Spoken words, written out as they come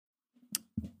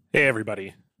Hey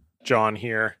everybody, John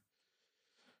here.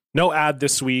 No ad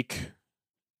this week.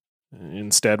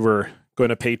 Instead, we're going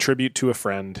to pay tribute to a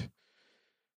friend.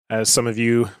 As some of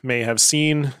you may have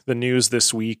seen the news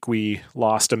this week, we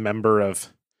lost a member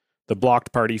of the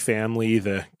Blocked Party family,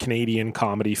 the Canadian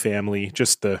comedy family,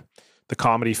 just the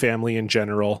comedy family in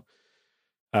general.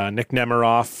 Nick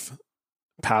Nemiroff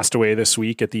passed away this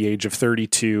week at the age of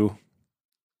 32.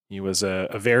 He was a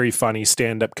very funny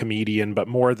stand-up comedian, but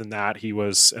more than that, he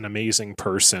was an amazing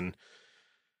person.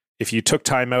 If you took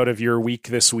time out of your week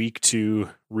this week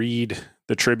to read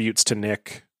the tributes to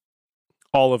Nick,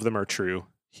 all of them are true.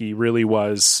 He really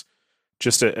was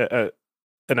just an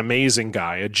amazing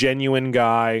guy, a genuine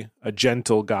guy, a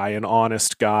gentle guy, an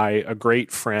honest guy, a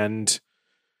great friend.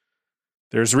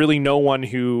 There's really no one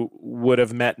who would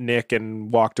have met Nick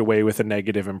and walked away with a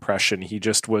negative impression. He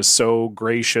just was so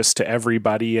gracious to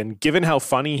everybody. And given how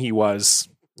funny he was,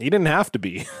 he didn't have to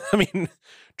be. I mean,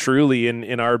 truly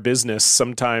in our business,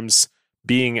 sometimes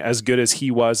being as good as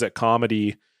he was at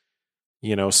comedy,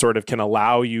 sort of can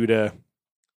allow you to,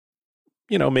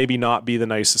 maybe not be the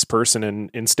nicest person.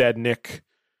 And instead, Nick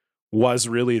was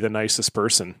really the nicest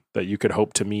person that you could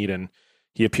hope to meet. And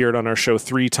he appeared on our show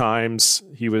 3 times.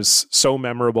 He was so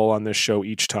memorable on this show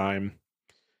each time.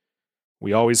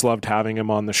 We always loved having him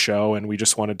on the show, and we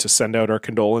just wanted to send out our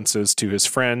condolences to his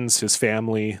friends, his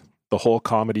family, the whole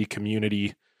comedy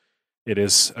community. It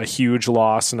is a huge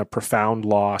loss and a profound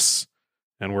loss,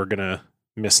 and we're going to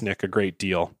miss Nick a great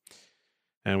deal.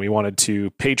 And we wanted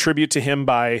to pay tribute to him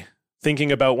by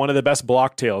thinking about one of the best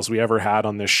block tales we ever had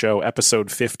on this show,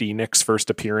 episode 50, Nick's first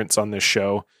appearance on this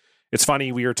show. It's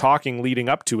funny, we were talking leading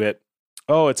up to it.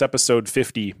 Oh, it's episode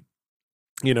 50.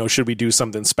 Should we do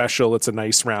something special? It's a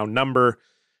nice round number.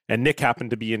 And Nick happened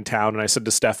to be in town. And I said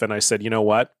to Stefan, I said, you know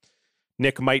what?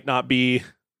 Nick might not be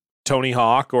Tony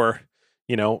Hawk or,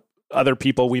 other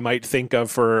people we might think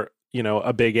of for,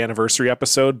 a big anniversary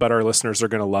episode, but our listeners are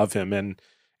going to love him. And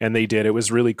they did. It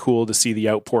was really cool to see the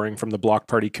outpouring from the Block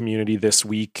Party community this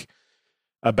week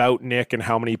about Nick and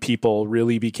how many people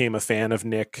really became a fan of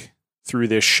Nick through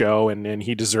this show, and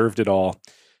he deserved it all.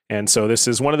 And so this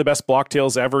is one of the best block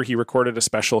tales ever. He recorded a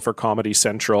special for Comedy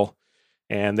Central,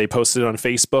 and they posted it on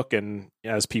Facebook, and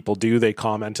as people do, they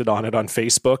commented on it on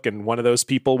Facebook, and one of those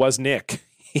people was Nick.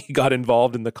 He got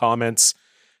involved in the comments,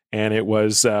 and it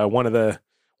was one of the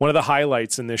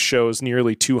highlights in this show's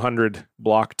nearly 200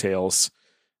 block tales,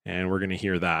 and we're going to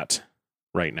hear that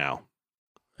right now.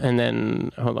 And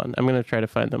then, hold on, I'm going to try to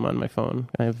find them on my phone.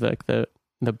 I have the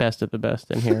best of the best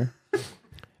in here.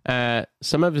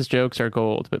 Some of his jokes are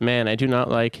gold, but man, I do not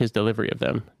like his delivery of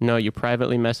them. No, you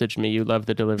privately messaged me. You love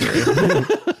the delivery.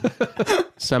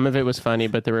 Some of it was funny,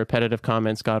 but the repetitive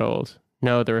comments got old.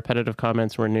 No, the repetitive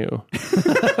comments were new.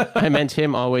 I meant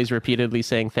him always repeatedly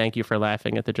saying thank you for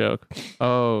laughing at the joke.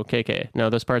 Oh, KK. No,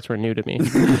 those parts were new to me.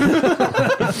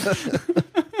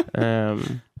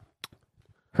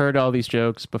 Heard all these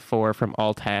jokes before from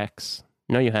Alt Hacks.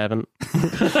 No, you haven't.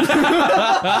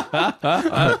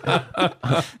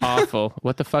 Awful.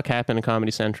 What the fuck happened to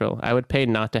Comedy Central? I would pay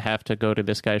not to have to go to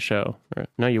this guy's show.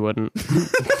 No, you wouldn't.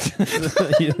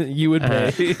 You would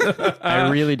pay. I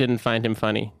really didn't find him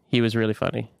funny. He was really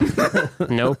funny.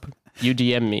 Nope. You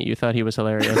DM me. You thought he was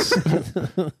hilarious.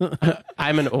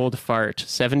 I'm an old fart,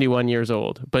 71 years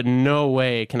old, but no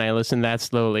way can I listen that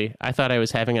slowly. I thought I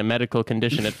was having a medical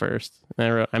condition at first. And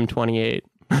I wrote, I'm 28.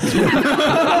 I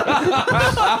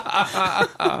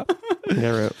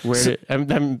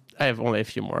have only a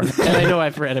few more, and I know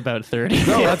I've read about 30.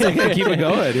 No, that's okay. Keep it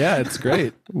going. Yeah, it's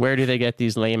great. Where do they get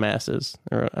these lame asses?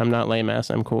 Or, I'm not lame ass.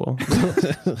 I'm cool.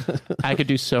 I could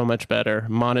do so much better.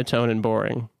 Monotone and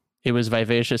boring. It was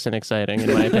vivacious and exciting,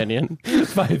 in my opinion.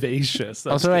 Vivacious.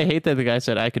 Also, I hate that the guy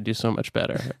said I could do so much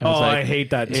better. I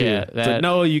hate that too. Yeah, like,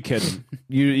 no, you couldn't.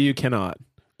 You cannot.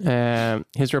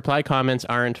 His reply comments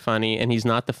aren't funny, and he's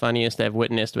not the funniest I've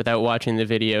witnessed without watching the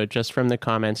video, just from the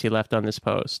comments he left on this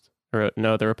post.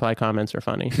 No, the reply comments are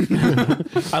funny.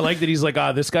 I like that he's like,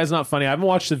 this guy's not funny. I haven't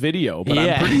watched the video, but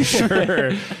I'm pretty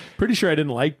sure I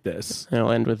didn't like this. And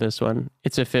I'll end with this one.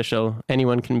 It's official.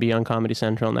 Anyone can be on Comedy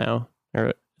Central now.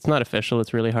 Or it's not official.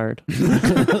 It's really hard. And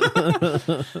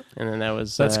then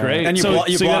that's great. And you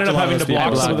ended up having to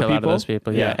block some of the a lot of those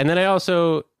people. Yeah. And then I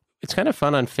also, it's kind of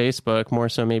fun on Facebook, more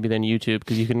so maybe than YouTube,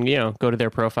 because you can, go to their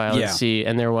profile and see.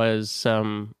 And there was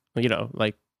some,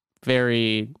 like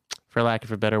very, for lack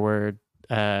of a better word,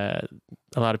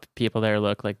 a lot of people there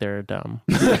look like they're dumb.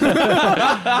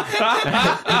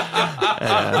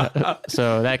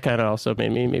 So that kind of also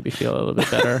made me maybe feel a little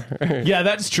bit better. Yeah,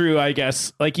 that's true, I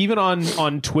guess. Like even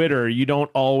on Twitter, you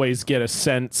don't always get a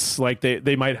sense like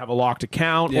they might have a locked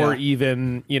account or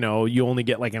even, you know, you only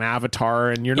get like an avatar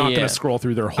and you're not going to scroll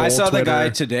through their whole I saw Twitter. the guy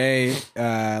today,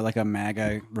 like a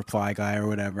MAGA reply guy or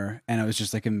whatever, and it was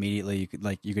just like immediately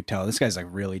you could tell this guy's like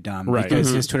really dumb. Right. Because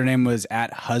his Twitter name was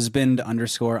 @husband___dad.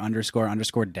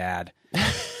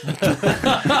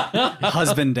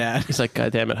 Husband dad. He's like,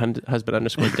 God damn it,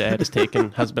 husband_dad is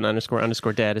taken.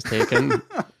 Husband__dad is taken.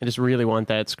 I just really want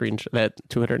that that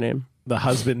Twitter name. The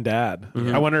husband dad.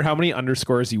 I wonder how many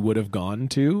underscores he would have gone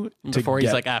to Before get...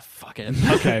 he's like, fuck it.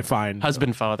 Okay, fine.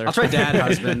 Husband, father. I'll try dad,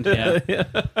 husband.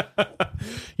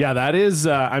 Yeah, that is.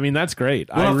 I mean, that's great.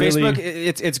 Well, Facebook,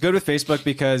 it's good with Facebook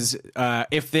because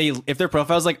if their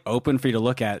profile's like open for you to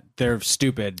look at, they're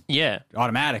stupid. Yeah,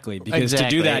 automatically because to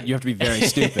do that you have to be very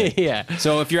stupid. Yeah.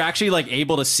 So if you're actually like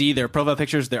able to see their profile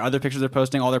pictures, their other pictures they're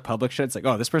posting, all their public shit, it's like,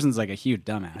 oh, this person's like a huge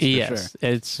dumbass. Yes, for sure.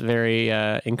 it's very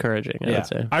encouraging. I would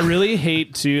say. I really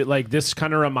hate to like. This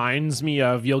kind of reminds me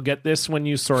of you'll get this when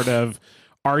you sort of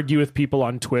argue with people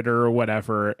on Twitter or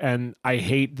whatever, and I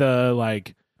hate the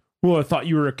like. Well, I thought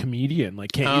you were a comedian.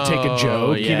 Like, can't you take a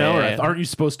joke? Yeah, you know, or yeah. aren't you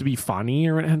supposed to be funny?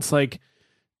 Or and it's like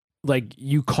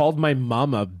you called my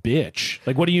mom a bitch.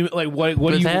 Like, what do you like? What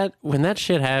do you? When that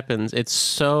shit happens, it's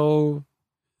so.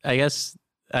 I guess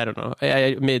I don't know.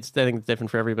 I think it's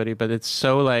different for everybody, but it's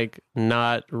so like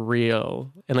not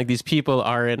real, and like these people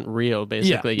aren't real,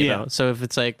 basically. You know. So if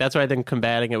it's like that's why I think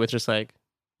combating it with just like.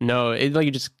 No, like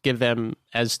you just give them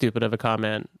as stupid of a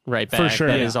comment right back. For sure,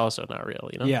 that is also not real,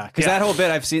 you know. Yeah, because that whole bit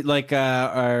I've seen, like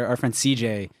our friend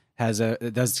CJ does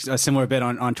a similar bit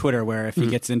on Twitter where if he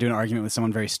gets into an argument with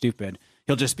someone very stupid,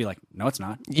 he'll just be like, "No, it's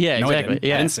not. Yeah, no,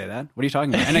 exactly. I didn't say that. What are you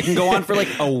talking about?" And it can go on for like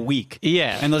a week.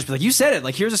 Yeah, and they'll just be like, "You said it.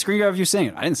 Like here's a screen grab of you saying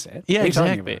it. I didn't say it." Yeah, what are you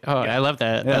exactly. talking about? I love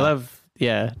that. Yeah. I love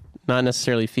not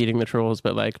necessarily feeding the trolls,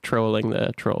 but like trolling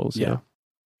the trolls. Yeah. You know?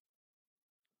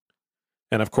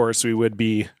 And of course, we would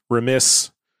be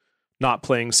remiss not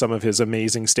playing some of his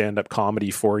amazing stand-up comedy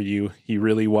for you. He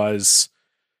really was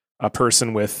a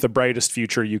person with the brightest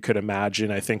future you could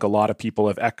imagine. I think a lot of people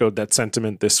have echoed that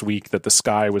sentiment this week, that the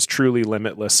sky was truly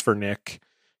limitless for Nick.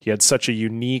 He had such a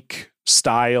unique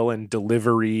style and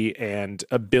delivery and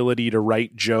ability to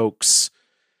write jokes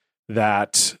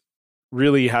that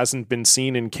really hasn't been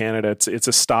seen in Canada. It's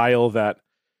a style that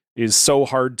is so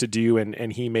hard to do,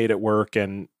 and he made it work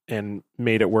and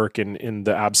made it work in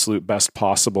the absolute best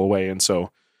possible way. And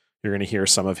so you're going to hear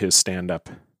some of his stand-up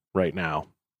right now.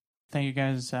 Thank you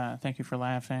guys. Thank you for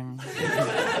laughing.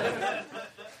 I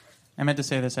meant to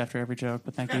say this after every joke,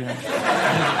 but thank you.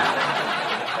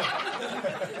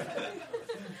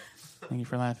 Thank you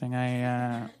for laughing.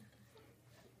 I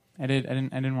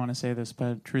didn't want to say this,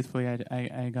 but truthfully,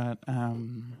 I got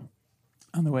on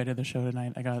the way to the show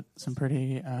tonight. I got some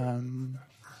pretty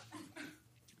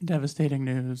devastating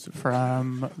news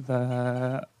from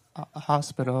the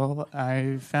hospital.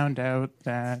 I found out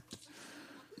that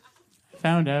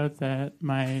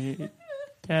my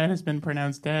dad has been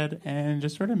pronounced dead, and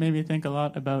just sort of made me think a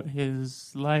lot about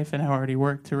his life and how hard he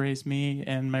worked to raise me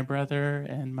and my brother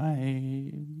and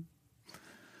my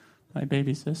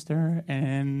baby sister.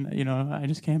 And you know, I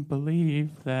just can't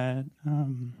believe that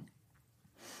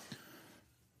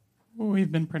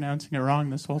we've been pronouncing it wrong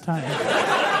this whole time.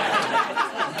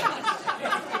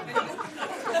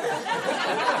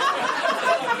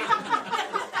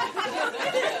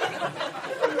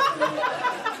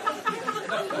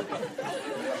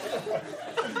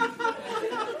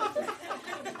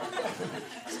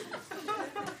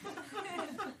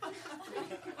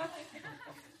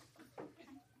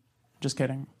 Just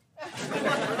kidding.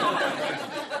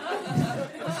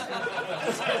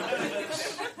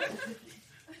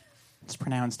 It's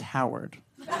pronounced Howard.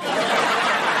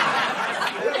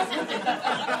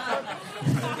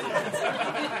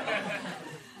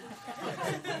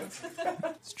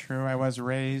 It's true, I was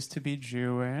raised to be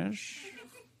Jewish.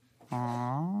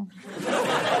 Aww.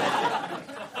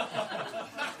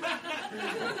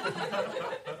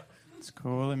 It's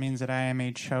cool. It means that I am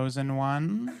a chosen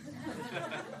one.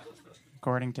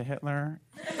 According to Hitler.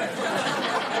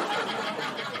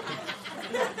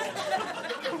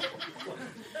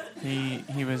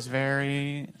 He was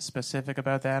very specific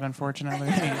about that, unfortunately.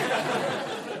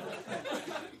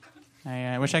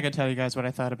 I wish I could tell you guys what I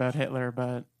thought about Hitler,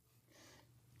 but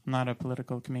I'm not a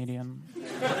political comedian.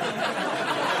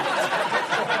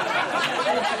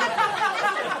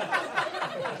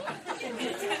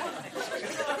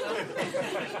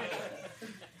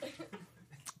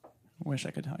 Wish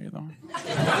I could tell you, though.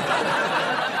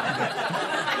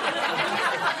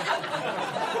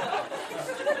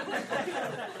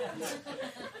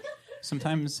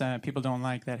 Sometimes people don't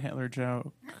like that Hitler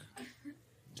joke.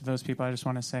 To those people, I just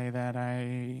want to say that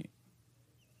I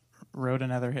wrote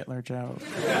another Hitler joke.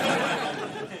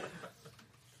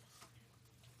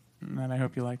 And I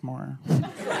hope you like more.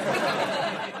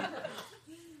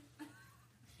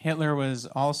 Hitler was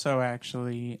also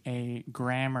actually a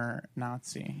grammar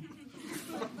Nazi.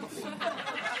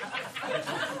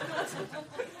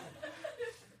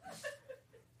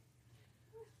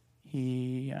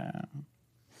 He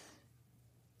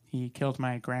killed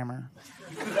my grammar.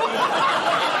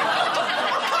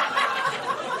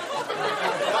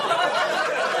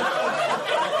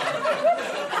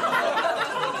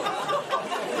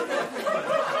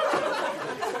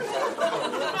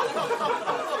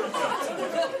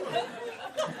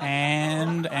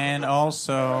 And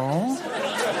also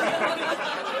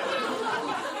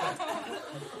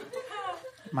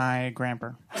my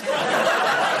grandpa.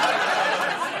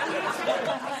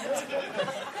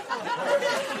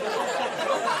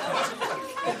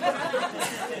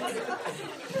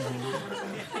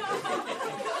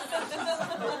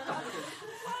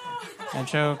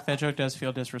 That joke does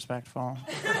feel disrespectful.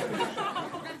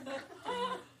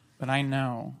 But I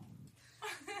know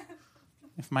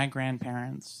if my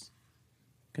grandparents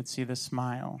could see the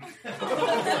smile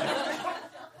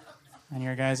on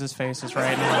your guys' faces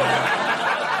right now,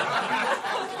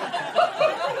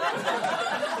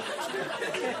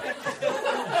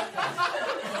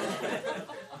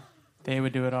 they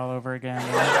would do it all over again.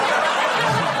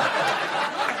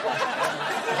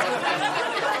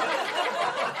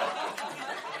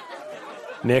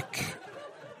 Nick,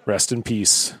 rest in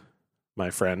peace, my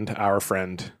friend, our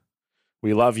friend.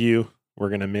 We love you. We're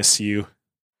going to miss you.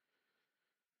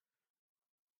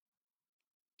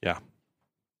 Yeah.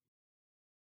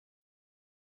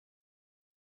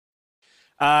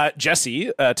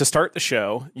 Jesse, to start the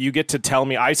show, you get to tell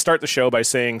me, I start the show by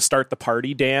saying, start the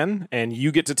party, Dan, and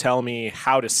you get to tell me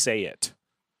how to say it.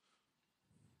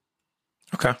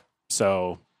 Okay.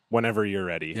 So whenever you're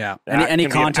ready. Yeah. Any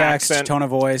context, accent, tone of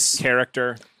voice,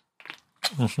 character.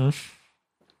 Mm-hmm.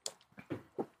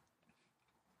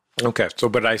 Okay. So,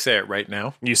 but I say it right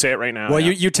now. You say it right now. Well,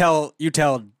 yeah. you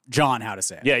tell John how to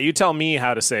say it. Yeah, you tell me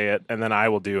how to say it, and then I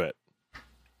will do it.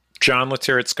 John, let's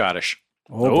hear it Scottish.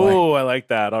 Oh, I like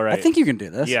that. All right. I think you can do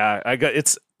this. Yeah,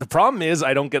 the problem is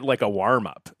I don't get like a warm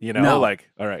up, No. Like,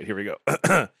 all right, here we go.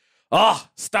 Oh,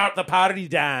 start the party,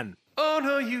 Dan. Oh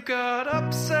no, you got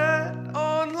upset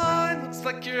online. Looks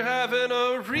like you're having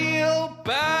a real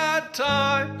bad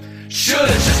time. Should've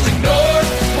just ignored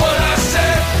what I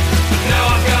said, but now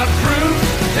I've got proof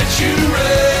that you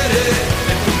read it.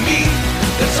 And for me,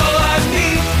 that's all I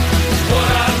need. It's what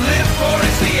I live for,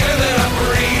 it's the air that I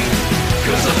breathe.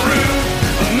 'Cause I'm rude,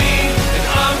 I'm mean, and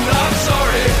I'm not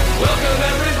sorry. Welcome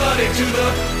everybody to the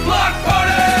block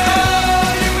party.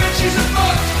 You bet she's a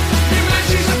fuck. You bet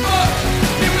she's a fuck.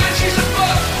 You bet she's a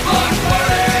fuck. Block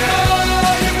party.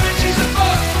 You bet she's a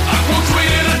fuck. I quote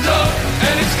tweeted a dunk,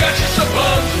 and it's got you so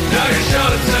bummed. Now you're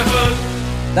shouting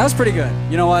 7. That was pretty good.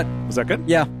 You know what? Was that good?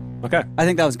 Yeah. Okay. I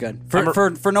think that was good.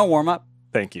 For no warm up.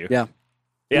 Thank you. Yeah.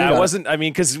 Yeah, You I got wasn't,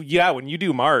 because, when you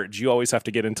do Marge, you always have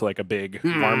to get into like a big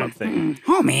warm up thing.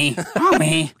 Homie.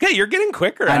 Okay, you're getting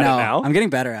quicker I at know. it now. I'm getting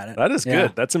better at it. That is Yeah.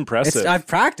 good. That's impressive. I've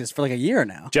practiced for like a year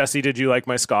now. Jesse, did you like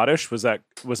my Scottish? Was that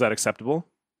acceptable?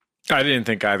 I didn't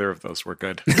think either of those were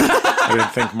good. I didn't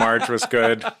think Marge was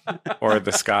good or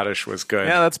the Scottish was good.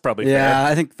 Yeah, that's probably fair. Yeah,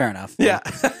 I think fair enough. Yeah.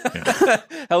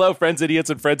 Hello, friends,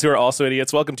 idiots, and friends who are also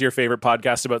idiots. Welcome to your favorite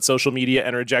podcast about social media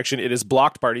and rejection. It is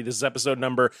Blocked Party. This is episode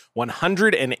number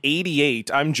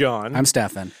 188. I'm John. I'm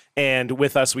Stefan. And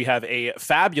with us, we have a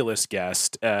fabulous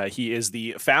guest. He is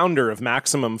the founder of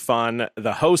Maximum Fun,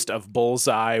 the host of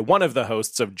Bullseye, one of the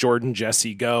hosts of Jordan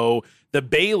Jesse Go, the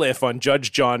bailiff on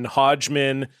Judge John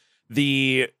Hodgman,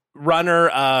 the runner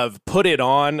of Put It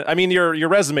On. I mean, your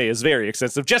resume is very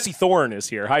extensive. Jesse Thorne is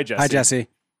here. Hi, Jesse. Hi, Jesse.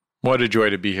 What a joy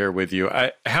to be here with you.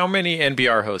 How many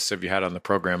NBR hosts have you had on the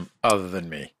program other than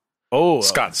me? Oh,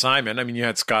 Scott Simon. I mean, you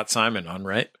had Scott Simon on,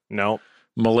 right? No.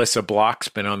 Melissa Block's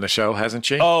been on the show, hasn't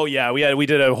she? Oh yeah, we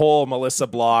did a whole Melissa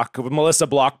Block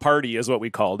party is what we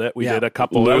called it. We did a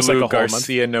couple. Lulu That was like a whole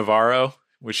Garcia Navarro,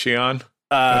 was she on?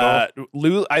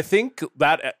 Lulu, I think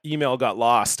that email got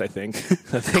lost. I think.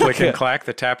 Click and Clack,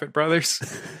 the Tappet brothers.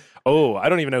 Oh, I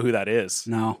don't even know who that is.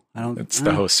 No, I don't. It's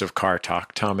the hosts of Car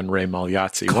Talk, Tom and Ray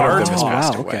Magliazzi. Car One of them has Talk.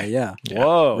 passed wow. away. Okay, yeah.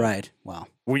 Whoa. Right. Wow.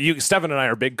 Well, Stefan and I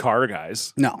are big car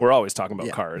guys. No. We're always talking about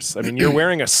Yeah. cars. I mean, you're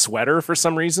wearing a sweater for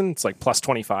some reason. It's like plus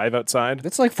 25 outside.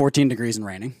 It's like 14 degrees and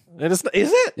raining. Is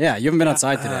it? Yeah, you haven't been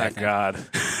outside today. I Oh, think. God.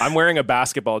 I'm wearing a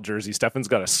basketball jersey. Stefan's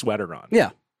got a sweater on.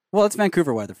 Yeah. Well, it's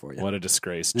Vancouver weather for you. What a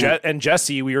disgrace. Yeah. And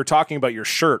Jesse, we were talking about your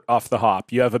shirt off the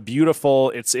hop. You have a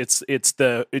beautiful, it's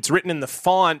written in the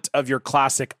font of your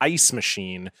classic ice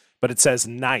machine, but it says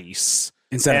nice.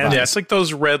 Instead And- of Yeah, ice. it's like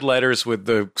those red letters with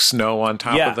the snow on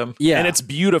top of them. Yeah. And it's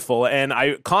beautiful. And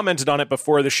I commented on it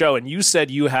before the show, and you said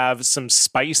you have some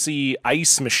spicy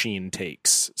ice machine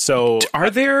takes. So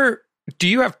Do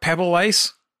you have Pebble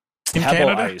Ice in Pebble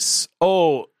Canada? ice.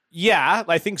 Oh, yeah,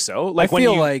 I think so. Like I when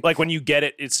feel you like- when you get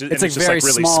it, it's It's like just very like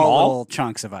really small little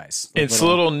chunks of ice. Like It's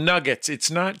little nuggets. It's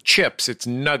not chips. It's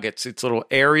nuggets. It's little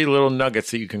airy little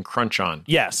nuggets that you can crunch on.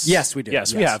 Yes. Yes, we do.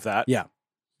 Yes, we Yes. have that. Yeah.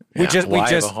 Yeah, We just well, I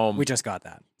have a home. we just got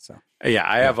that. So Yeah,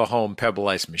 I have a home Pebble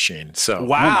Ice machine, so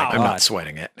Wow. I'm God. not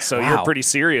sweating it. So Wow. you're pretty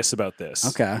serious about this.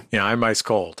 okay. Yeah, I'm ice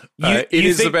cold. You- It you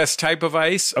is the think- best type of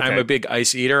ice. I'm Okay. a big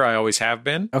ice eater. I always have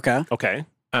been. Okay. Okay.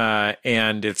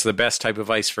 And it's the best type of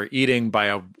ice for eating by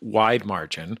a wide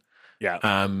margin. Yeah.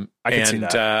 I can see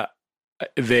that.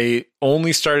 They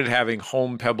only started having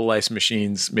home Pebble Ice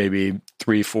machines maybe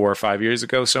 3, 4, or 5 years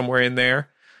ago, somewhere in there.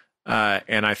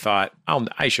 And I thought,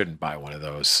 I shouldn't buy one of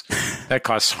those. That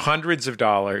costs hundreds of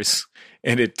dollars.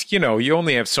 And you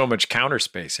only have so much counter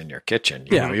space in your kitchen.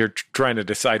 You Yeah. know, you're trying to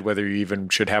decide whether you even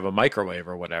should have a microwave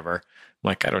or whatever. I'm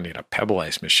like, I don't need a Pebble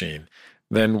Ice machine.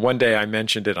 Then one day I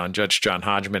mentioned it on Judge John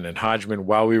Hodgman, and Hodgman,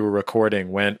 while we were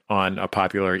recording, went on a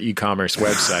popular e-commerce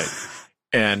website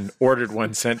and ordered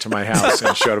one sent to my house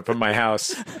and showed up at my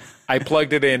house. I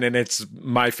plugged it in, and it's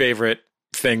my favorite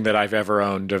thing that I've ever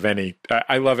owned of any.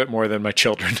 I love it more than my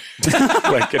children.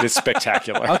 Like, it is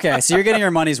spectacular. Okay. So you're getting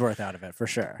your money's worth out of it for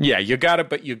sure. Yeah, you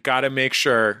gotta make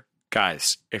sure,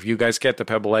 guys, if you guys get the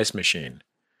Pebble Ice machine,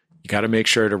 you gotta make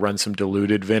sure to run some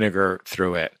diluted vinegar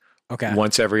through it Okay.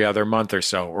 once every other month or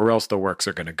so, or else the works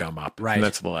are gonna gum up. Right. And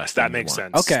that's the last That thing you makes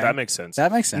want. sense. Okay. That makes sense.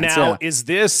 That makes sense. Now, yeah. is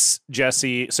this,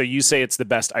 Jesse, so you say it's the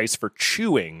best ice for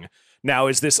chewing. Now,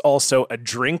 is this also a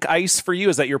drink ice for you?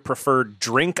 Is that your preferred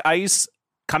drink ice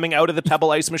coming out of the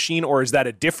Pebble Ice machine, or is that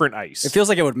a different ice? It feels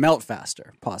like it would melt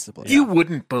faster, possibly. You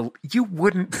wouldn't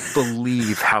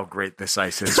believe how great this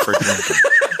ice is for drinking.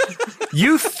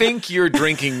 You think you're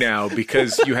drinking now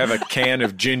because you have a can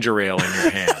of ginger ale in your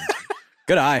hand.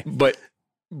 Good eye.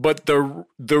 But the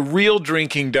real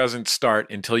drinking doesn't start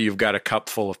until you've got a cup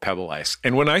full of Pebble Ice.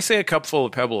 And when I say a cup full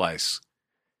of Pebble Ice,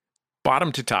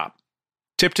 bottom to top,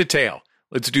 tip to tail,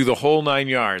 let's do the whole 9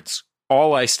 yards,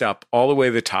 all iced up, all the way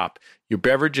to the top. Your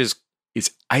beverage is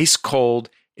ice cold.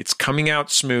 It's coming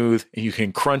out smooth, and you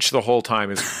can crunch the whole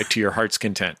time to your heart's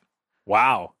content.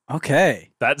 Wow. Okay.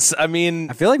 That's, I mean,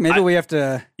 I feel like maybe we have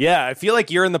to. yeah, I feel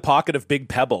like you're in the pocket of Big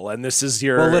Pebble, and this is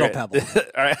your Well, Little Pebble.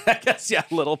 All right, I guess, yeah,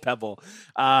 Little Pebble.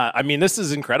 I mean, this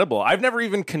is incredible. I've never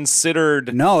even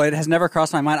considered No, it has never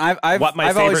crossed my mind. I've what my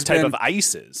I've always favorite type been- of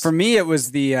ice is. For me, it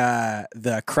was the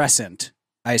Crescent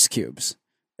ice cubes.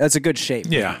 That's a good shape. I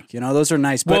Yeah. think. Those are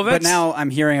nice. But, Well, but that's- now I'm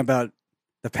hearing about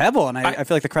the Pebble, and I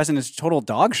feel like the Crescent is total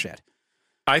dog shit.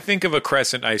 I think of a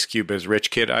Crescent ice cube as rich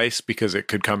kid ice because it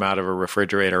could come out of a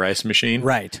refrigerator ice machine.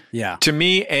 Right. Yeah. To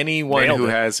me, anyone Nailed who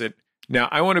it. has it. Now,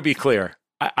 I want to be clear.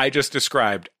 I just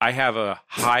described, I have a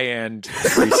high-end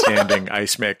freestanding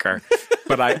ice maker,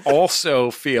 but I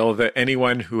also feel that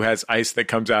anyone who has ice that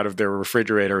comes out of their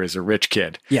refrigerator is a rich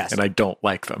kid. Yes. And I don't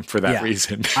like them for that Yeah.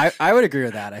 reason. I would agree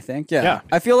with that. I think. Yeah. Yeah.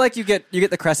 I feel like you get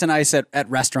the Crescent ice at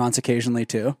restaurants occasionally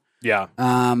too. yeah.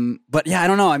 But yeah, I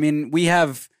don't know. I mean, we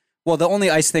have. Well, the only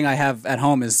ice thing I have at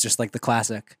home is just like the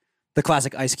classic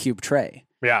ice cube tray.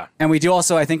 Yeah. And we do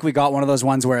also, I think we got one of those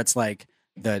ones where it's like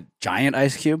the giant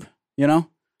ice cube,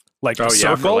 Like Oh, the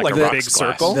yeah, for circle, like like a the rocks big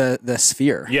glass. circle. the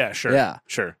sphere. Yeah, sure. Yeah.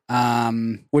 Sure.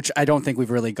 Which I don't think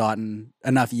we've really gotten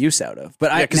enough use out of.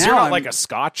 But Yeah, because now you're not I'm- like a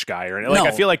Scotch guy or anything. Like,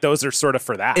 I No. feel like those are sort of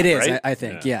for that. It is, right? I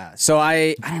think, yeah. So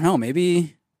I don't know.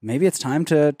 Maybe it's time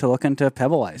to look into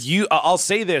Pebble Ice. I'll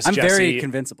say this, I'm Jesse. very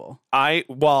convincible.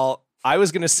 I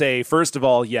was going to say, first of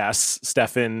all, yes,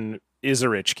 Stefan is a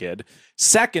rich kid.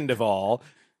 Second of all,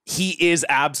 he is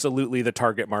absolutely the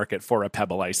target market for a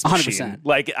Pebble Ice machine. 100%.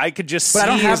 Like, I could just see But I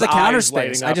don't have his the counter eyes space.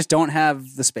 lighting I up. just don't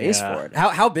have the space Yeah. for it.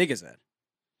 How big is it?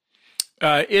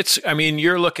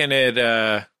 You're looking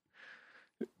at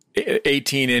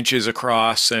 18 inches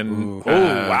across and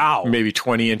Oh, wow. maybe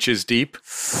 20 inches deep.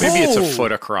 Maybe it's a Oh.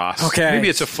 foot across. Okay. Maybe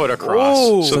it's a foot across.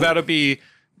 Oh. So that'll be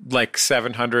like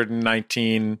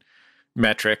 719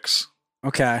 metrics.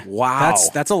 Okay. Wow.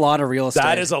 That's a lot of real estate.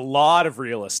 That is a lot of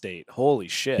real estate. Holy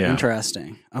shit. Yeah.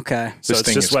 Interesting. Okay. So This it's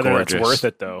thing just is whether gorgeous. it's worth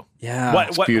it though. Yeah.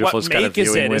 What beautiful. It's got a make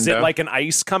is viewing it? Is it window. like an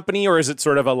ice company or is it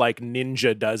sort of a like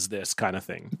Ninja does this kind of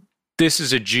thing? This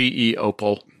is a GE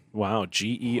Opal. Wow,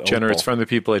 GE Opal. It's from the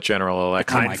people at General Electric.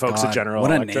 kind Oh my folks God. at General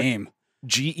What Electric. a name.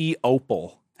 GE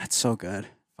Opal. That's so good.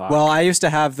 Fuck. Well, I used to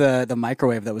have the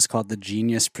microwave that was called the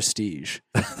Genius Prestige,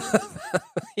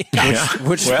 Yeah.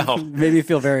 which Well, made me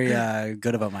feel very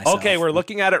good about myself. Okay, we're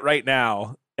looking at it right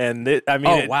now, and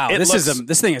Oh wow, this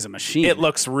this thing is a machine. it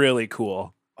looks really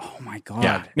cool. Oh my God.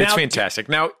 yeah, it's Now- fantastic.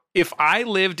 Now, if I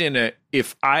lived in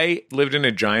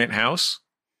a giant house,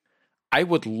 I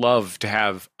would love to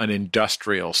have an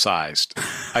industrial sized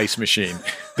ice machine,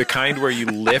 the kind where you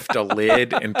lift a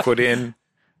lid and put in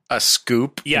a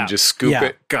scoop Yeah. and just scoop Yeah.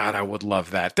 it. God, I would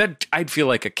love that. That I'd feel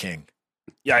like a king.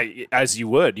 Yeah, as you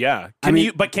would. Yeah. Can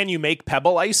you make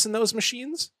pebble ice in those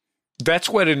machines? That's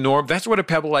what a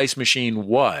pebble ice machine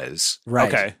was. Right.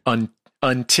 Okay.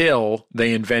 Until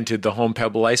they invented the home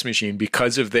pebble ice machine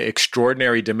because of the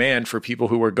extraordinary demand for people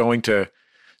who were going to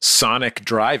Sonic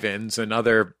drive-ins and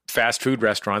other fast food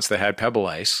restaurants that had pebble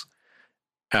ice.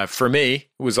 For me,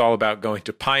 it was all about going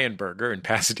to Pie and Burger in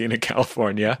Pasadena,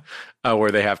 California, where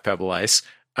they have pebble ice,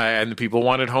 and the people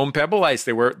wanted home pebble ice.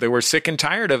 They were sick and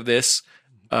tired of this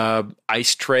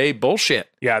ice tray bullshit.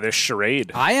 Yeah, this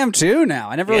charade. I am too now.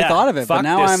 I never really thought of it, but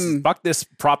now fuck this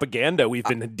propaganda we've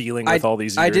been dealing with all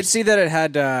these years. I did see that it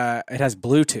has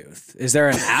Bluetooth. Is there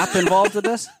an app involved with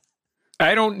this?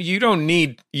 You don't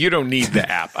need the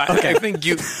app. I think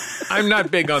I'm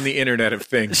not big on the Internet of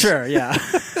Things. Sure. Yeah.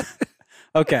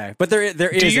 Okay, but there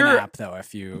is an app though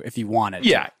if you want it.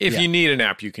 Yeah, if you need an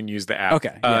app, you can use the app.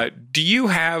 Okay, yeah. Do you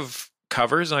have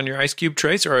covers on your ice cube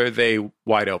trays, or are they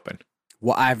wide open?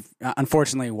 Well, I've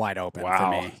unfortunately wide open for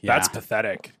Wow, me. Yeah. that's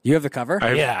pathetic. You have the cover?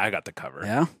 Yeah, I got the cover.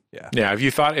 Yeah. Yeah. Have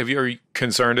you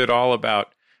concerned at all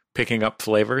about picking up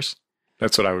flavors?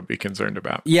 That's what I would be concerned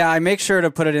about. Yeah, I make sure to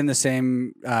put it in the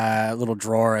same little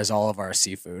drawer as all of our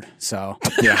seafood. So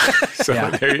Yeah. So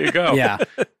Yeah. there you go. yeah,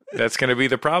 That's going to be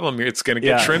the problem. It's going to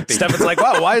get shrimpy. Stefan's like,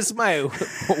 wow, why does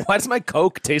my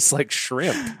Coke taste like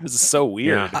shrimp? This is so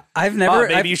weird. Yeah. I've never.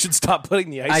 Maybe I've- you should stop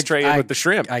putting the ice tray in with the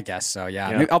shrimp. I guess so.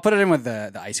 Yeah, Yeah. Maybe I'll put it in with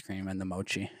the ice cream and the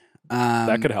mochi.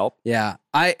 That could help. Yeah,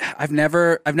 I've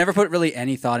never put really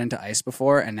any thought into ice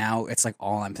before, and now it's like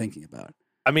all I'm thinking about.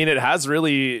 I mean, it has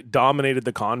really dominated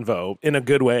the convo in a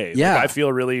good way. Yeah. Like, I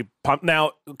feel really pumped.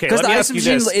 Now, okay, Because let the me ice ask you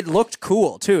machine, this. it looked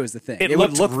cool too. Is the thing? It would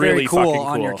looked look really very cool fucking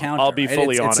on your cool. counter. I'll be right?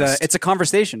 fully honest. It's a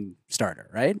conversation starter,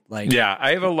 right? Like, Yeah,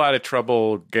 I have a lot of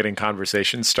trouble getting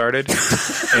conversations started.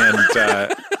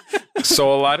 And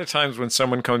so a lot of times when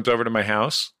someone comes over to my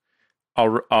house,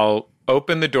 I'll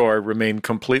open the door, remain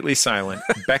completely silent,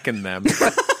 beckon them,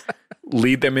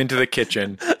 lead them into the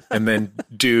kitchen, and then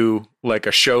do like a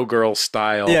showgirl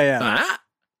style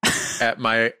at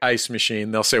my ice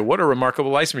machine. They'll say, "What a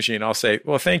remarkable ice machine." I'll say,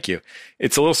 "Well, thank you."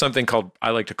 It's a little something called, I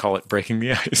like to call it breaking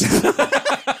the ice.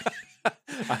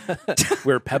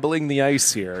 We're pebbling the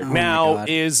ice here. Oh my now, God.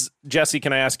 Jesse,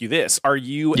 can I ask you this? Are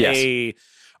you Yes.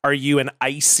 are you an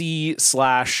icy /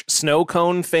 snow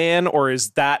cone fan, or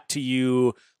is that to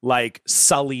you like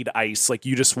sullied ice? Like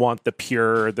you just want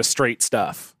the straight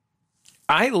stuff?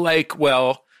 I'm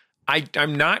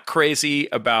not crazy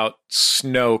about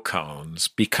snow cones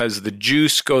because the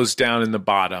juice goes down in the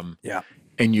bottom. Yeah.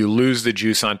 And you lose the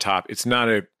juice on top.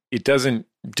 It doesn't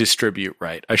distribute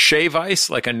right. A shave ice,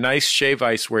 like a nice shave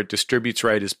ice where it distributes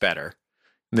right, is better.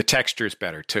 And the texture is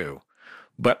better too.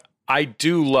 But I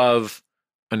do love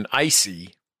an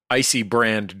icy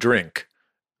brand drink.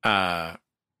 And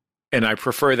I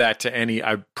prefer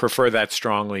that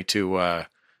strongly to a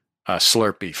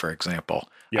Slurpee, for example.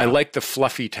 Yeah. I like the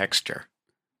fluffy texture.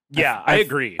 Yeah, I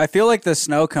agree. I feel like the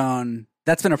snow cone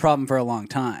that's been a problem for a long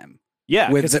time. Yeah,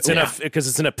 with because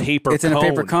it's in a paper. It's in a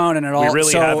paper cone, and it all. We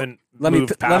really so haven't. let me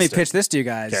moved past it. pitch this to you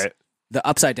guys. Okay. The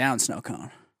upside down snow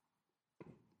cone.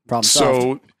 Problem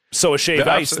solved. So a shaved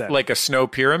ice then, like a snow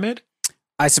pyramid.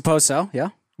 I suppose so. Yeah.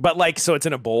 but like so it's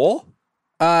in a bowl.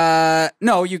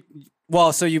 No, you.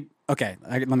 Well, so you. Okay,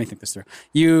 let me think this through.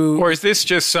 You. Or is this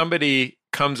just somebody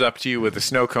comes up to you with a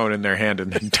snow cone in their hand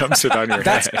and then dumps it on your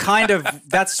That's head?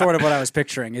 that's sort of what I was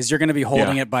picturing. Is you're going to be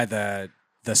holding it by the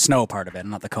snow part of it,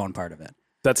 not the cone part of it.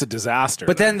 That's a disaster.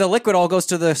 But then the liquid all goes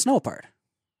to the snow part.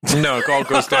 No, it all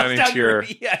goes down into your...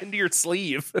 into your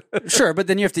sleeve. Sure, but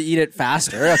then you have to eat it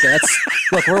faster. Okay,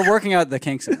 look, we're working out the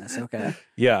kinks in this. Okay.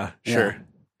 Yeah, sure.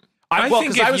 I Well,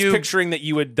 think because I if was you- picturing that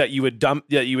you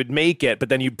would make it, but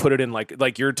then you'd put it in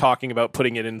like you're talking about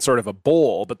putting it in sort of a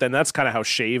bowl. But then that's kind of how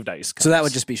shaved ice comes. So that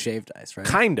would just be shaved ice, right?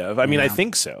 kind of. I mean, I Yeah.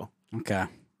 think so. Okay.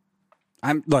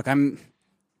 I'll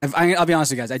be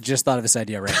honest with you guys. I just thought of this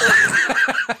idea right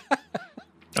now.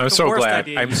 I'm so worst glad.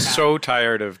 idea I'm you have. so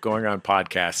tired of going on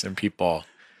podcasts and people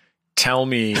tell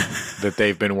me that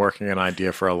they've been working an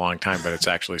idea for a long time, but it's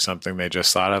actually something they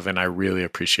just thought of, and I really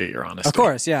appreciate your honesty. Of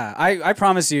course, yeah. I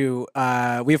promise you,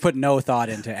 we've put no thought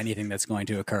into anything that's going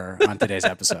to occur on today's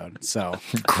episode. So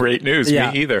Great news.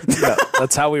 Yeah. Me either. Yeah,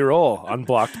 that's how we roll on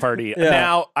Blocked Party.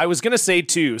 Now, I was going to say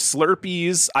too,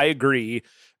 Slurpees, I agree.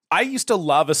 I used to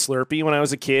love a Slurpee when I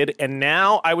was a kid, and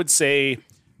now I would say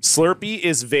Slurpee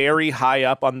is very high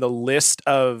up on the list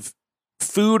of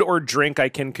food or drink I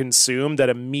can consume that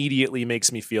immediately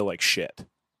makes me feel like shit.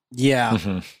 yeah,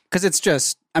 Mhm. because it's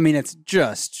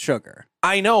just sugar.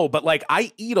 I know, but like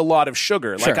I eat a lot of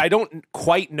sugar. Sure. Like I don't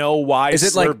quite know why Is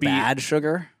it Slurpee. like bad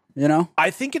sugar? You know?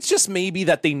 I think it's just maybe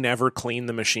that they never clean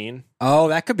the machine. Oh,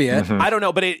 that could be it. Mhm. I don't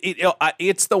know, but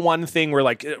it's the one thing where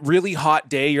like a really hot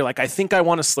day, you're like, I think I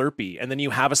want a Slurpee, and then you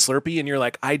have a Slurpee, and you're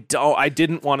like, I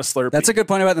didn't want a Slurpee. That's a good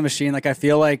point about the machine. Like, I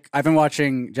feel like I've been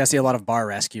watching Jesse a lot of Bar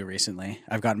Rescue recently.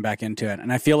 I've gotten back into it,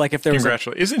 and I feel like if there was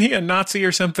Congratulations. Isn't he a Nazi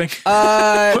or something?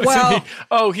 well,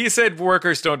 Wasn't he said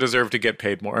workers don't deserve to get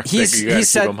paid more. You gotta keep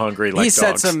said them hungry like he said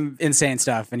dogs. some insane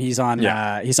stuff, and he's on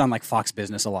like Fox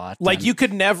Business a lot. like and- you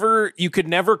could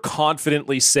never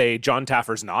confidently say John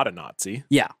Taffer's not a Nazi.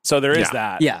 yeah, So there is Yeah.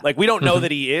 that. Yeah. Like we don't know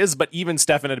that he is, but even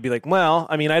Stefan would be like, well,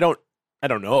 I mean, I don't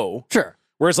know. sure.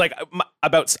 Whereas like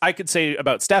I could say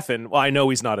about Stefan, well, I know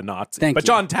he's not a Nazi, Thank but you.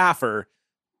 John Taffer,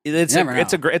 it's Never know.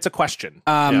 it's a question.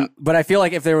 But I feel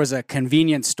like if there was a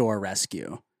convenience store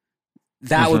rescue,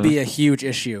 that would be a huge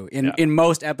issue. In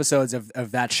most episodes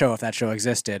of that show, if that show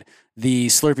existed, the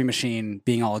Slurpee machine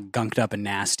being all gunked up and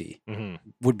nasty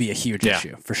would be a huge Yeah.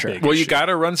 issue for sure. Big. Well, you got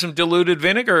to run some diluted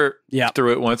vinegar Yep.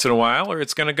 through it once in a while, or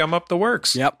it's going to gum up the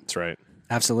works. Yep, That's right.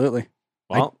 absolutely.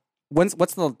 Well, What's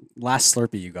the last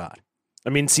Slurpee you got? I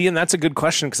mean, see, and that's a good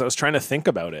question because I was trying to think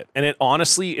about it, and it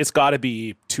honestly, it's got to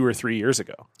be 2 or 3 years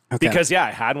ago. Okay. Because I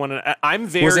had one. And I'm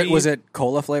very. Was it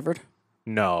cola flavored?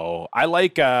 No, I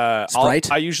like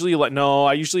Sprite? I usually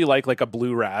like a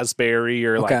blue raspberry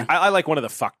or Okay. like I like one of the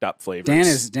fucked up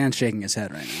flavors. Dan's shaking his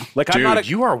head right now. like Dude, I'm not.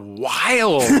 you are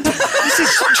wild. This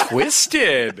is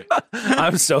twisted.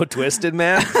 I'm so twisted,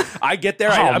 man. I get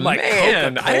there. Oh, I'm like, man, I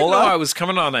didn't know Coca-Cola? I was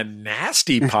coming on a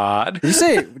nasty pod.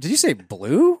 Did you say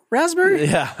blue raspberry?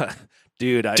 Yeah,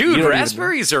 dude. Dude, you don't even-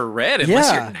 raspberries are red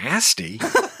unless Yeah. you're nasty.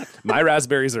 my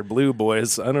raspberries are blue,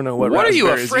 boys. I don't know what. What are you,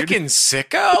 a raspberries freaking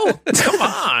sicko? Come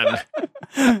on.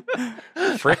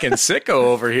 Freaking sicko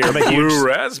over here. I'm a huge- Blue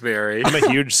raspberry. I'm a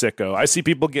huge sicko. I see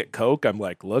people get Coke. I'm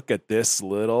like, look at this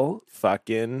little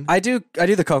fucking. I do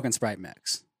the Coke and Sprite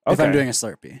mix if I'm Okay. doing a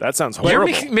Slurpee. That sounds You're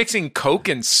horrible. mixing Coke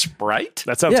and Sprite?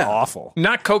 That sounds Yeah. awful.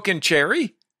 Not Coke and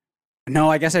cherry? No,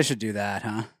 I guess I should do that,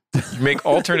 huh? You make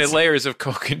alternate layers of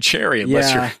Coke and cherry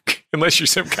unless Yeah. you're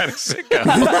some kind of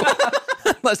sicko.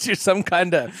 Unless you're some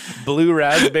kind of blue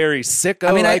raspberry sicko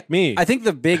I mean, like me. I think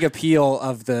the big appeal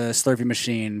of the Slurpee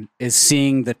machine is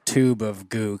seeing the tube of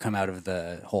goo come out of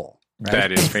the hole. Right?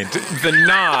 That is fantastic. The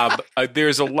knob,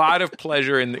 there's a lot of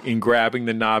pleasure in grabbing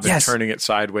the knob and Yes. turning it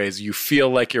sideways. You feel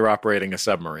like you're operating a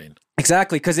submarine.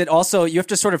 Exactly, because it also you have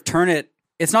to sort of turn it.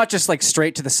 It's not just like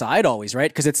straight to the side always,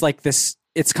 right? Because it's like this.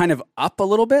 It's kind of up a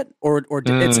little bit, or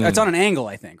it's on an angle,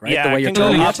 I think, right? yeah, the way it you're can go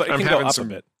turning up. it. It I'm can go having up a some-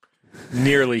 bit.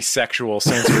 Nearly sexual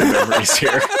sensory memories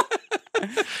here.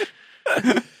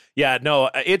 Yeah, no,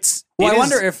 it's. Well, it I is-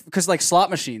 wonder if because like slot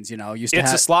machines, used to it's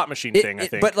have a slot machine thing. I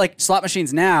think, But like slot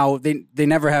machines now, they don't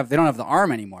have the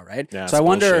arm anymore, right? Yeah, so I it's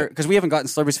wonder bullshit. because we haven't gotten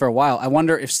Slurpees for a while. I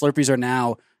wonder if Slurpees are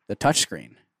now the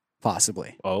touchscreen,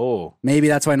 possibly. oh, Maybe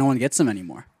that's why no one gets them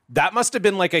anymore. that must have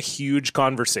been like a huge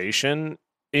conversation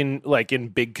in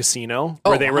Big Casino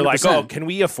Oh, where they were like, 100%. "Oh, can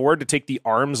we afford to take the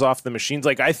arms off the machines?"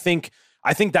 Like, I think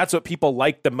that's what people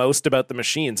liked the most about the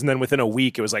machines. And then within a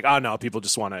week, it was like, "Oh no, people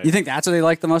just want to." You think that's what they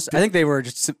like the most? I think they were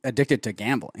just addicted to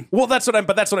gambling. Well, that's what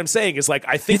I'm saying is like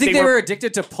I You think, think they were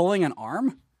addicted to pulling an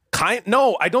arm?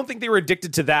 No, I don't think they were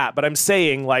addicted to that. But I'm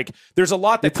saying like there's a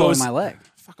lot that Pulling goes. my leg.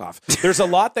 Fuck off. There's a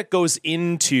lot that goes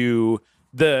into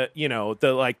the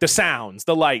the sounds,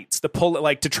 the lights, the pull,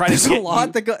 like to try There's to a get lot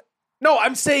you- that go. No,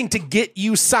 I'm saying to get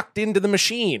you sucked into the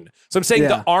machine. So I'm saying Yeah.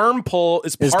 the arm pull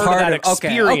is part of that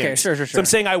experience. okay, sure. So I'm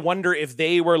saying I wonder if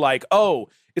they were like, oh,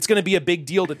 it's going to be a big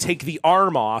deal to take the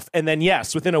arm off, and then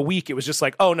yes, within a week it was just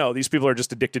like, oh no, these people are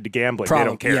just addicted to gambling. They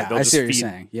don't care. Yeah, They'll I just see what you're feed.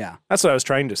 saying. Yeah, That's what I was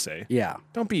trying to say. yeah.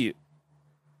 Don't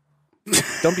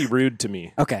be rude to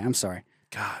me. Okay, I'm sorry.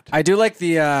 God. I do like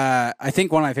the. I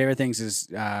think one of my favorite things is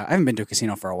I haven't been to a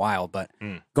casino for a while, but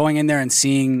going in there and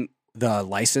seeing the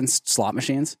licensed slot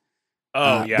machines,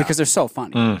 Oh, yeah. because they're so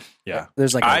funny. Yeah.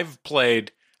 There's like I've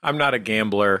played. I'm not a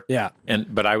gambler. yeah.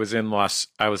 But I was in Las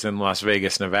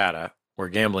Vegas, Nevada, where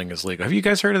gambling is legal. Have you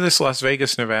guys heard of this Las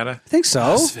Vegas, Nevada? I think so.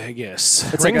 Las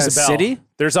Vegas. It's like Rings a bell. city?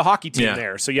 There's a hockey team Yeah.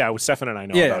 there. So yeah, Stefan and I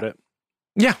know Yeah. about it.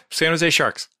 Yeah, San Jose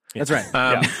Sharks. That's right.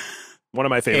 Yeah. One of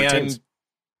my favorite teams.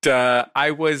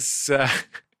 I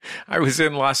was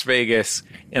in Las Vegas,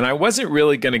 and I wasn't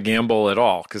really going to gamble at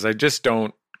all because I just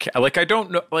don't like. I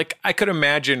don't know. Like, I could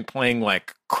imagine playing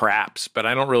like craps, but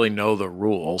I don't really know the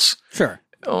rules. Sure.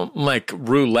 Like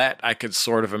roulette, I could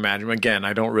sort of imagine. Again,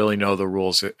 I don't really know the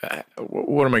rules.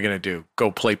 What am I going to do?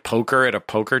 Go play poker at a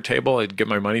poker table? I'd get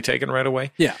my money taken right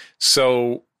away. Yeah.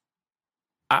 So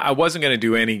I wasn't going to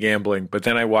do any gambling, but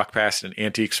then I walked past an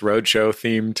Antiques Roadshow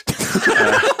themed,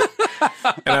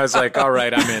 and I was like, "All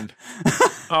right, I'm in.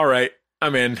 All right,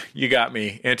 I'm in. You got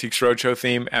me. Antiques Roadshow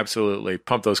theme, absolutely.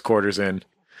 Pump those quarters in."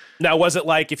 Now, was it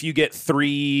like if you get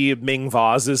 3 Ming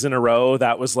vases in a row,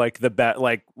 that was like the bet?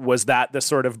 Like, was that the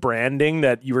sort of branding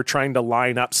that you were trying to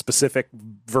line up specific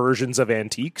versions of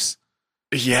antiques?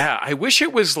 Yeah, I wish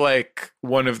it was like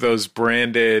one of those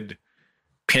branded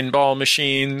pinball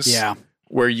machines. Yeah.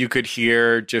 Where you could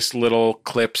hear just little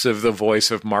clips of the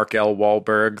voice of Mark L.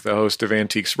 Wahlberg, the host of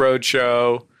Antiques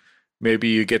Roadshow. Maybe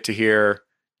you get to hear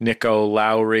Nico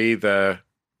Lowry, the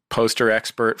poster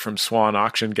expert from Swan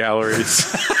Auction Galleries.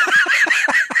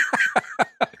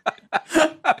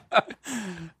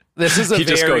 This is He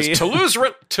just goes,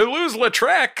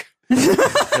 Toulouse-Lautrec.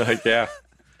 Like, yeah.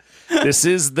 This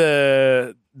is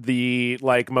the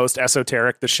like most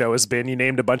esoteric the show has been. You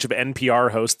named a bunch of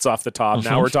NPR hosts off the top.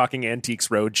 Now we're talking Antiques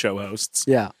Roadshow hosts.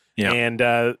 Yeah. Yeah.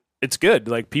 And it's good.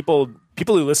 Like people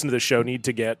who listen to the show need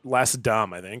to get less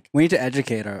dumb, I think. We need to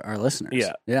educate our listeners.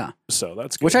 Yeah. Yeah. So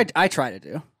that's good. Which I try to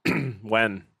do.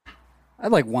 When?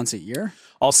 I'd like once a year.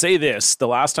 I'll say this: the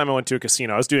last time I went to a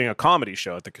casino, I was doing a comedy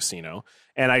show at the casino,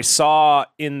 and I saw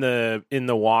in the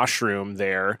washroom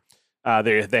there,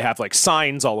 they have like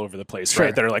signs all over the place, Sure.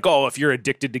 right? That are like, oh, if you're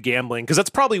addicted to gambling, because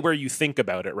that's probably where you think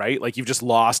about it, right? Like you've just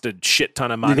lost a shit ton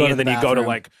of money, go to and the then you go to bathroom.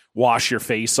 like wash your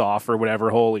face off or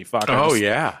whatever. Holy fuck! I Oh, just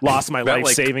yeah. lost my That, life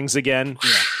like- savings again.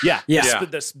 Yeah. Yeah.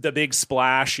 The big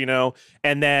splash, you know,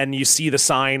 and then you see the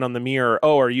sign on the mirror.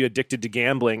 Oh, are you addicted to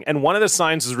gambling? And one of the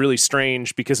signs is really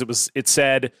strange because it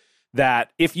said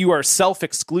that if you are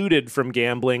self-excluded from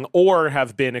gambling or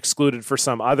have been excluded for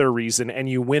some other reason and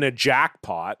you win a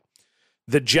jackpot,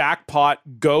 the jackpot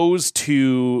goes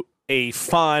to a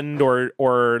fund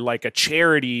or like a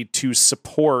charity to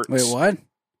support. Wait, what?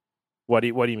 What do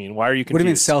you mean? Why are you confused? What do you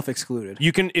mean self-excluded?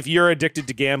 You can, if you're addicted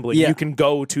to gambling, Yeah. you can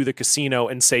go to the casino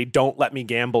and say, "Don't let me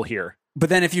gamble here." But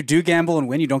then if you do gamble and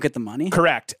win, you don't get the money?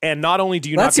 Correct. And not only do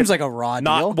you Well, not that seems get, like a raw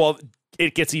not deal. well,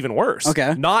 it gets even worse.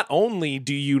 Okay. Not only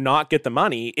do you not get the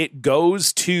money, it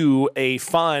goes to a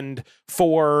fund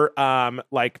for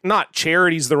like not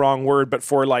charity's the wrong word, but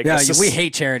for like Yeah, a soc- we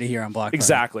hate charity here on Block Party.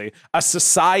 exactly a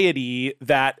society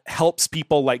that helps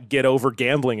people like get over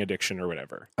gambling addiction or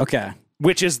whatever. Okay.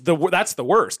 Which is that's the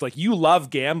worst. Like you love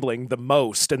gambling the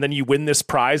most, and then you win this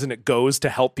prize, and it goes to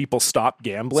help people stop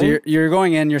gambling. So you're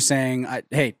going in, you're saying,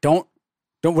 hey, don't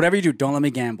whatever you do, don't let me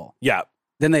gamble. yeah,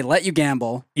 Then they let you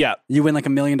gamble. yeah, You win like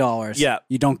 $1 million. Yeah.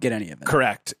 You don't get any of it.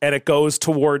 correct. And it goes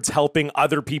towards helping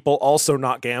other people also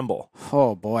not gamble.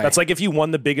 Oh boy. That's like if you won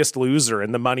The Biggest Loser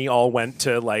and the money all went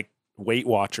to like Weight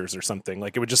Watchers or something.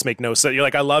 Like it would just make no sense. You're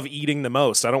like, I love eating the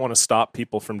most. I don't want to stop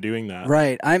people from doing that.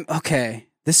 right. I'm okay.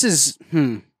 This is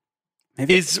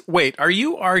Wait, are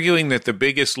you arguing that The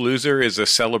Biggest Loser is a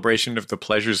celebration of the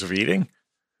pleasures of eating?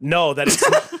 No, that it's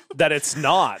that it's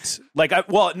not. Like,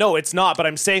 no, it's not. But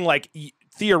I'm saying like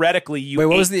theoretically, you. Wait,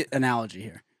 what ate- was the analogy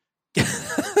here?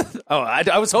 Oh,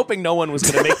 I was hoping no one was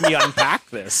going to make me unpack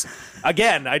this.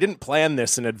 Again, I didn't plan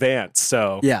this in advance,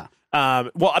 so Yeah.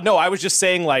 Well, no, I was just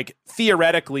saying, like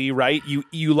theoretically, right?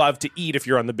 You love to eat if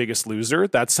you're on The Biggest Loser.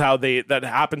 That's how that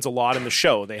happens a lot in the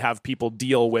show. They have people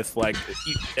deal with like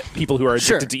people who are addicted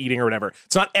Sure. to eating or whatever.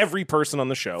 It's not every person on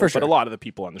the show, For sure. but a lot of the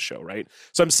people on the show, right?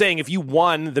 So I'm saying if you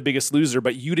won The Biggest Loser,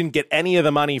 but you didn't get any of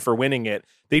the money for winning it,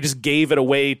 they just gave it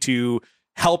away to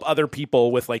help other people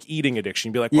with like eating addiction.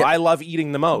 You'd be like, well, Yeah. I love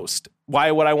eating the most.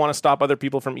 Why would I want to stop other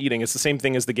people from eating? It's the same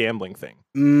thing as the gambling thing.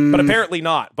 Mm, But apparently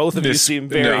not. Both of you seem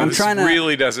very... No, I'm this trying to-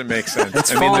 really doesn't make sense.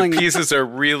 It's I mean, falling- the pieces are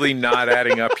really not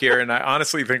adding up here, and I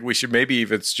honestly think we should maybe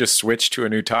even just switch to a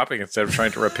new topic instead of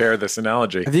trying to repair this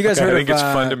analogy. Have you guys I heard think of, it's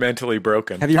fundamentally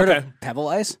broken. have you heard Okay. of Pebble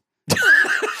Ice?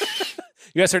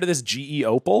 You guys heard of this GE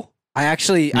Opal? I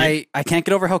actually I can't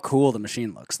get over how cool the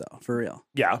machine looks though, for real.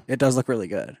 Yeah. It does look really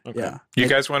good. Okay. Yeah. You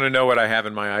guys want to know what I have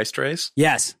in my ice trays?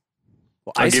 Yes.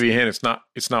 I'll Ice? give you a hint.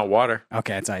 It's not water.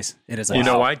 Okay, it's ice. It is ice. You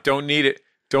know why? Don't need it.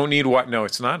 Don't need what? No,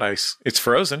 it's not ice. It's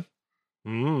frozen.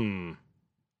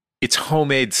 It's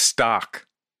homemade stock.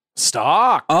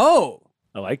 Stock. Oh,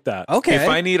 I like that. okay. If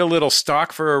I need a little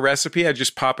stock for a recipe, I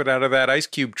just pop it out of that ice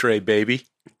cube tray, baby.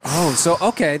 Oh, so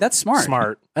okay, that's smart.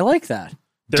 Smart. I like that.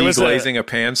 There was Deglazing a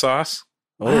pan sauce.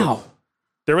 Wow.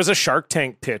 There was a Shark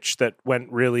Tank pitch that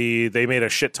went really. They made a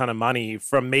shit ton of money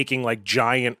from making like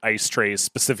giant ice trays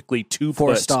specifically to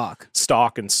For put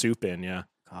stock and soup in. Yeah,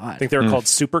 God, I think they were called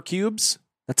Super Cubes.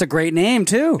 that's a great name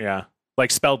too. Yeah,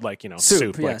 like spelled like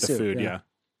soup, yeah, like the soup, food. yeah. Yeah.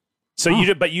 So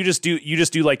you just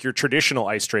do like your traditional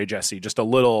ice tray, Jesse. Just a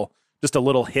little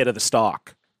hit of the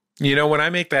stock. You know, when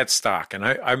I make that stock, and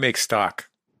I make stock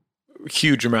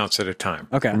huge amounts at a time.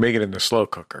 Okay. I make it in the slow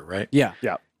cooker, right? Yeah.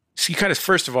 Yeah. So you kind of,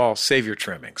 first of all, save your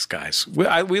trimmings, guys.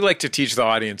 We like to teach the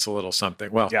audience a little something.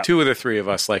 Well, Yeah. 2 of the 3 of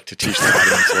us like to teach the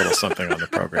audience a little something on the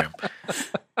program.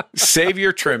 Save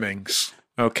your trimmings,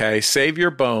 okay? Save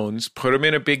your bones. Put them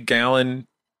in a big gallon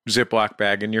Ziploc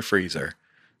bag in your freezer.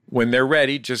 When they're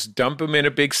ready, just dump them in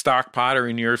a big stock pot or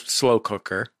in your slow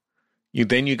cooker.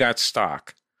 Then you got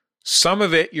stock. Some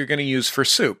of it you're going to use for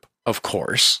soup, of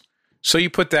course. So you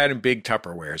put that in big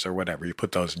Tupperwares or whatever. You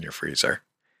put those in your freezer.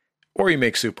 Or you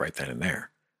make soup right then and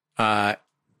there.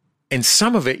 And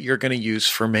some of it you're going to use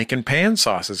for making pan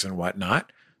sauces and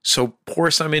whatnot. So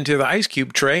pour some into the ice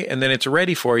cube tray, and then it's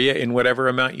ready for you in whatever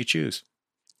amount you choose.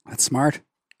 That's smart.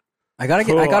 I gotta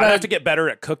I have to get better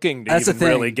at cooking to That's the even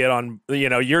really thing. get on.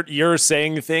 You're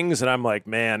saying things, and I'm like,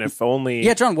 man, if only.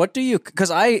 Yeah, John, what do you? Because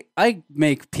I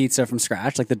make pizza from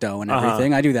scratch, like the dough and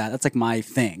everything. I do that. That's like my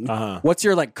thing. What's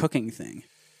your like cooking thing?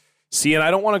 See, and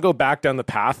I don't want to go back down the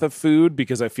path of food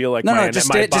because I feel like No, my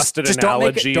busted just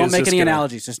analogy. don't make is any gonna-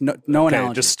 analogies. Just no Okay,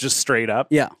 analogies. just straight up.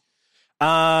 Yeah.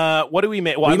 What do we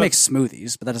make? Well, We I'm make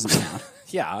smoothies, but that doesn't count.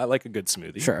 yeah, I like a good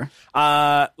smoothie. Sure.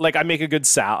 Like I make a good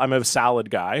salad. I'm a salad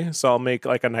guy, so I'll make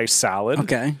like a nice salad.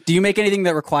 Okay. Do you make anything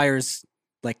that requires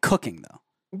like cooking though?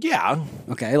 Yeah,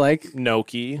 Okay, like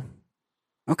gnocchi.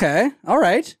 okay, all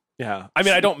right. Yeah, I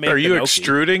mean I don't make. Are the you gnocchi.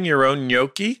 extruding your own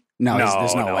gnocchi? No, No,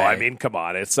 there's no way. I mean, come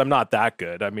on, I'm not that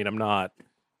good. I mean, I'm not.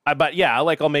 But yeah,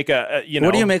 like I'll make a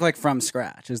what do you make like from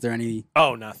scratch? Is there any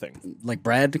Oh, nothing. like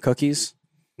bread, cookies?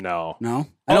 No. No.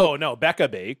 Oh no, Becca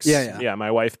bakes. Yeah.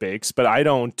 My wife bakes, but I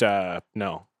don't.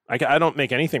 No, I don't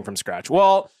make anything from scratch.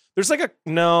 Well, there's like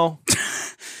no.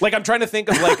 Like I'm trying to think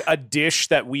of like a dish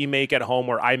that we make at home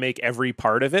where I make every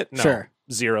part of it. No, Sure.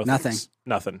 Zero. Nothing. Things.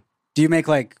 Nothing. Do you make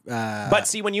like? But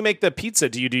see, when you make the pizza,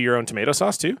 do you do your own tomato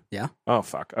sauce too? Yeah. Oh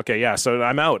fuck. Okay, yeah. So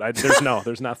I'm out.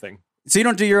 There's nothing. So you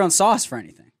don't do your own sauce for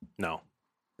anything? No,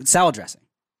 Salad dressing.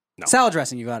 No. Salad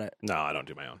dressing. You got it. no, I don't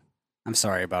do my own. I'm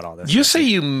sorry about all this. You say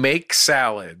you make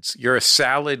salads. You're a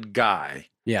salad guy.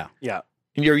 Yeah. Yeah,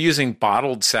 And you're using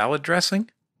bottled salad dressing?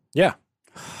 yeah.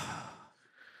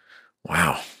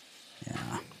 Wow.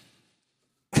 Yeah.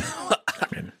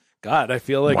 God, I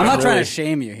feel like I'm not trying really- to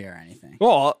shame you here or anything.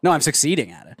 Well, No, I'm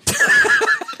succeeding at it.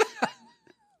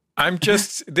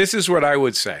 This is what I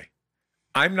would say.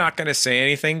 I'm not going to say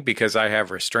anything because I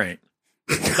have restraint.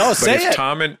 no, But say if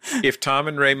it. Tom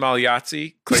and Ray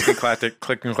Magliozzi, Click and Clack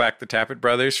the Tappet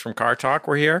brothers from Car Talk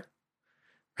were here,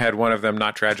 had one of them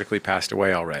not tragically passed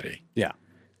away already, Yeah.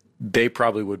 they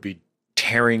probably would be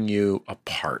tearing you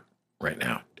apart right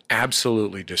now.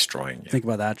 Absolutely destroying you. Think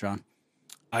about that, John.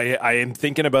 I am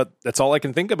thinking about. That's all I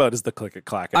can think about is the Click and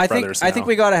Clack I brothers. think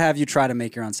we got to have you try to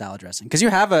make your own salad dressing because you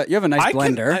have a nice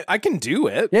blender. I can do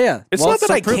it. Yeah. It's Well, not that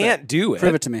so I prove can't do it.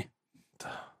 Prove it to me.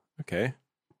 Okay.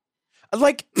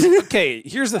 Like, okay,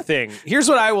 here's the thing. Here's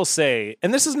what I will say,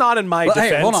 and this is not in my Well,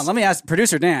 defense. hey, hold on. Let me ask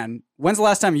producer Dan. When's the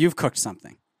last time you've cooked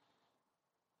something?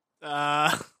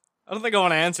 I don't think I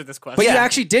want to answer this question. But you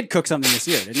actually did cook something this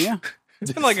year, didn't you?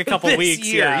 It's been like a couple This weeks.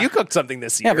 year. Yeah. You cooked something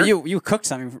this year. Yeah, but you cooked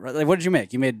something. Like, what did you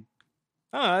make? You made.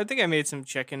 I think I made some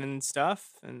chicken and stuff.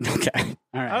 And Okay.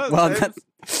 All right. Oh, Well,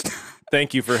 that's-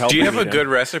 Thank you for helping. Do you have me a good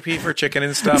recipe for chicken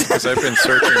and stuff? Because I've been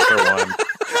searching for one.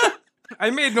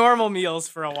 I made normal meals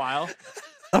for a while.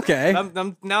 okay.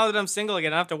 Now that I'm single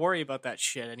again, I don't have to worry about that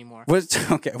shit anymore.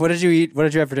 Okay. What did you eat? What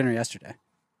did you have for dinner yesterday?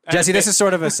 Jesse, this is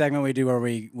sort of a segment we do where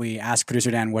we ask producer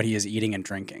Dan what he is eating and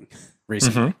drinking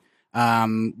recently.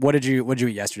 What did you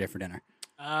eat yesterday for dinner?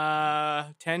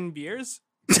 10 beers.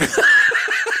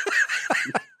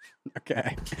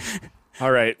 Okay.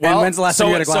 All right. And when's the last time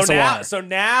you had a glass of now, water? So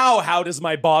now, how does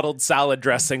my bottled salad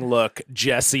dressing look,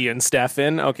 Jesse and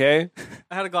Stefan? Okay.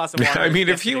 I had a glass of water. I mean,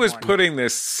 if he yesterday was morning. putting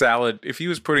this salad, if he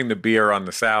was putting the beer on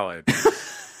the salad,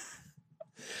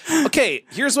 Okay.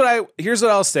 Here's what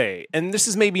I'll say, and this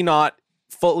is maybe not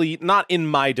in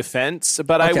my defense,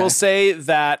 but I Okay. will say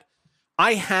that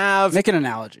I have Make an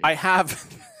analogy. I have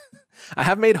I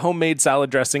have made homemade salad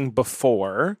dressing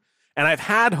before, and I've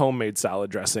had homemade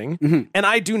salad dressing, and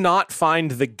I do not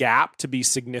find the gap to be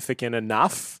significant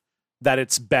enough that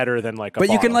it's better than like a But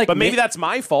you can, bottle. like, but maybe that's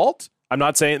my fault. I'm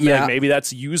not saying Yeah. that maybe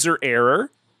that's user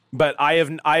error, but I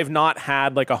have not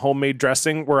had like a homemade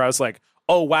dressing where I was like,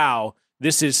 "Oh wow,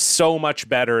 this is so much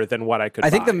better than what I could I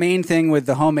think buy." the main thing with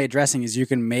the homemade dressing is you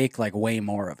can make like way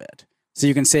more of it. So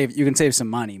you can save some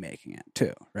money making it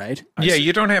too, right? Yeah,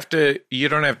 you don't have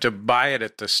to buy it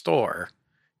at the store.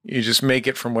 You just make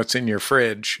it from what's in your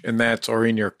fridge, and or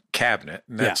in your cabinet,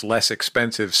 and that's less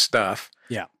expensive stuff.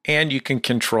 Yeah. And you can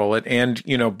control it. And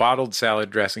bottled salad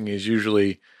dressing is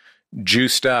usually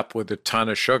juiced up with a ton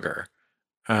of sugar.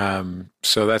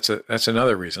 So that's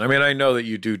another reason. I mean, I know that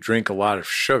you do drink a lot of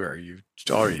sugar. You've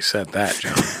already said that,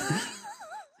 John.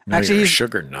 Actually, you're a he's-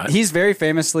 sugar nut. He's very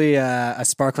famously a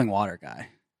sparkling water guy.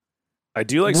 I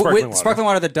do like sparkling water. Sparkling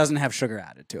water that doesn't have sugar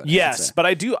added to it. I should Yes, say. but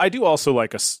I do also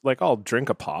like I'll drink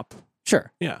a pop.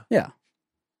 Sure. Yeah. Yeah.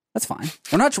 That's fine.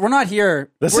 We're not here.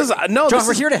 This we're- is no. John, this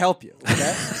we're is, here to help you.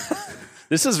 Okay?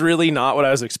 This is really not what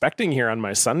I was expecting here on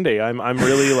my Sunday. I'm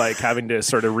really like having to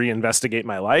sort of reinvestigate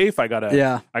my life. I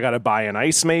gotta buy an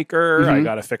ice maker. I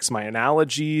gotta fix my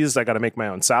analogies. I gotta make my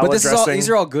own salad but dressing. these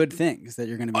are all good things that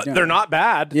you're going to be doing. They're not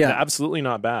bad. Yeah. They're absolutely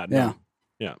not bad. Yeah. No.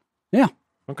 Yeah. Yeah.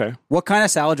 Okay. What kind of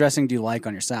salad dressing do you like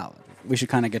on your salad? We should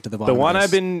kind of get to the bottom. The one of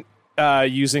I've this. been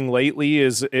using lately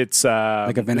is it's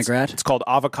Like a vinaigrette? It's called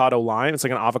avocado lime. It's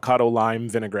like an avocado lime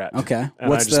vinaigrette. Okay. And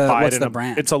What's I just buy what's it in the a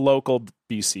brand? It's a local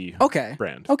BC Okay.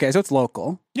 brand. Okay, so it's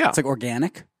local. Yeah. It's like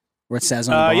organic, where it says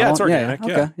on the bottle. Yeah, it's organic. Yeah.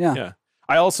 Yeah. Okay. Yeah. Yeah.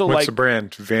 I also What's like the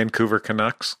brand? Vancouver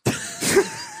Canucks.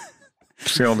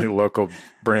 It's the only local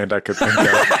brand I could think of.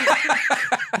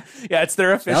 yeah, it's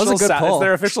their was a official good pull. it's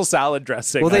their official salad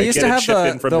dressing. Well, they I used get to it have shipped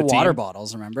in from the team. water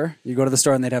bottles. Remember, you go to the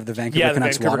store and they'd have the Vancouver Yeah, the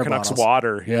Canucks Vancouver water Canucks bottles.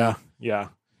 water. Yeah. Yeah.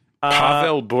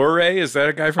 Pavel Bure, is that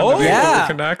a guy from Oh, the Vancouver yeah.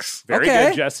 Canucks? Very Okay.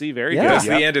 good, Jesse. Very Yeah. good. That's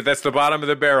Yep. the end. That's the bottom of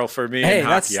the barrel for me Hey, in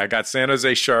hockey. I got San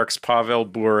Jose Sharks, Pavel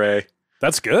Bure.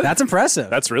 That's good. That's impressive.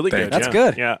 That's really Thank good. you. That's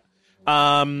yeah. good.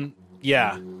 Yeah.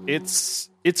 Yeah.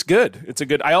 It's good. It's a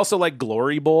good. I also like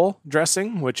Glory Bowl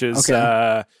dressing, which is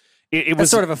Okay. it That's was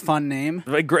sort of a fun name.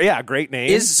 a great, great name.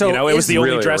 Is- so it was is- the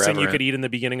only Really dressing you irreverent. could eat in the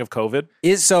beginning of COVID.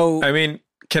 Is so. I mean,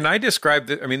 can I describe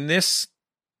this? I mean, this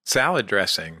salad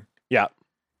dressing, Yeah.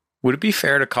 would it be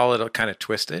fair to call it a kind of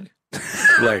twisted?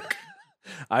 Like,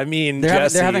 I mean, they're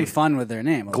Jesse, having fun with their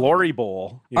name. a little Glory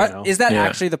Bowl. You know. Is that Yeah.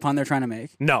 actually the pun they're trying to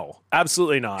make? No,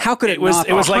 absolutely not. How could it was? not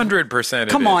It was be? like 100%.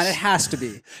 Come on, it has to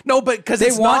be. no, but because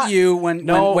They want you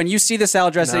No. when you see the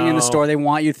salad dressing in the No. store, they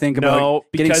want you to think about No,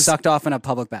 getting because- sucked off in a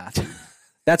public bath.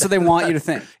 That's what they want you to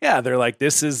think. Yeah, they're like,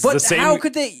 this is But the same. how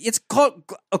could they? It's called.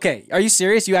 Okay, are you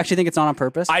serious? You actually think it's not on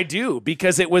purpose? I do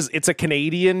because it's a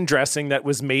Canadian dressing that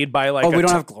was made by like. we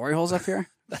don't have glory holes up here.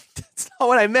 That's not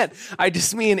what I meant. I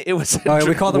just mean it was a Oh,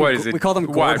 we call them. What is it? We call them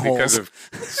Why? gourd Because holes.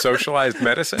 of socialized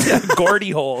medicine? Gordy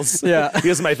holes. Yeah. He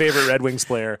was my favorite Red Wings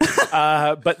player.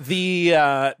 But the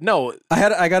no,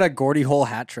 I got a Gordy hole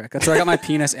hat trick. That's where I got my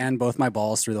penis and both my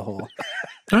balls through the hole.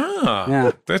 Ah,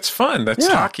 Yeah. that's fun. That's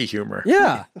Yeah. hockey humor.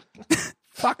 Yeah.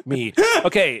 fuck me.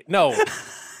 Okay, no.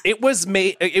 It was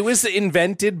made. It was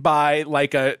invented by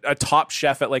like a top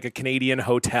chef at like a Canadian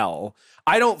hotel.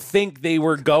 I don't think they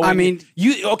were going. I mean-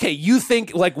 you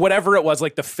think like whatever it was,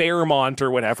 like the Fairmont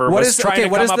or whatever, What was is- trying okay, to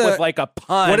what come is up the- with like a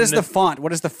pun. What is the font?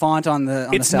 What is the font on the?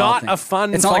 On It's the salad not thing? a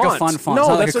fun. It's font. not like a fun font. No, it's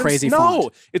not like that's a what crazy no.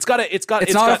 font. It's got.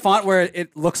 It's not a font where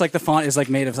it looks like the font is like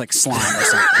made of like slime or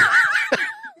something.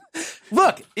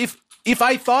 Look, if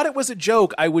I thought it was a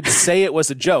joke, I would say it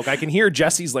was a joke. I can hear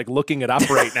Jesse's like looking it up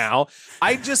right now.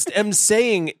 I just am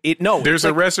saying it. No, There's it's a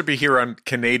like, recipe here on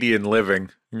Canadian living.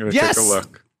 I'm going to yes. take a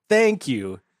look. Thank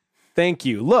you.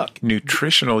 Look.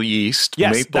 Nutritional yeast,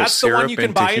 Yes, maple that's the syrup, one you can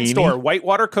and buy in tahini. store.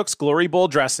 Whitewater Cook's Glory Bowl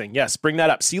dressing. Yes, bring that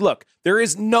up. See, look, there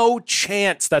is no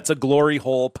chance that's a glory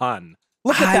hole pun.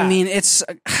 Look at that. I mean, it's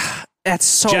that's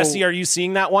so. Jesse, are you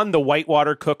seeing that one? The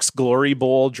Whitewater Cook's Glory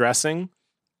Bowl dressing.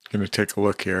 Going to take a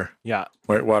look here. Yeah.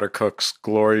 Whitewater Cook's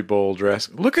Glory Bowl dress.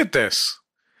 Look at this.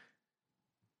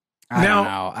 I don't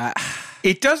Now- know.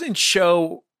 It doesn't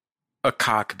show a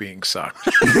cock being sucked.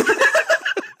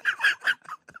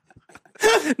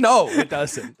 No, it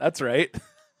doesn't. That's right.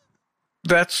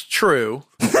 That's true.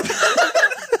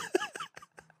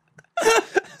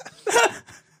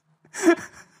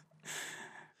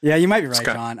 Yeah, you might be right,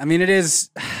 Scott. John. I mean, it is.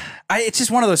 It's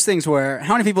just one of those things where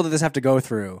how many people did this have to go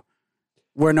through,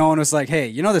 where no one was like, "Hey,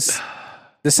 you know this?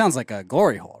 This sounds like a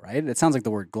glory hole, right? It sounds like the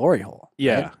word glory hole."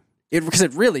 Yeah. right? Because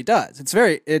it really does. It's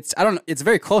very. It's I don't. It's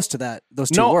very close to that.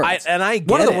 Those two No, words. I get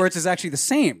one of the it. words is actually the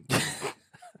same.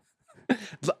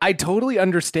 I totally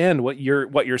understand what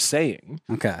you're saying.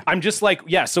 Okay. I'm just like,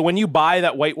 yeah, so when you buy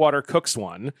that Whitewater Cooks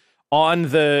one, on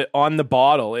the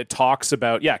bottle it talks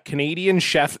about, Canadian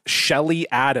chef Shelley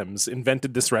Adams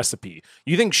invented this recipe.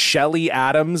 You think Shelley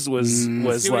Adams was See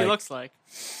what like he looks like.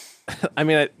 I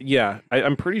mean,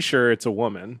 I'm pretty sure it's a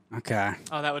woman. Okay.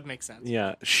 Oh, that would make sense.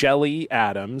 Yeah, Shelley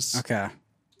Adams. Okay.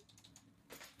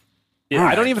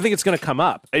 I don't even think it's going to come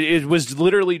up. It was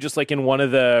literally just like in one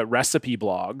of the recipe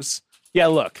blogs. Yeah,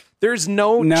 look, there's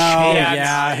no chance.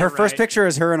 Yeah, her you're first right. picture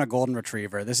is her and a golden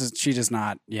retriever. She does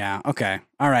not. Yeah. Okay.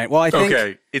 All right. Well, I think.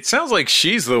 Okay, it sounds like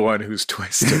she's the one who's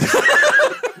twisted.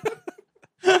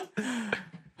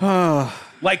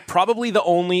 Like probably the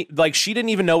only, like she didn't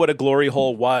even know what a glory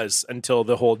hole was until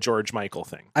the whole George Michael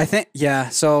thing. I think. Yeah.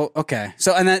 So okay.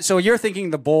 So you're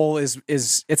thinking the bowl is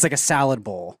it's like a salad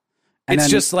bowl. And It's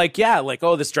then- just like,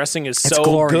 oh, this dressing is so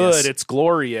glorious. good. It's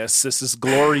glorious. This is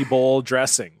glory bowl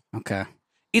dressing. okay.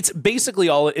 It's basically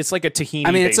it's like a tahini.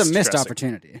 I mean, it's a based missed dressing.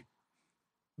 opportunity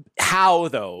How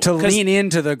though? to 'Cause- lean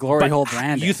into the glory but hole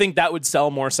branding. You think that would sell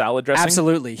more salad dressing?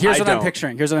 Absolutely. Here's I what I'm don't.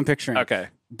 picturing. Okay.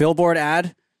 Billboard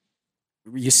ad.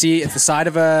 You see at the side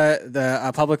of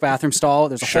a public bathroom stall.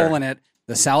 There's a Sure. hole in it.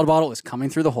 The salad bottle is coming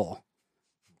through the hole,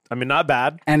 I mean, not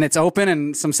bad. and it's open,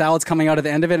 and some salad's coming out of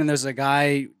the end of it. And there's a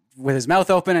guy with his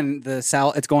mouth open, and the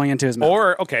salad it's going into his mouth.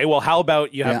 Or, okay, well, how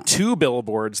about you have Yeah. two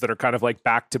billboards that are kind of like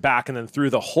back to back, and then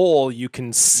through the hole, you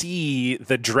can see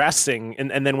the dressing.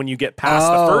 And then when you get past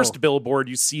Oh. the first billboard,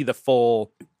 you see the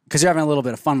full. Because you're having a little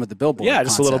bit of fun with the billboard. Yeah,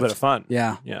 just a little concept. bit of fun.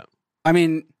 Yeah. Yeah. I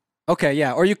mean, okay,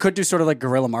 yeah. Or you could do sort of like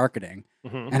guerrilla marketing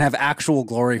Mhm. and have actual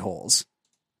glory holes,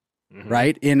 Mhm.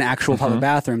 right? In actual public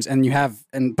bathrooms. And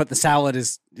but the salad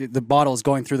the bottle is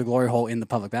going through the glory hole in the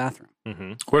public bathroom.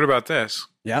 Mhm. What about this?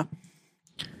 Yeah.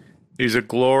 There's a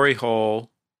glory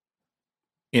hole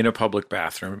in a public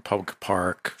bathroom, public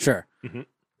park, Sure.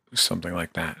 something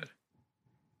like that.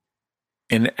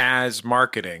 And as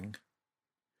marketing,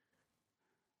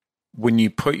 when you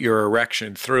put your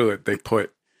erection through it, they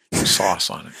put sauce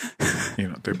on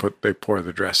it. They pour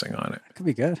the dressing on it. That could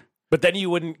be good. But then you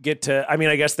wouldn't get to, I mean,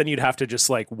 I guess then you'd have to just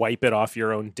like wipe it off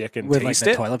your own dick and With like taste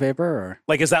the it. toilet paper or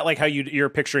Like, is that like how you're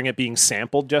picturing it being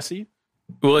sampled, Jesse?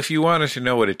 Well, if you wanted to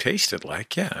know what it tasted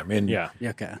like, yeah, I mean, Yeah. yeah,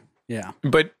 okay. Yeah.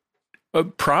 but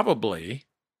probably,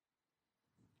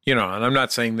 and I'm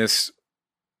not saying this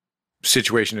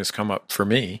situation has come up for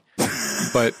me,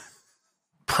 but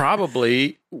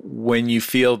probably when you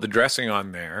feel the dressing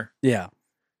on there, Yeah.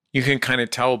 you can kind of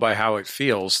tell by how it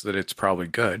feels that it's probably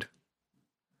good.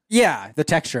 Yeah. The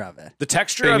texture of it. The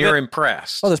texture And of you're it,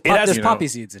 impressed. Oh, there's has- poppy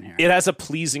seeds in here. it has a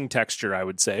pleasing texture, I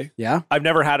would say. Yeah. I've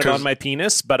never had it 'Cause- on my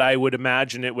penis, but I would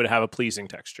imagine it would have a pleasing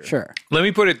texture. Sure. Let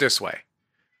me put it this way.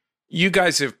 You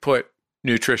guys have put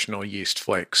nutritional yeast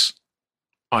flakes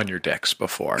on your dicks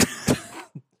before.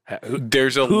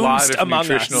 There's a lot of among us?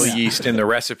 nutritional Yeah. yeast in the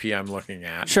recipe I'm looking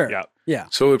at. Sure. Yeah. Yeah.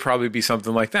 So it would probably be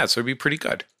something like that. So it'd be pretty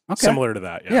good. Okay. Similar to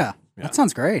that. Yeah. Yeah. That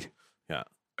sounds great.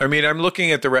 I mean, I'm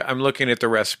looking at the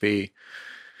recipe: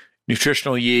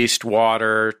 nutritional yeast,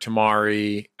 water,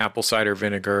 tamari, apple cider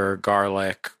vinegar,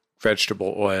 garlic,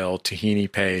 vegetable oil,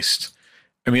 tahini paste.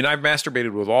 I mean, I've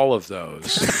masturbated with all of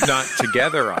those, not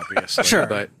together, obviously, Sure.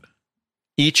 but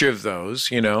each of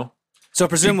those, So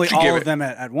presumably To give all it- of them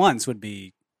at once would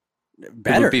be it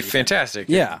better. would be fantastic.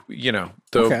 Yeah.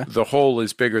 The the whole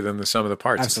is bigger than the sum of the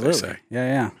parts. As they Absolutely. say.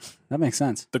 Yeah. That makes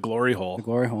sense. The glory hole. The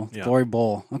glory hole. Yeah. Glory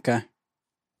bowl. Okay.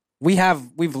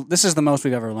 This is the most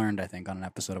we've ever learned, I think, on an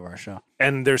episode of our show.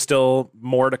 And there's still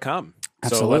more to come. So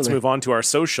let's Absolutely. move on to our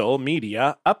social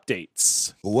media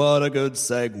updates. What a good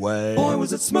segue. Boy,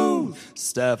 was it smooth.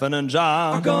 Stefan and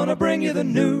John are gonna bring you the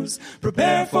news.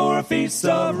 Prepare for a feast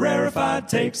of rarefied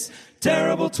takes.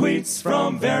 Terrible tweets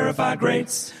from verified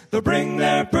greats. They'll bring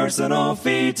their personal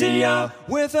feed to ya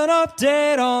with an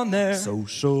update on their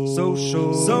social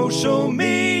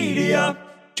media.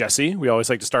 Jesse, we always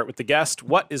like to start with the guest.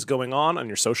 What is going on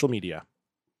your social media?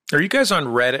 Are you guys on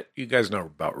Reddit? You guys know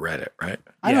about Reddit, right?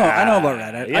 I know about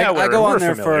Reddit. Yeah, I go we're on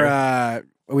there familiar.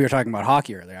 for we were talking about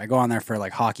hockey earlier. I go on there for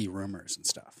like hockey rumors and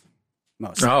stuff.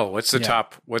 Mostly. Oh, what's the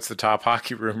Yeah. top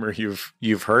hockey rumor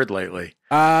you've heard lately?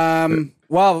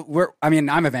 Well,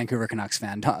 I'm a Vancouver Canucks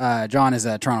fan. John is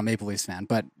a Toronto Maple Leafs fan,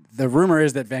 but the rumor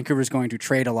is that Vancouver is going to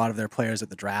trade a lot of their players at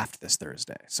the draft this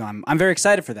Thursday. So I'm very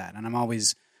excited for that, and I'm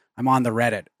on the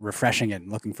Reddit refreshing it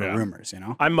and looking for Yeah. rumors.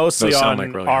 I'm mostly Those sound on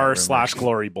like really hot rumors.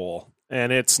 r/glory bowl,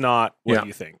 and it's not what Yeah.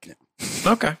 you think.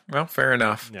 Okay, well, fair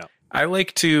enough. Yeah. I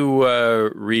like to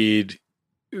read.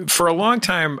 For a long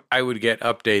time, I would get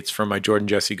updates from my Jordan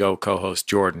Jesse Go co-host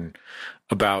Jordan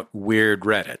about weird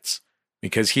Reddits.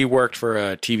 because he worked for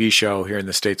a TV show here in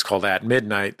the States called At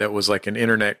Midnight that was like an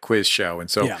internet quiz show. And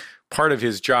so part of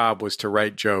his job was to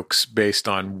write jokes based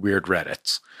on weird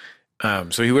Reddits.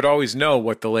 So he would always know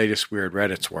what the latest weird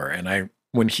Reddits were. And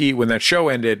when that show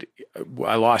ended,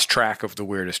 I lost track of the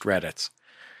weirdest Reddits.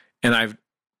 And I've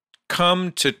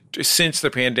come to, since the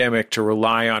pandemic, to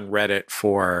rely on Reddit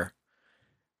for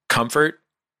comfort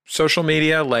social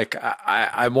media. Like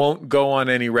I won't go on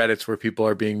any Reddits where people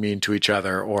are being mean to each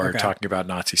other or talking about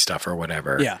Nazi stuff or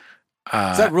whatever. Yeah.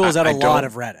 So that rules out a lot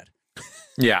of Reddit.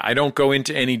 Yeah. I don't go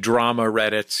into any drama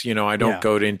Reddits. You know, I don't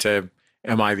go into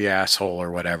am I the asshole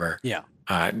or whatever. Yeah.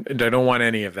 I don't want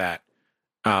any of that.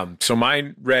 So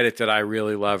my Reddit that I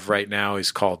really love right now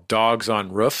is called Dogs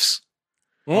on Roofs.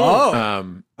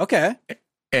 Okay.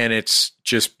 And it's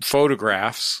just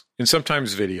photographs and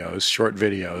sometimes videos, short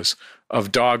videos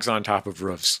of dogs on top of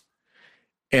roofs.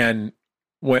 And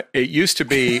what it used to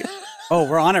be. Oh,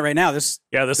 we're on it right now. This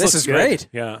is good. great.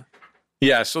 Yeah.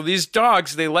 Yeah. So these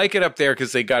dogs, they like it up there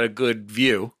because they got a good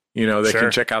view. You know, they can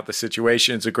check out the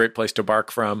situation. It's a great place to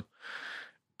bark from.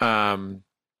 I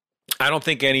don't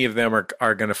think any of them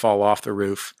are going to fall off the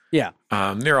roof. Yeah.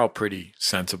 They're all pretty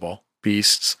sensible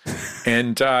beasts.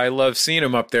 And I love seeing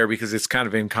them up there because it's kind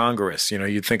of incongruous. You know,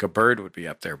 you'd think a bird would be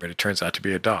up there, but it turns out to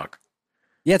be a dog.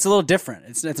 Yeah, it's a little different.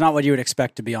 It's not what you would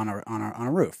expect to be on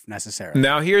a roof necessarily.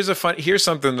 Now, here's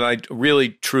something that I really,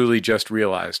 truly just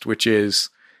realized, which is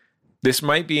this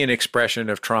might be an expression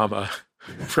of trauma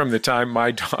from the time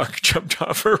my dog jumped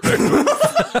off a roof.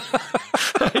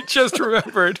 I just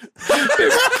remembered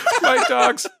my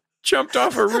dogs jumped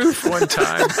off a roof one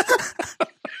time.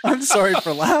 I'm sorry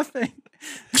for laughing.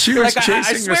 She was chasing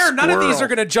I swear none of these are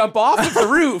going to jump off of the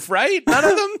roof, right? None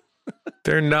of them?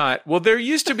 They're not. Well, there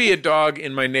used to be a dog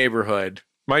in my neighborhood.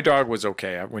 My dog was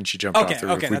okay when she jumped off the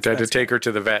roof. We had to take her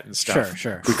to the vet and stuff.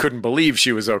 Sure. We couldn't believe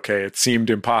she was okay. It seemed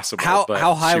impossible.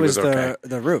 How high was okay.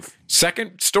 the roof?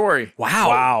 Second story.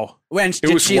 Wow. When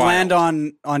did she land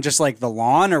on just like the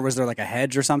lawn, or was there like a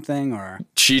hedge or something? Or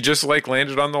she just like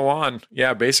landed on the lawn.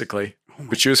 Yeah, basically.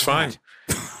 But she was fine.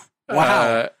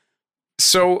 Wow.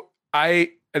 So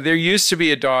there used to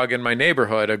be a dog in my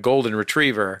neighborhood, a golden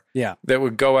retriever, that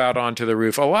would go out onto the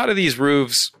roof. A lot of these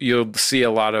roofs, you'll see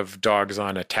a lot of dogs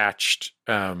on attached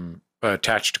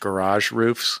garage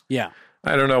roofs. Yeah.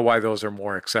 I don't know why those are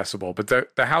more accessible, but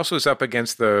the house was up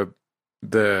against the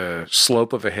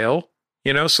slope of a hill,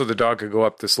 you know, so the dog could go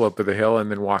up the slope of the hill and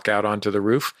then walk out onto the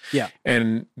roof. Yeah.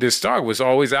 And this dog was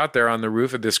always out there on the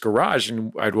roof of this garage,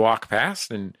 and I'd walk past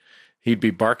and he'd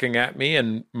be barking at me,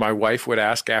 and my wife would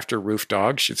ask after Roof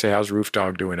Dog. She'd say, how's Roof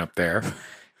Dog doing up there?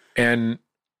 And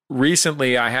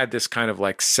recently I had this kind of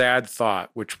like sad thought,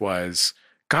 which was,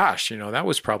 gosh, you know, that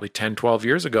was probably 10, 12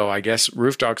 years ago. I guess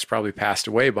Roof Dog's probably passed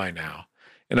away by now.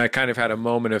 And I kind of had a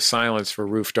moment of silence for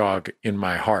Roof Dog in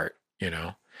my heart, you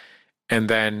know. And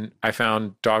then I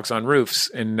found Dogs on Roofs,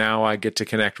 and now I get to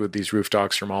connect with these roof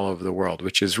dogs from all over the world,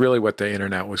 which is really what the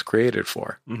internet was created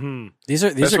for. Mm-hmm. These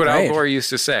That's are what great. Al Gore used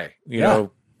to say. You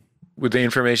know, with the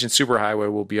information superhighway,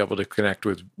 we'll be able to connect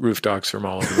with roof dogs from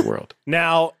all over the world.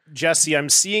 Now, Jesse, I'm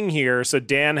seeing here, so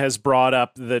Dan has brought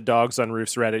up the Dogs on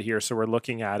Roofs Reddit here, so we're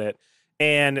looking at it.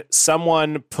 And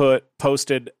someone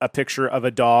posted a picture of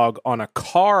a dog on a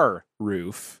car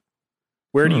roof.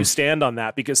 Where do you stand on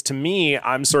that? Because to me,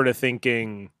 I'm sort of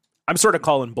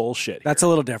calling bullshit here. That's a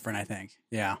little different, I think.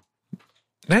 Yeah.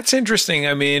 That's interesting.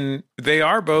 I mean, they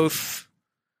are both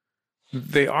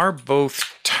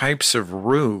types of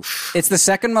roof. It's the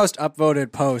second most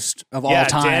upvoted post of all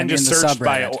time Dan just in the searched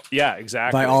subreddit.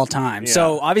 exactly. By all time. Yeah.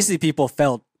 So obviously people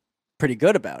felt pretty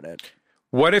good about it.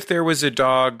 What if there was a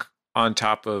dog on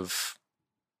top of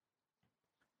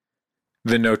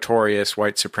the notorious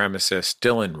white supremacist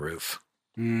Dylan roof?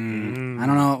 I don't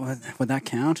know. Would that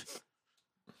count?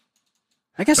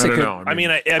 I guess I it don't could. know.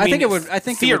 I think it would. I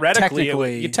think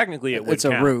theoretically, technically, it would it's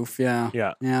count. a roof. Yeah.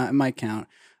 Yeah. It might count.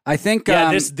 I think.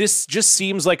 This just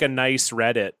seems like a nice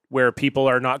Reddit where people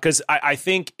are not, because I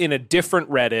think in a different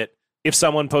Reddit, if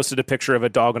someone posted a picture of a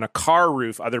dog on a car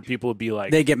roof, other people would be like,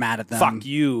 they get mad at them. Fuck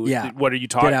you. Yeah. What are you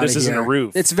talking? This isn't a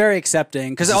roof. It's very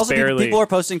accepting because also people are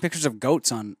posting pictures of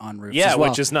goats on roofs. Yeah, as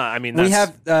well. which is not. I mean, we have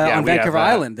on Vancouver have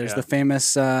Island. There's the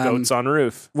famous goats on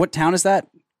roof. What town is that?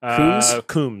 Coombs.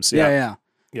 Coombs. Yeah.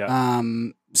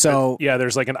 So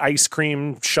there's like an ice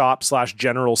cream shop /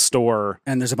 general store,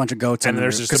 and there's a bunch of goats on the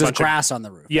roof because there's grass on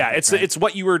the roof. Yeah, it's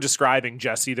what you were describing,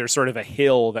 Jesse. There's sort of a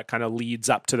hill that kind of leads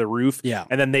up to the roof. Yeah,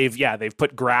 and then they've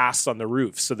put grass on the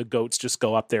roof, so the goats just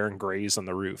go up there and graze on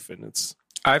the roof, and it's.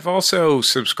 I've also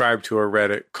subscribed to a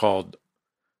Reddit called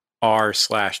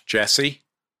r/Jesse.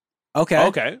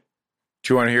 Okay.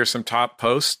 Do you want to hear some top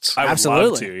posts? I would Absolutely.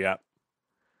 love to, yeah.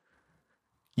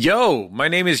 Yo, my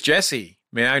name is Jesse.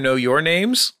 May I know your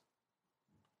names?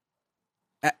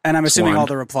 And I'm assuming Swan. all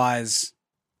the replies.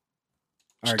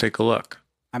 Let's take a look.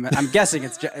 I'm guessing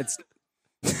it's.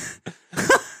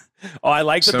 Oh, I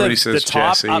like that Somebody the says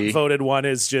top Jesse. upvoted one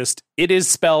is just, it is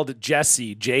spelled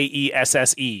Jesse,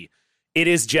 Jesse. It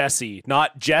is Jesse,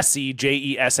 not Jesse,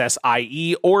 Jessie,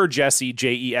 or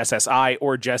Jesse,Jessi,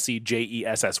 or Jesse, Jessy.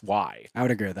 I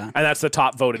would agree with that. And that's the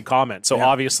top voted comment. So Yeah.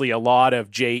 obviously a lot of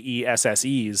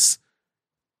Jesses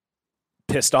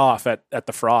pissed off at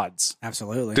the frauds.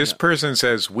 Absolutely. This person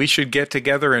says we should get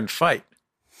together and fight.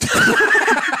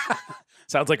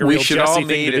 Sounds like a We real should Jesse all thing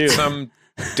meet to do. at some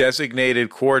designated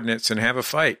coordinates and have a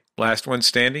fight. Last one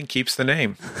standing keeps the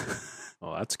name.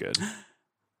 Oh, that's good.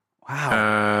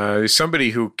 Wow. There's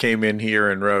somebody who came in here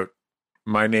and wrote,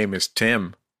 "My name is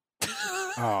Tim."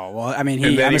 Oh well, I mean,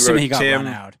 And then I'm he assuming wrote he got Tim.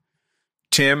 run out.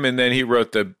 Tim, and then he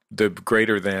wrote the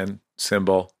greater than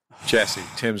symbol. Jesse.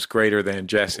 Tim's greater than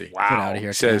Jesse. Get out of here,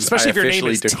 It says, Tim. Especially I if your name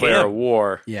officially is declare Tim. a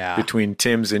war Yeah, between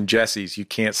Tims and Jessies. You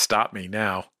can't stop me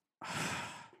now.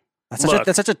 Look,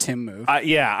 that's such a Tim move.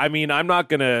 Yeah, I mean, I'm not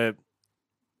gonna.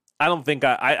 I don't think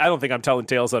I'm telling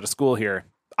tales out of school here.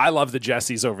 I love the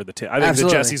Jessies over the Tim. I think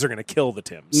Absolutely. the Jessies are going to kill the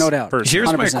Tims. No doubt. personally.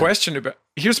 Here's my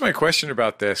 100%. question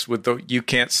about this with the "you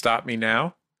can't stop me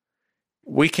now."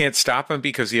 We can't stop him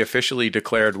because he officially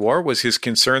declared war. Was his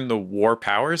concern the War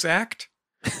Powers Act?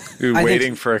 We were I think-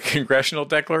 waiting for a congressional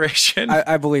declaration.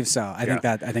 I believe so. I think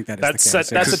that is That's the case.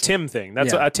 that's a Tim thing.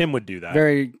 That's Yeah. a Tim would do that.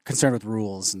 Very concerned with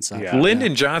rules and stuff. Yeah.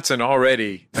 Lyndon Johnson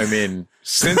already, I mean,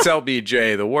 since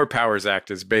LBJ, the War Powers Act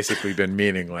has basically been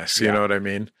meaningless. You Yeah. know what I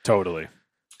mean? Totally.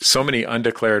 So many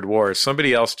undeclared wars.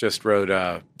 Somebody else just wrote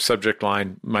subject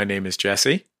line, "My name is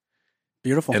Jesse."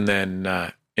 Beautiful. And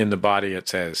then in the body it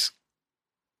says,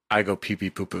 "I go pee pee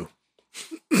poo poo."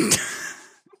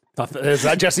 Is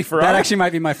that Jesse Farrar? That actually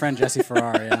might be my friend Jesse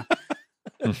Farrar. Yeah,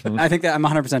 I think that I'm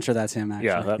 100% sure that's him. Actually,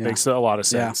 yeah, that makes a lot of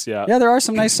sense. Yeah. Yeah, there are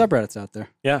some nice subreddits out there.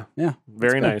 Yeah. Yeah,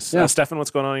 Very good. nice. Yeah. Stefan, what's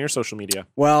going on your social media?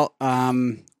 Well,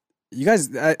 you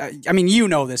guys, I mean, you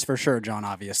know this for sure, John.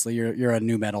 Obviously, you're a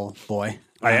new metal boy.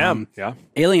 I am. Yeah.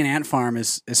 Alien Ant Farm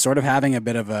is sort of having a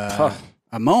bit of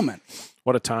a moment.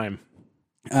 What a time.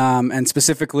 And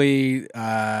specifically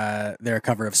their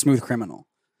cover of Smooth Criminal.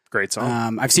 Great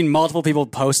song. I've seen multiple people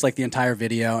post like the entire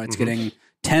video. It's getting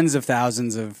tens of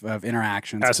thousands of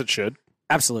interactions. As it should.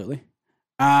 Absolutely.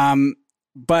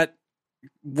 But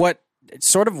what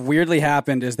sort of weirdly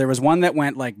happened is there was one that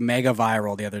went like mega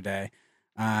viral the other day.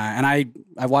 And I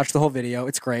watched the whole video.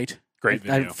 It's great. Great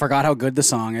I video. forgot how good the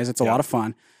song is. It's a Yeah. lot of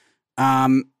fun.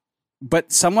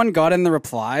 But someone got in the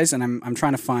replies, and I'm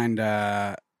trying to find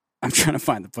the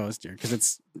post here because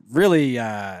it's really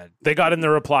They got in the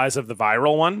replies of the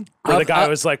viral one where the guy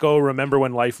was like, "Oh, remember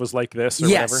when life was like this?" or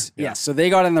yes, whatever. yes. So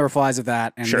they got in the replies of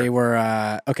that, and Sure. they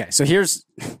were okay. So here's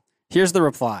the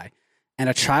reply, and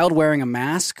a child wearing a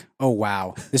mask. Oh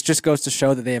wow, this just goes to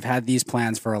show that they have had these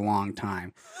plans for a long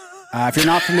time. If you're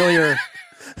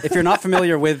not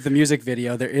familiar with the music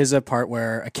video, there is a part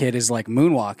where a kid is like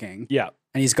moonwalking, Yeah.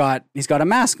 and he's got a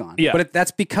mask on. Yeah. But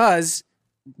that's because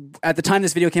at the time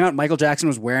this video came out, Michael Jackson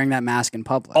was wearing that mask in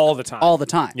public All the time. all the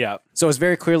time. Yeah. So it's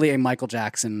very clearly a Michael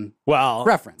Jackson. Well,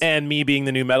 Reference. And me being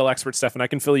the new metal expert, Stefan, I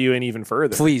can fill you in even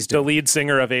further. Please do. The lead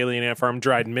singer of Alien Ant Farm,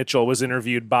 Dryden Mitchell, was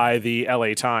interviewed by the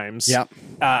LA Times Yep.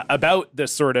 about the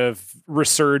sort of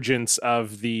resurgence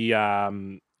of the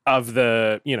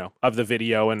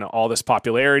video and all this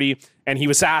popularity. And he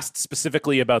was asked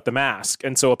specifically about the mask.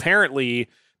 And so apparently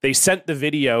they sent the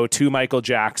video to Michael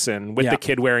Jackson with Yeah. the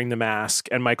kid wearing the mask.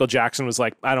 And Michael Jackson was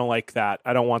like, "I don't like that.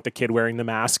 I don't want the kid wearing the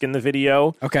mask in the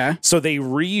video." Okay. So they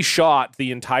reshot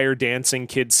the entire dancing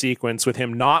kid sequence with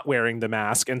him not wearing the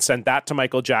mask and sent that to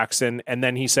Michael Jackson. And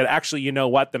then he said, "Actually, you know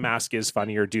what? The mask is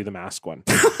funnier. Do the mask one."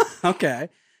 Okay.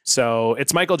 So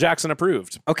it's Michael Jackson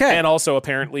approved. Okay. And also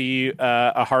apparently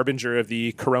a harbinger of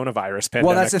the coronavirus pandemic.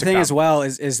 Well, that's the to thing come. as well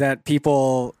is that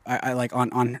people I like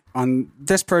on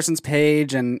this person's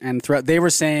page and throughout they were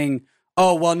saying,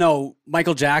 "Oh, well, no,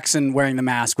 Michael Jackson wearing the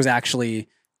mask was actually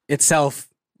itself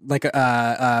like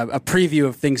a preview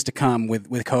of things to come with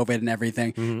COVID and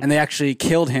everything." Mm-hmm. And they actually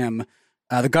killed him.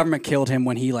 The government killed him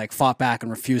when he like fought back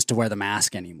and refused to wear the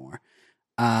mask anymore.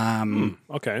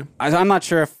 Okay. I'm not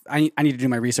sure if I need to do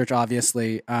my research,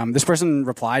 obviously. This person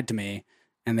replied to me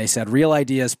and they said, "Real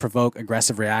ideas provoke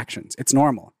aggressive reactions. It's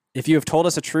normal. If you have told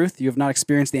us a truth, you have not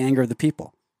experienced the anger of the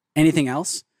people. Anything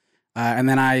else?" And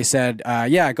then I said,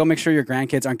 "Yeah, go make sure your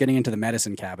grandkids aren't getting into the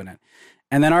medicine cabinet."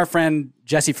 And then our friend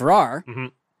Jesse Farrar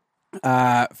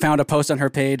found a post on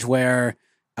her page where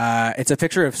It's a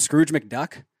picture of Scrooge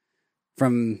McDuck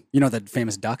from the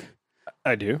famous duck,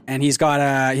 I do. and he's posing.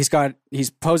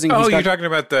 Oh, he's you're got talking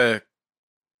about the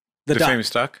duck. famous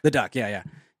duck? The duck, yeah.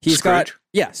 He's Scrooge?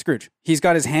 got Scrooge. He's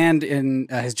got his hand in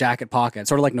his jacket pocket,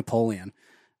 sort of like Napoleon.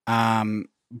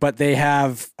 But they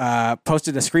have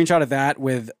posted a screenshot of that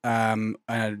with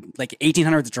like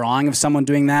 1800s drawing of someone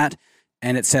doing that,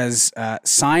 and it says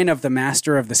 "Sign of the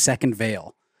Master of the Second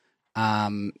Veil."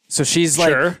 So she's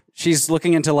she's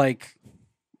looking into like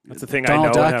That's the thing Donald I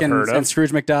know Duck and have heard of. and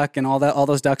Scrooge McDuck and all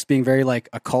those ducks being very like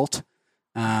occult,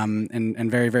 and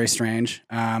very, very strange.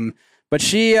 But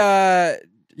she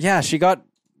got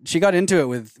into it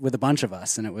with a bunch of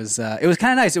us, and it was kind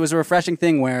of nice. It was a refreshing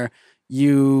thing where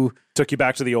you Took you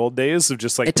back to the old days of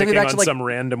just like It took me picking back on to, like- some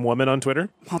random woman on Twitter.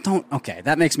 okay,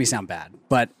 that makes me sound bad,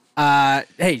 but hey,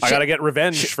 I gotta get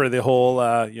revenge for the whole,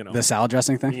 the salad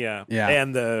dressing thing. yeah, Yeah.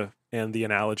 and the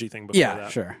analogy thing before Yeah,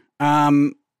 that. sure.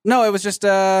 No, it was just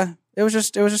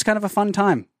kind of a fun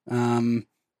time.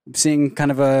 Seeing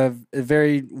kind of a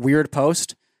very weird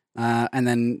post, and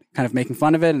then kind of making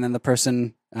fun of it, and then the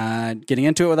person getting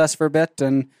into it with us for a bit,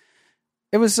 and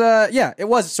it was it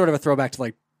was sort of a throwback to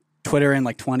like Twitter in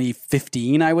like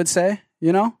 2015, I would say.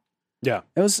 Yeah,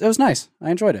 It was nice. I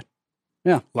enjoyed it.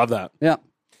 love that. Yeah.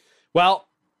 Well,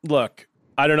 look,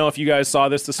 I don't know if you guys saw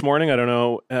this morning. I don't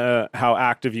know how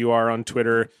active you are on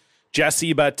Twitter,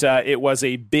 Jesse, but it was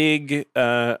a big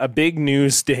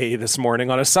news day this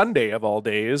morning on a Sunday of all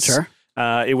days. Sure.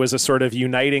 It was a sort of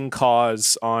uniting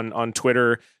cause on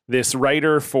Twitter. This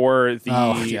writer for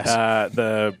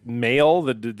the Mail,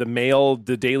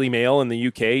 the Daily Mail in the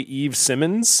UK, Eve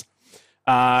Simmons,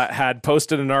 had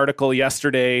posted an article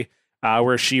yesterday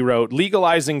where she wrote,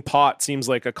 "Legalizing pot seems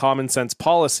like a common sense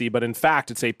policy, but in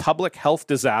fact, it's a public health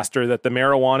disaster that the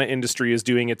marijuana industry is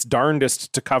doing its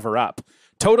darndest to cover up.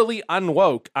 Totally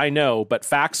unwoke, I know, but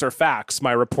facts are facts.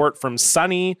 My report from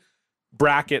sunny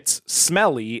brackets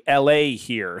smelly LA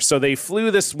here." So they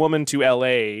flew this woman to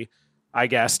LA, I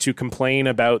guess, to complain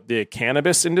about the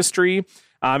cannabis industry.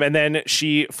 And then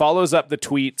she follows up the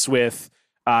tweets with,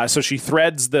 so she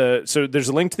threads so there's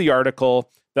a link to the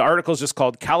article. The article is just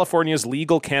called "California's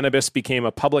Legal Cannabis Became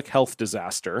a Public Health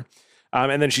Disaster."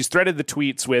 And then she's threaded the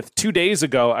tweets with, "2 days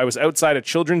ago, I was outside a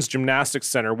children's gymnastics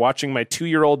center watching my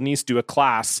 2-year-old niece do a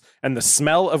class, and the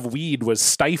smell of weed was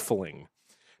stifling.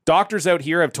 Doctors out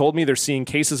here have told me they're seeing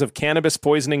cases of cannabis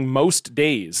poisoning most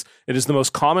days. It is the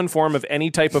most common form of any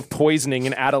type of poisoning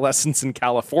in adolescents in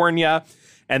California."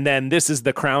 And then this is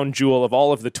the crown jewel of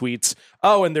all of the tweets.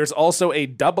 "Oh, and there's also a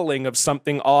doubling of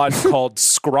something odd called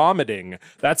scromiting.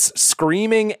 That's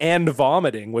screaming and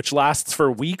vomiting, which lasts for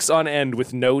weeks on end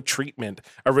with no treatment,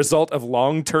 a result of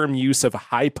long-term use of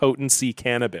high-potency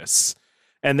cannabis."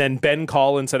 And then Ben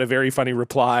Collins had a very funny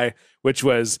reply, which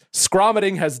was,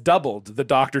 "Scromiting has doubled, the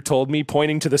doctor told me,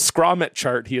 pointing to the Scromit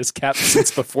chart he has kept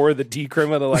since before the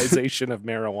decriminalization of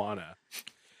marijuana."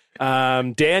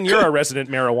 Dan, you're a resident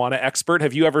marijuana expert.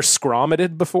 Have you ever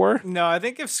scromited before? No, I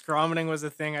think if scromiting was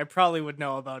a thing, I probably would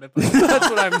know about it. But That's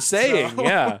what I'm saying.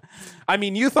 Yeah. I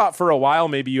mean, you thought for a while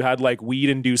maybe you had like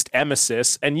weed-induced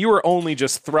emesis, and you were only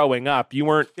just throwing up. You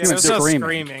weren't yeah, it was no screaming.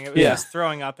 screaming. It was Yeah. just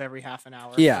throwing up every half an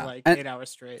hour Yeah. for like And 8 hours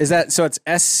straight. Is that so? It's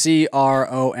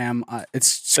SCROM.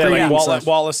 It's like screaming.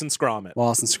 Wallace and Scromit.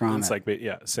 Wallace and Scromit. It's like,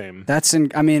 yeah, same. That's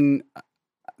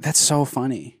that's so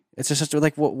funny. It's just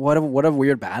like what a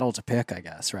weird battle to pick, I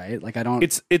guess, right? Like I don't.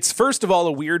 It's first of all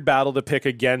a weird battle to pick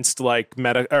against like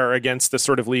against the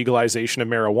sort of legalization of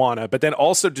marijuana, but then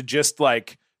also to just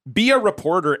like be a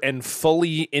reporter and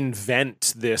fully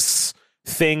invent this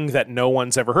thing that no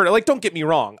one's ever heard of. Like, don't get me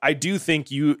wrong. I do think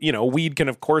weed can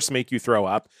of course make you throw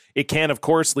up. It can of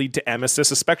course lead to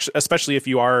emesis, especially if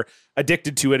you are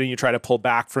addicted to it and you try to pull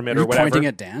back from it or whatever. Pointing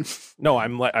at Dan? No,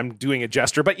 I'm doing a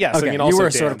gesture, but yes, Okay, I mean also you were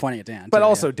Dan, sort of pointing at Dan, but too,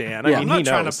 also yeah. Dan. Yeah. I mean, I'm he not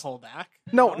trying knows. to pull back.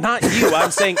 No, not you. I'm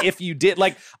saying if you did,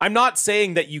 like, I'm not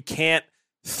saying that you can't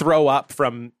throw up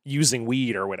from using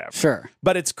weed or whatever. Sure.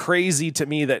 But it's crazy to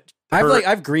me that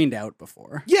I've greened out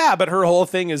before. yeah, but her whole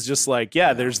thing is just like,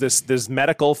 there's this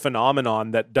medical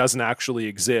phenomenon that doesn't actually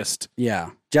exist.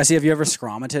 Yeah. Jesse, have you ever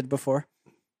scromited before?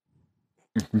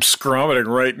 I'm scromiting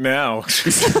right now.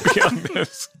 To be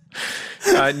honest.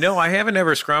 No, I haven't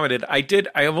ever scromited.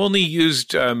 I have only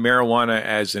used marijuana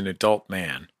as an adult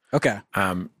man. Okay.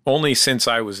 Only since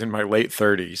I was in my late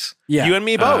 30s. Yeah. You and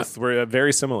me both. We're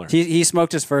very similar. He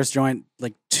smoked his first joint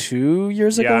like 2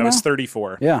 years ago. Yeah, I now? was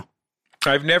 34. Yeah.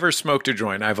 I've never smoked a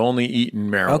joint. I've only eaten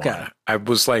marijuana. Okay. I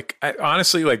was like,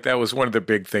 honestly, like that was one of the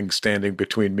big things standing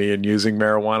between me and using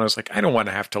marijuana. I was like, I don't want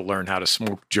to have to learn how to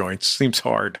smoke joints. Seems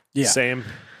hard. Yeah. Same.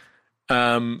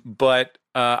 But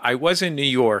I was in New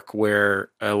York where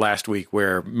last week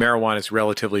where marijuana is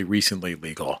relatively recently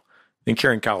legal. I think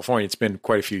here in California, it's been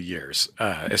quite a few years,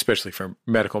 especially for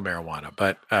medical marijuana.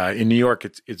 But in New York,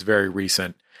 it's very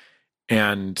recent.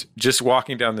 And just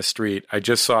walking down the street, I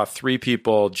just saw 3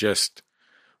 people just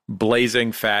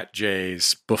blazing fat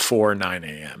J's before 9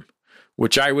 a.m.,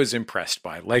 which I was impressed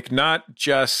by. Like, not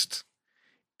just,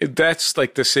 that's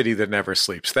like the city that never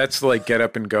sleeps. That's the like get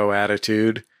up and go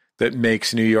attitude that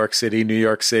makes New York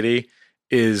City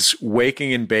is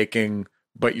waking and baking,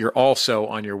 but you're also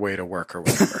on your way to work or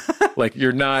whatever. Like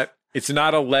it's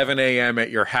not 11 a.m. at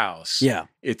your house. Yeah.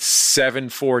 It's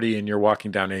 7:40 and you're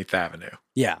walking down 8th Avenue.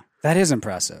 Yeah. That is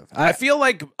impressive. I feel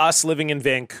like us living in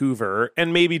Vancouver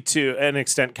and maybe to an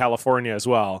extent California as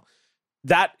well,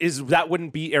 that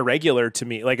wouldn't be irregular to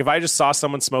me. Like if I just saw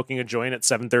someone smoking a joint at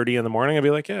 7:30 in the morning, I'd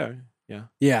be like, yeah.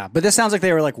 Yeah, but this sounds like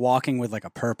they were like walking with like a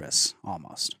purpose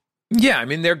almost. Yeah, I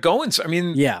mean, they're going. I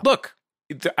mean, yeah. Look,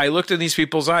 I looked in these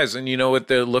people's eyes, and you know what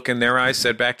the look in their eyes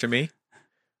said back to me?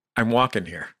 I'm walking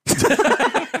here.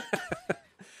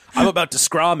 I'm about to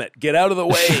scrom it. Get out of the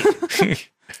way.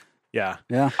 Yeah.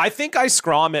 I think I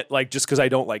scrom it like just because I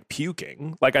don't like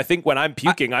puking. Like I think when I'm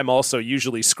puking, I'm also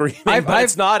usually screaming.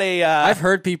 It's not a. I've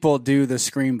heard people do the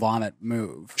scream vomit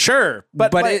move. Sure,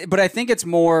 but I think it's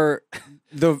more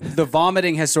the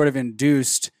vomiting has sort of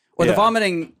induced, or the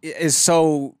vomiting is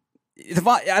so.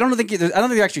 I don't think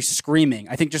they're actually screaming.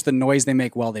 I think just the noise they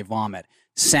make while they vomit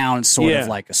sounds sort of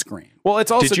like a scream. Well,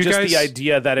 it's also just the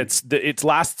idea that it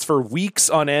lasts for weeks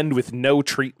on end with no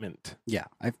treatment. Yeah,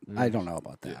 I don't know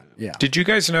about that. Yeah. Did you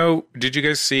guys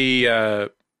see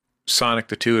Sonic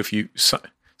the 2? If you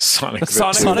Sonic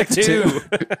 2.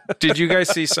 Did you guys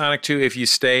see Sonic 2? If you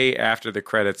stay after the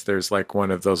credits, there's like one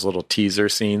of those little teaser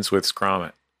scenes with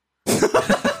Scromit.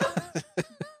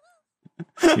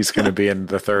 He's going to be in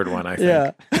the third one, I think.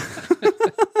 Yeah.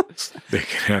 They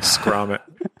can have Scromit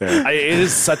there. It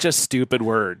is such a stupid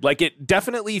word. Like, it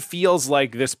definitely feels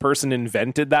like this person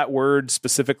invented that word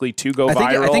specifically to go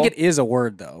viral. I think it is a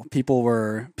word, though. People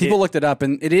looked it up,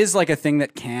 and it is like a thing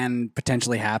that can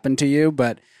potentially happen to you,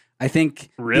 but I think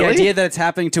the idea that it's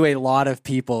happening to a lot of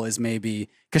people is maybe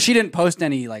because she didn't post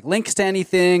any like links to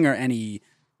anything or any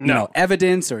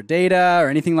evidence or data or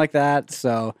anything like that.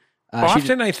 So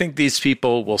often I think these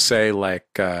people will say like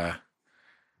they'll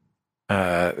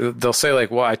say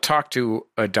like, well, I talked to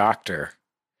a doctor,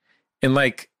 and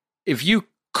like if you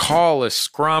call a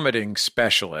scromiting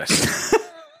specialist,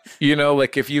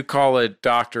 like if you call a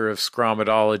doctor of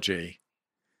scromatology,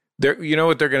 you know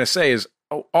what they're going to say is,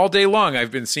 oh, all day long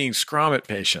I've been seeing scromit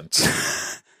patients.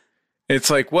 It's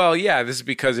like, well, yeah, this is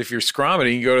because if you're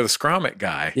scromiting, you go to the scromit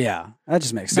guy. Yeah, that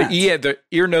just makes sense. The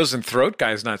ear, nose, and throat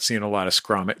guy is not seeing a lot of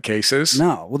scromit cases.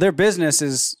 No, well, their business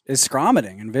is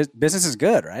scromiting, and business is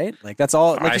good, right? Like that's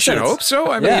all. Like I should hope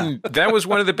so. I mean, that was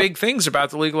one of the big things about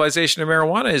the legalization of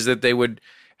marijuana is that they would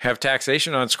have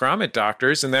taxation on scromit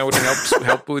doctors, and that would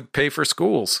help with pay for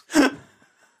schools.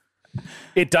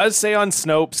 It does say on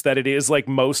Snopes that it is like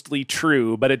mostly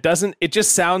true, but it doesn't. It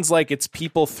just sounds like it's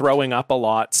people throwing up a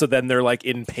lot, so then they're like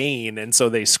in pain, and so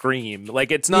they scream.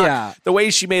 Like it's not. Yeah. The way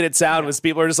she made it sound was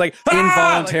people are just like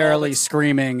involuntarily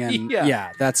screaming, and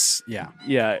that's.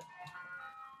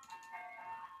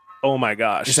 Oh my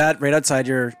gosh! Is that right outside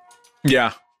your?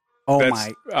 Yeah. Oh that's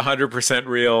my! 100%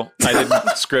 real. I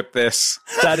didn't script this.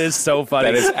 That is so funny.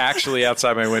 That is actually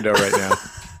outside my window right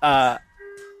now.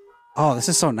 Oh, this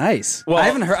is so nice. Well, I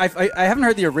haven't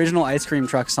heard the original Ice Cream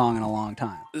Truck song in a long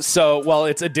time. So, well,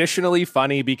 it's additionally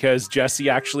funny because Jesse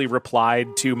actually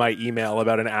replied to my email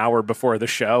about an hour before the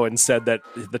show and said that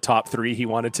the top 3 he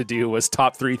wanted to do was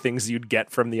top 3 things you'd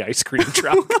get from the ice cream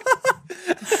truck.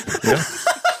 Yeah.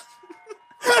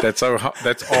 That's all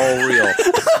real.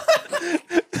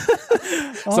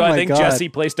 So I think Jesse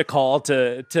placed a call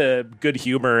to Good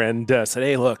Humor and said,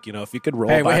 "Hey, look, if you could roll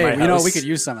by my house, we could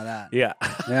use some of that." Yeah,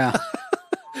 yeah,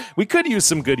 we could use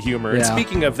some Good Humor. Yeah. And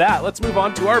speaking of that, let's move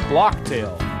on to our block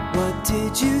tale. What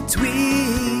did you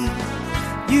tweet?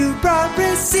 You brought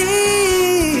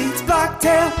receipts. Block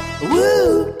tale.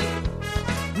 Woo!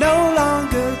 No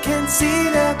longer can see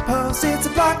the post. It's a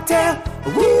block tale.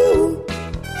 Woo!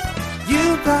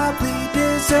 You probably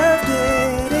deserved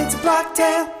it. It's a block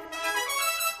tale.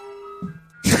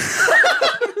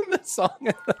 The song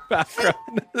in the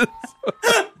background.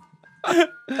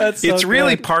 It's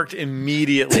really parked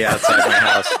immediately outside my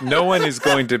house. No one is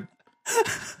going to.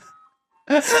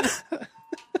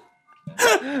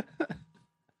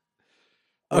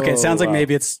 Okay, it sounds like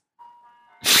maybe it's.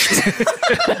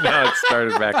 Now it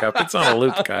started back up. It's on a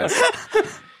loop, guys.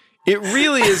 It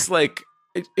really is like.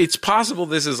 It's possible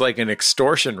this is like an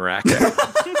extortion racket.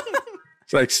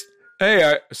 It's like,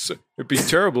 hey, it'd be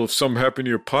terrible if something happened to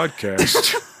your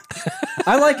podcast.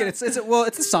 I like it. It's a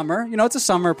summer. It's a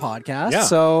summer podcast. Yeah.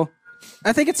 So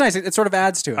I think it's nice. It sort of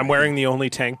adds to it. I'm wearing the only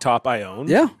tank top I own.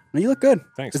 Yeah. No, you look good.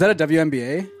 Thanks. Is that a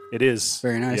WNBA? It is.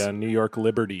 Very nice. Yeah, New York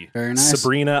Liberty. Very nice.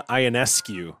 Sabrina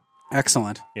Ionescu.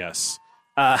 Excellent. Yes.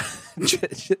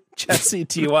 Jesse,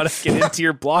 do you want to get into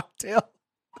your Blocktail?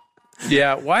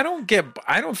 Yeah, well,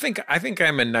 I think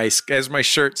I'm a nice, as my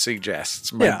shirt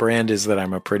suggests, my brand is that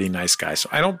I'm a pretty nice guy. So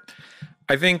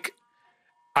I think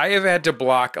I have had to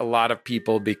block a lot of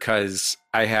people because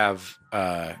I have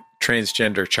a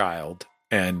transgender child.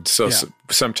 And so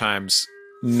sometimes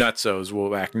nutzos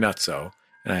will act nutso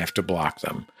and I have to block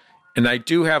them. And I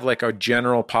do have like a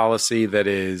general policy that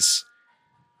is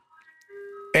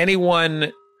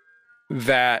anyone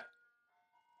that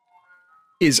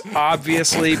is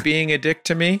obviously being a dick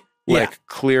to me, like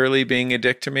clearly being a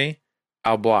dick to me,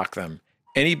 I'll block them.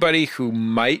 Anybody who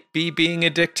might be being a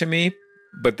dick to me,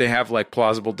 but they have like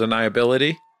plausible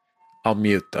deniability, I'll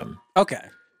mute them. Okay.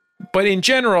 But in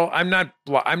general, I'm not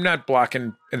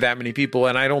blocking that many people,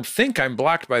 and I don't think I'm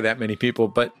blocked by that many people.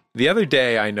 But the other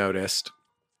day I noticed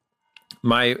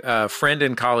my friend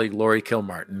and colleague, Lori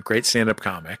Kilmartin, great stand-up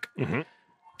comic,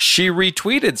 she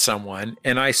retweeted someone,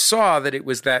 and I saw that it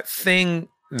was that thing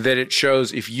that it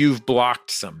shows if you've blocked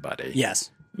somebody.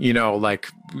 Yes. Like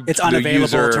it's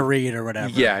unavailable to read or whatever.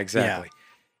 Yeah, exactly.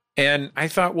 Yeah. And I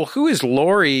thought, well, who is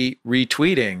Lori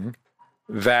retweeting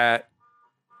that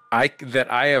I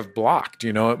have blocked?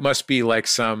 It must be like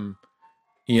some,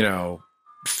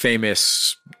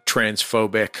 famous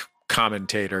transphobic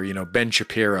commentator, Ben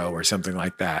Shapiro or something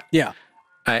like that. Yeah.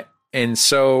 And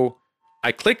so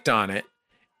I clicked on it,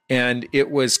 and it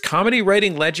was comedy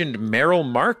writing legend Merrill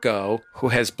Markoe who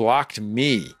has blocked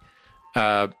me.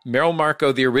 Merrill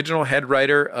Markoe, the original head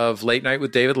writer of Late Night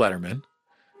with David Letterman,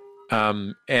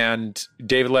 and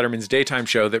David Letterman's daytime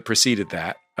show that preceded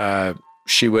that.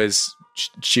 She was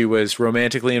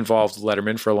romantically involved with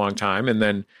Letterman for a long time, and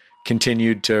then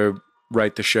continued to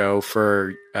write the show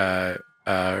for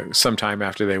some time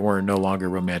after they were no longer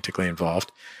romantically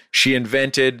involved. She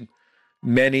invented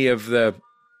many of the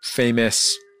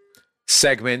famous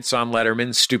segments on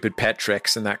Letterman, stupid pet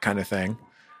tricks and that kind of thing.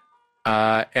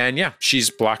 And she's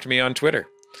blocked me on Twitter.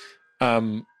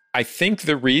 I think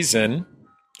the reason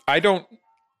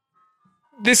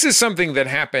this is something that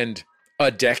happened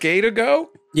a decade ago.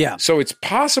 Yeah. So it's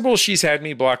possible she's had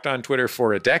me blocked on Twitter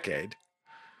for a decade.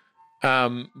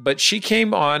 But she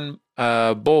came on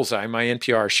Bullseye, my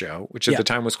NPR show, which at the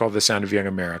time was called The Sound of Young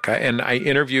America. And I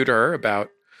interviewed her about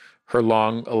her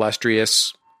long,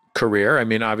 illustrious career. I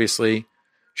mean, obviously,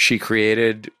 she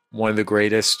created one of the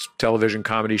greatest television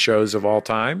comedy shows of all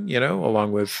time,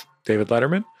 along with David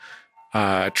Letterman,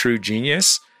 true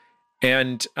genius.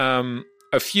 And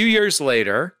a few years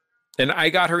later, and I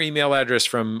got her email address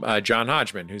from John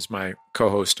Hodgman, who's my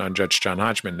co-host on Judge John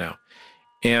Hodgman now.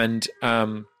 And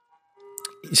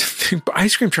the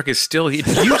ice cream truck is still here.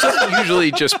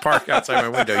 Usually just park outside my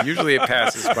window. Usually it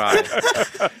passes by.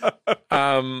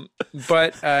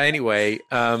 But anyway,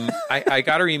 I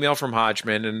got her email from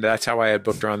Hodgman, and that's how I had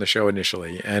booked her on the show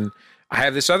initially. And I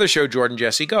have this other show, Jordan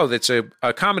Jesse Go, that's a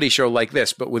comedy show like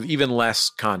this, but with even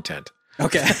less content.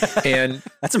 Okay. And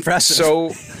that's impressive.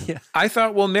 So I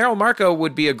thought, well, Merrill Markoe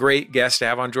would be a great guest to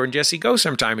have on Jordan Jesse Go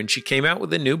sometime. And she came out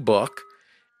with a new book.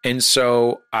 And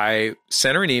so I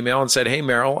sent her an email and said, hey,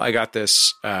 Merrill, I got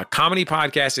this comedy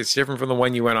podcast. It's different from the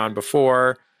one you went on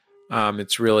before.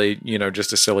 It's really,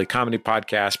 just a silly comedy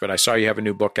podcast, but I saw you have a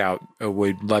new book out.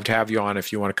 We'd love to have you on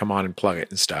if you want to come on and plug it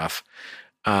and stuff.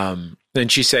 Then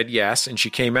she said yes, and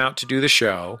she came out to do the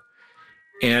show.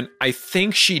 And I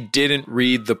think she didn't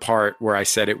read the part where I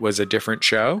said it was a different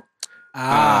show.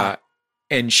 And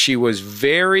she was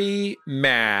very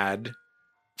mad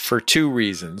for two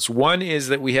reasons. One is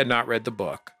that we had not read the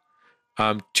book.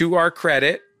 To our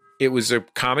credit, it was a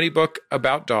comedy book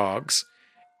about dogs,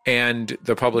 and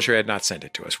the publisher had not sent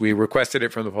it to us. We requested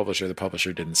it from the publisher. The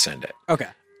publisher didn't send it. Okay.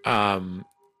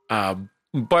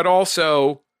 But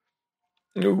also,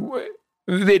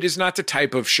 it is not the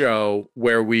type of show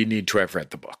where we need to have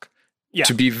read the book. Yeah.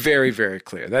 To be very, very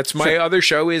clear. That's my other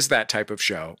show is that type of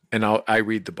show, and I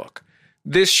read the book.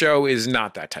 This show is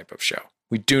not that type of show.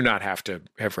 We do not have to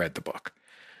have read the book.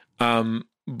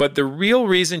 But the real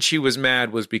reason she was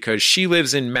mad was because she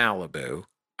lives in Malibu,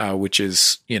 which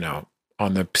is,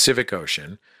 on the Pacific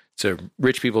Ocean. It's a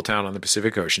rich people town on the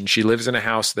Pacific Ocean. She lives in a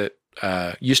house that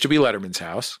used to be Letterman's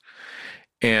house.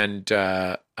 And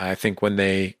I think when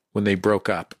they broke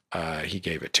up, he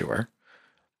gave it to her.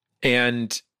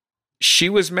 And she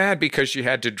was mad because she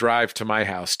had to drive to my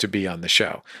house to be on the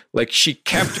show. Like, she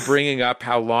kept bringing up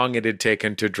how long it had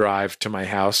taken to drive to my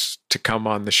house to come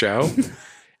on the show,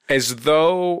 as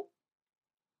though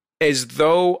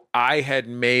I had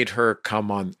made her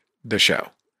come on the show.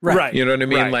 Right. You know what I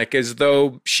mean? Right. Like, as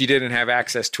though she didn't have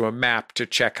access to a map to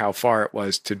check how far it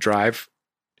was to drive.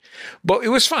 But it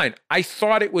was fine. I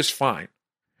thought it was fine.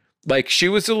 Like, she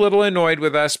was a little annoyed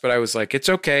with us, but I was like, it's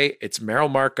okay. It's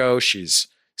Meryl Marco. She's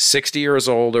 60 years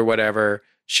old or whatever.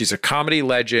 She's a comedy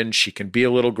legend. She can be a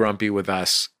little grumpy with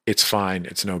us. It's fine.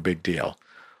 It's no big deal.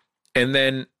 And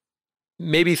then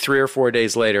maybe 3 or 4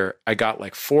 days later, I got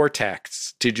like 4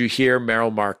 texts. Did you hear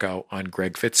Meryl Marco on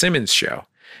Greg Fitzsimmons' show?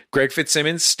 Greg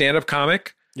Fitzsimmons, stand-up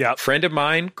comic, friend of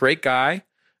mine, great guy.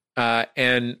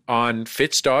 And on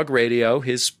FitzDog Radio,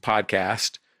 his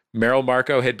podcast, Meryl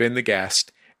Marco had been the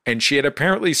guest. And she had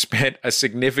apparently spent a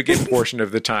significant portion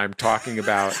of the time talking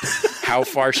about how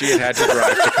far she had to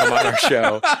drive to come on our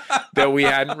show, that we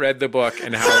hadn't read the book,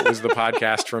 and how it was the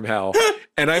podcast from hell.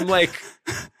 And I'm like,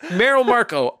 Meryl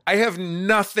Marco, I have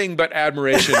nothing but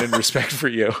admiration and respect for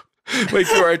you. Like,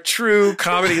 you're a true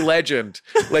comedy legend.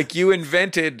 Like, you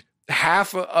invented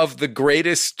half of the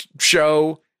greatest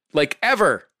show, like,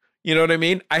 ever. You know what I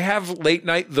mean? I have Late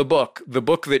Night, the book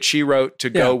that she wrote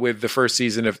to go with the first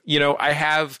season of, I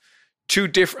have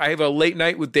I have a Late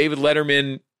Night with David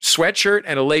Letterman sweatshirt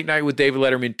and a Late Night with David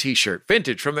Letterman t-shirt,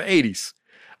 vintage from the 80s.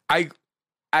 I've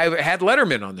had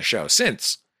Letterman on the show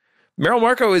since. Meryl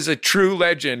Marco is a true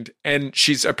legend, and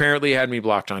she's apparently had me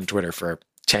blocked on Twitter for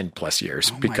 10 plus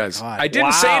years because I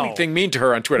didn't say anything mean to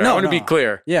her on Twitter. I want to be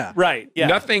clear. Yeah. Right. Yeah.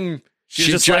 Nothing. She's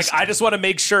just like, I just want to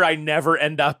make sure I never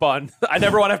end up on, I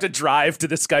never want to have to drive to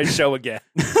this guy's show again.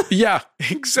 Yeah,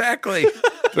 exactly.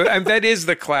 And that is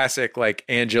the classic, like,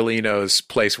 Angelino's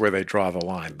place where they draw the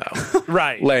line, though.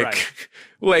 Right. Like,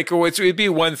 it'd be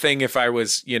one thing if I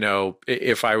was,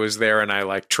 if I was there and I,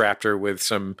 like, trapped her with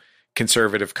some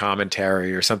conservative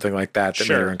commentary or something like that made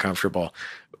her uncomfortable.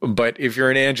 But if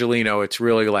you're an Angelino, it's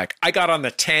really like, I got on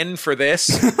the 10 for this.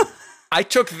 I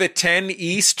took the 10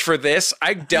 east for this.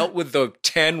 I dealt with the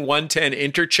 110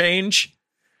 interchange.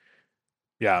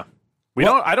 Yeah.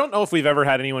 I don't know if we've ever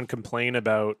had anyone complain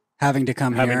about having to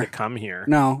come here.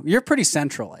 No, you're pretty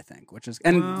central, I think,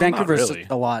 and Vancouver's really.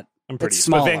 a lot. It's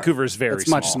smaller. But Vancouver's very small. It's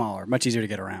much smaller, much easier to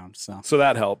get around. So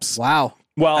that helps. Wow.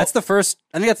 Well, that's the first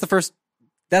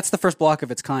block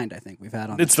of its kind I think we've had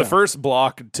on. It's the first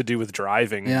block to do with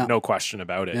driving, no question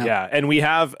about it. Yeah. And we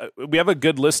have a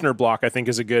good listener block, I think,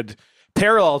 is a good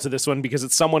parallel to this one, because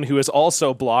it's someone who is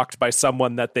also blocked by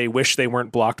someone that they wish they weren't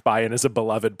blocked by and is a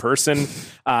beloved person.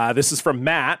 This is from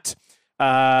Matt.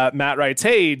 Matt writes,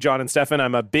 "Hey, John and Stefan,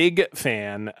 I'm a big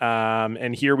fan."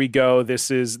 And here we go.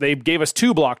 They gave us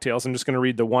 2 block tales. I'm just going to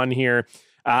read the one here.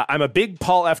 I'm a big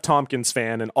Paul F. Tompkins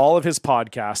fan and all of his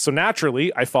podcasts. So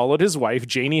naturally, I followed his wife,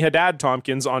 Janie Haddad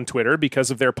Tompkins, on Twitter because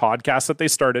of their podcast that they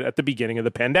started at the beginning of the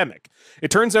pandemic.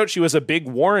 It turns out she was a big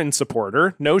Warren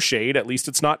supporter. No shade, at least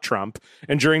it's not Trump.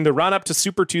 And during the run-up to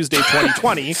Super Tuesday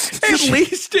 2020... At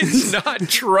least it's not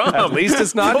Trump. At least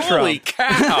it's not Trump. Holy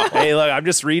cow. Hey, look, I'm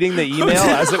just reading the email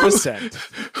as it was sent.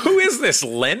 Who is this,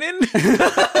 Lenin?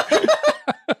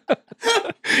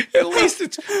 At least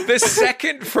it's the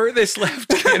second furthest left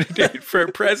candidate for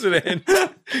president.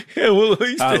 Yeah, well,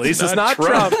 at least it's not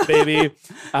Trump, baby.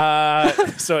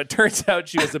 So it turns out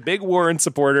she was a big Warren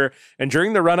supporter. And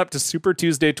during the run-up to Super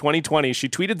Tuesday 2020, she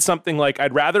tweeted something like,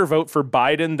 "I'd rather vote for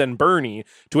Biden than Bernie,"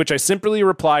 to which I simply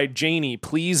replied, "Janie,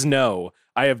 please no.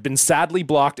 I have been sadly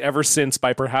blocked ever since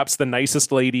by perhaps the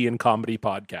nicest lady in comedy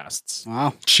podcasts."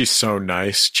 Wow. She's so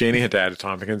nice. Janie Haddad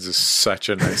Tompkins is such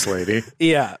a nice lady.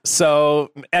 Yeah.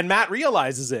 So, and Matt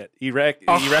realizes it. He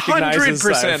recognizes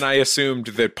 100%. I assumed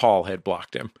that Paul had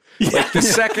blocked him. Yeah. Like the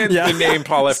second the name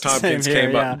Paul F. Tompkins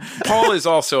came up. Paul is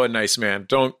also a nice man.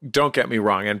 Don't get me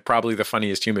wrong, and probably the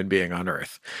funniest human being on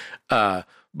earth.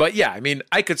 But yeah, I mean,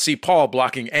 I could see Paul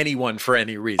blocking anyone for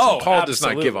any reason. Oh, Paul absolutely. does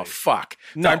not give a fuck.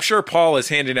 No. I'm sure Paul is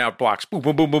handing out blocks. Boom,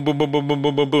 boom, boom, boom, boom, boom, boom, boom,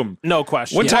 boom, boom, boom. No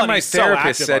question. One time my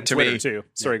therapist said to me, too.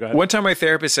 Sorry, go ahead. One time my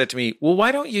therapist said to me, "Well,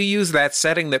 why don't you use that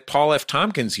setting that Paul F.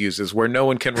 Tompkins uses where no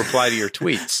one can reply to your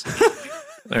tweets?"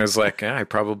 I was like, I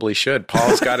probably should.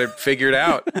 Paul's got it figured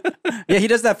out. Yeah, he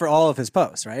does that for all of his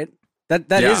posts, right?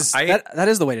 That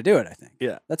is the way to do it, I think.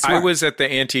 Yeah. That's smart. I was at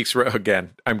the Antiques Road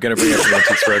again. I'm going to bring up the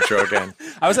Antiques Roadshow again.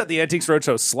 I was at the Antiques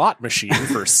Roadshow slot machine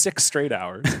for 6 straight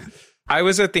hours. I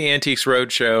was at the Antiques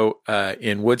Roadshow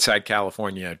in Woodside,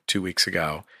 California 2 weeks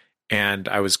ago. And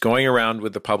I was going around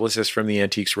with the publicist from the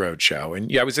Antiques Roadshow.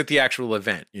 And I was at the actual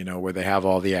event, where they have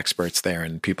all the experts there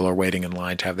and people are waiting in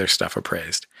line to have their stuff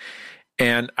appraised.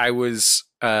 And I was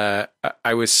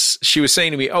she was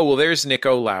saying to me, oh, well, there's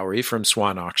Nico Lowry from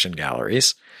Swan Auction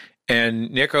Galleries.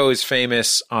 And Nico is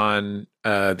famous on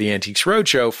the Antiques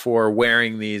Roadshow for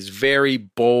wearing these very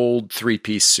bold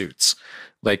 3-piece suits.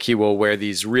 Like he will wear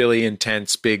these really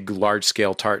intense, big,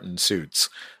 large-scale tartan suits.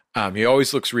 He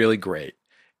always looks really great.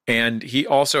 And he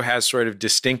also has sort of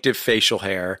distinctive facial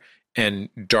hair and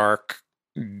dark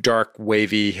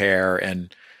wavy hair.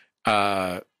 And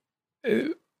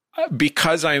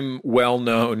because I'm well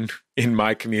known in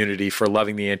my community for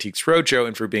loving the Antiques Roadshow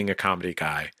and for being a comedy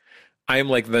guy, I am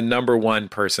like the number one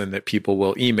person that people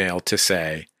will email to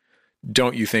say,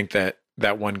 don't you think that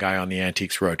one guy on the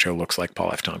Antiques Roadshow looks like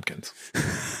Paul F. Tompkins?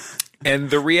 And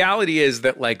the reality is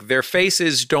that like their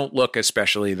faces don't look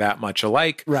especially that much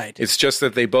alike. Right. It's just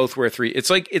that they both wear it's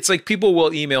like people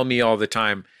will email me all the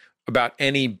time about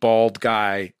any bald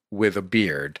guy with a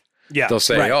beard. Yeah. They'll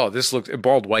say, right. oh, this looks a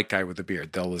bald white guy with a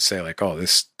beard. They'll say like, oh,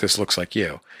 this looks like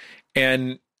you.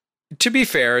 And to be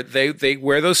fair, they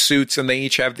wear those suits and they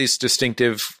each have this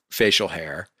distinctive facial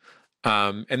hair.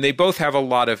 And they both have a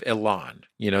lot of elan.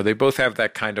 You know, they both have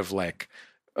that kind of like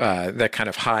that kind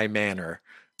of high manner.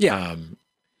 Yeah.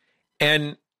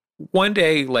 And one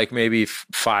day, like maybe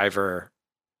 5 or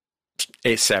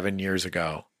 7 years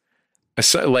ago, the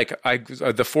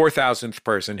 4,000th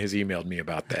person has emailed me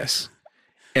about this.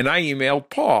 And I emailed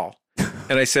Paul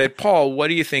and I said, Paul, what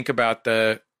do you think about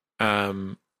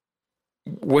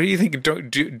what do you think?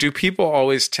 Do people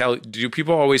always try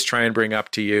and bring up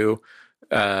to you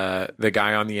the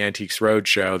guy on the Antiques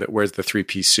Roadshow that wears the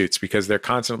 3-piece suits, because they're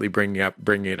constantly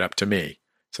bringing it up to me,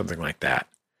 something like that.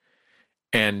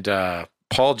 And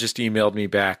Paul just emailed me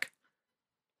back,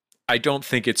 I don't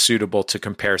think it's suitable to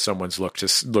compare someone's looks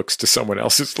to someone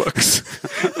else's looks.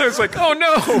 And I was like, oh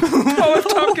no, Paul F.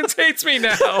 Tompkins hates me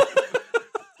now.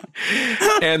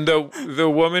 And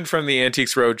the woman from the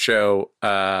Antiques Roadshow,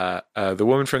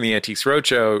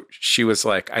 she was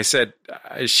like, I said,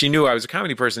 she knew I was a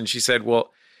comedy person. She said,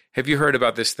 well, have you heard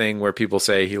about this thing where people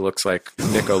say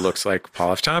Nico looks like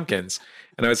Paul F. Tompkins?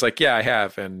 And I was like, yeah, I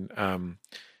have. And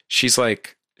she's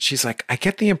like, I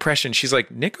get the impression, she's like,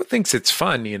 Nico thinks it's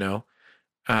fun, you know?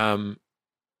 But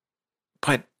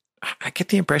I get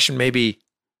the impression maybe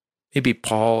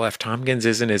Paul F. Tompkins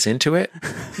isn't as into it.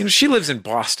 You know, she lives in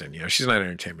Boston, you know, she's not an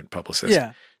entertainment publicist.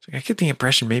 Yeah. So I get the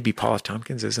impression maybe Paul F.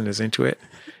 Tompkins isn't as into it.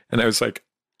 And I was like,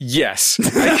 yes,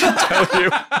 I can tell you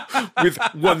with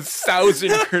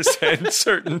 1,000%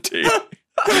 certainty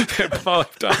that Paul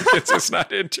F. Tompkins is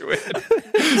not into it,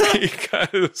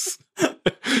 because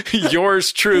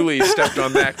yours truly stepped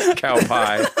on that cow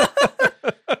pie.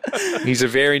 He's a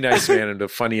very nice man and the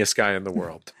funniest guy in the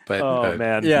world. But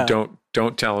man, yeah.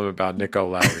 Don't tell him about Nico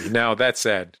Lowry. Now, that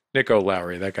said, Nico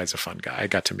Lowry, that guy's a fun guy. I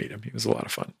got to meet him. He was a lot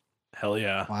of fun. Hell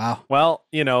yeah. Wow. Well,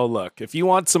 you know, look, if you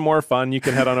want some more fun, you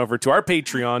can head on over to our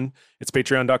Patreon. It's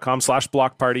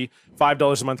patreon.com/blockparty.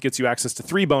 $5 a month gets you access to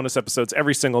 3 bonus episodes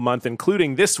every single month,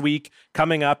 including this week.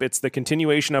 Coming up, it's the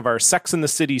continuation of our Sex and the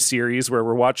City series, where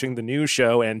we're watching the new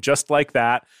show. And just like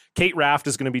that, Kate Raft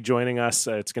is going to be joining us.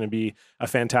 It's going to be a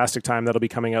fantastic time. That'll be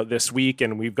coming out this week.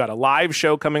 And we've got a live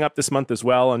show coming up this month as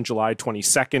well on July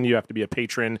 22nd. You have to be a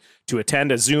patron to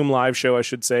attend, a Zoom live show, I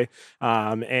should say.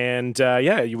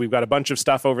 We've got a bunch of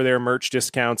stuff over there, merch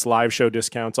discounts, live show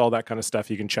discounts, all that kind of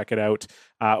stuff. You can check it out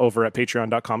over at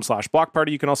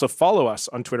patreon.com/blockparty. You can also follow us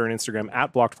on Twitter and Instagram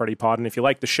at BlockedPartyPod. And if you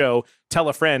like the show, tell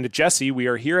a friend. Jesse, we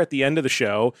are here at the end of the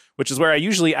show, which is where I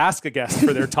usually ask a guest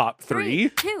for their top 3.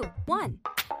 3, 2, 1.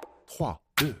 3,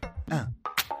 2, 1.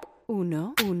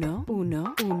 Uno, uno,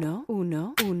 uno, uno,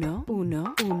 uno, uno,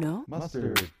 uno, uno.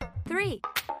 Mustard. 3.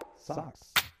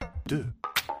 Socks. 2.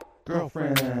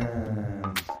 Girlfriends.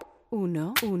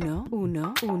 Uno, uno,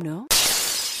 uno, uno.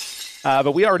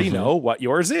 But we already know what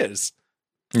yours is.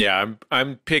 Yeah,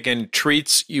 I'm picking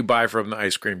treats you buy from the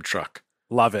ice cream truck.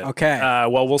 Love it. Okay.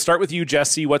 Well, we'll start with you,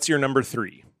 Jesse. What's your number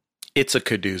 3? It's a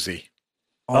Kadoozy.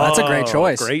 Oh, that's a great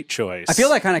choice. Great choice. I feel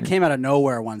like kind of came out of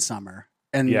nowhere one summer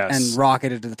and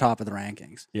rocketed to the top of the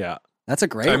rankings. Yeah. That's a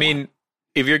great one. I mean,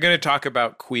 if you're going to talk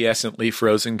about quiescently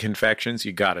frozen confections,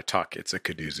 you got to talk It's a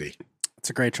Kadoozy. It's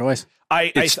a great choice.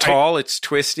 It's tall, it's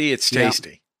twisty, it's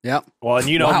tasty. Yep. Well, and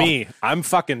you know me, I'm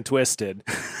fucking twisted.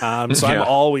 So I'm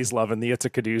always loving the It's a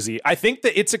Kadoozy. I think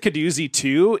that It's a Kadoozy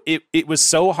too, it was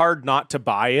so hard not to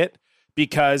buy it,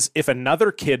 because if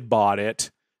another kid bought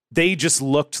it, they just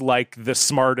looked like the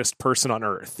smartest person on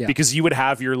earth, because you would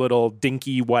have your little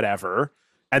dinky whatever,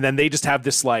 and then they just have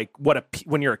this like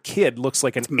when you're a kid looks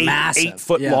like an 8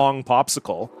 foot long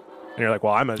popsicle, and you're like,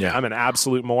 well, I'm an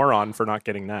absolute moron for not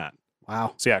getting that.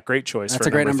 Wow. So yeah, great choice. That's for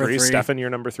a great number number 3. three. Stefan, your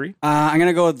number 3. I'm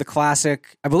gonna go with the classic.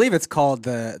 I believe it's called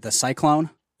the Cyclone,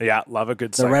 Yeah, love a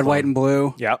good the red, Cyclone. white, and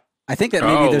blue. Yep. I think that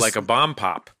maybe there's like a bomb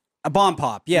pop. a bomb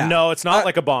pop. Yeah. No, it's not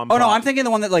like a bomb. Oh no, pop. I'm thinking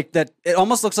the one that it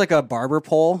almost looks like a barber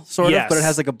pole, sort of, Yes. but it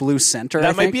has like a blue center.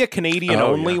 That might be a Canadian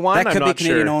only one. That could I'm be not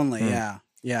Canadian sure. only. Yeah.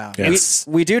 Yeah. It's-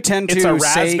 We do tend it's to a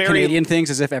say raspberry- Canadian things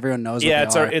as if everyone knows Yeah,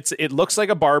 what they are. it looks like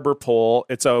a barber pole.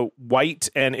 It's a white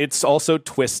and it's also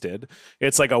twisted.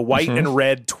 It's like a white and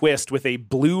red twist with a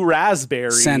blue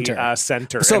raspberry Center.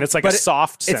 center. So- and it's like but a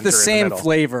soft center. It's the in same middle.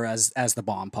 flavor as the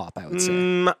bomb pop, I would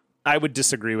say. I would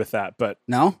disagree with that, but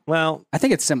No? well, I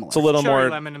think it's similar. it's a little Cherry, more.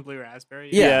 lemon, and blue raspberry.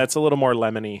 Yeah, it's a little more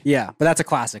lemony. Yeah, but that's a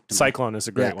classic to me. Cyclone is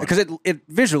a great one. Because it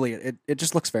visually it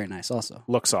just looks very nice also.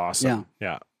 Looks awesome.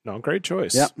 Yeah. No, great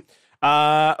choice. Yep.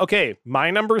 Okay, my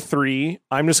number 3.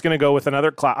 I'm just going to go with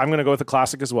another. I'm going to go with a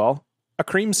classic as well. A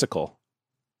creamsicle.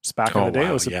 Just back in Oh, the day, wow,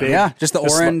 it was a yeah. big. Yeah, just the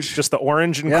orange. Just the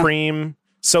orange and Yeah. cream.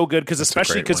 So good because That's a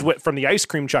especially great because one. from the ice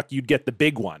cream truck you'd get the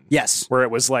big one. Yes. Where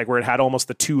it was like where it had almost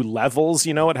the 2 levels.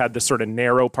 You know, it had this sort of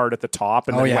narrow part at the top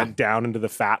and Oh, then yeah. went down into the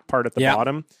fat part at the Yeah.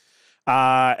 bottom.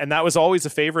 And that was always a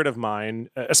favorite of mine,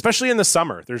 especially in the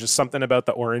summer. There's just something about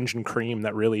the orange and cream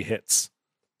that really hits.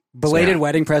 Belated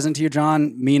wedding present to you,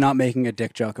 John. Me not making a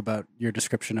dick joke about your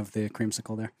description of the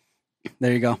creamsicle there.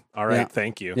 There you go. All right, Yeah.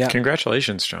 thank you. Yeah.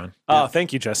 Congratulations, John. Oh,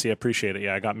 thank you, Jesse. I appreciate it.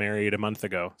 Yeah, I got married a month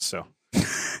ago, so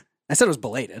I said it was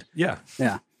belated. yeah,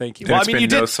 Yeah. thank you. There's been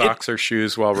no socks or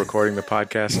shoes while recording the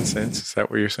podcast since. Is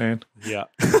that what you're saying? Yeah,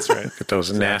 that's right. Look at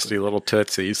those nasty little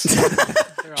tootsies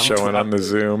showing on the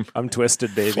Zoom, I'm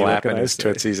twisted, baby. flapping What can I his say?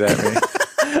 tootsies at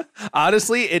me.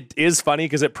 Honestly, it is funny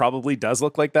because it probably does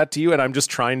look like that to you, and I'm just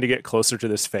trying to get closer to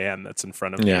this fan that's in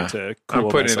front of Yeah. me to I'm cool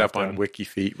putting it myself up on down.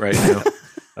 WikiFeet right now.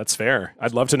 That's fair.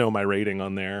 I'd love to know my rating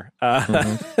on there.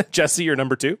 Jesse, you're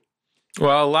number 2.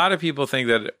 Well, a lot of people think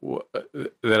that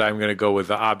I'm going to go with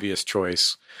the obvious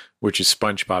choice, which is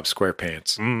SpongeBob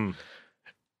SquarePants,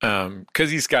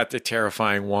 because he's got the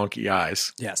terrifying wonky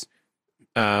eyes, Yes.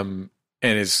 and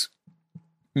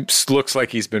looks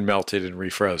like he's been melted and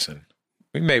refrozen.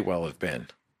 We may well have been,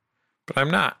 but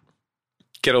I'm not.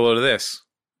 Get a load of this.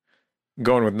 I'm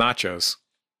going with nachos.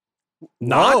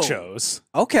 Nachos.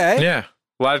 Okay. Yeah,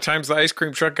 a lot of times the ice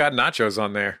cream truck got nachos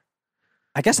on there.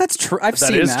 I guess that's true. I've That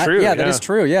seen is that. true, Yeah, that yeah. is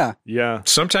true. Yeah. Yeah.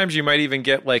 Sometimes you might even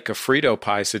get like a Frito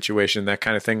pie situation, that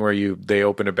kind of thing, where they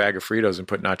open a bag of Fritos and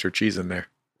put nacho cheese in there.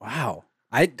 Wow.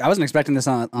 I wasn't expecting this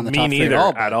on the Me top neither 3 at all.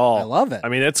 at but all. I love it. I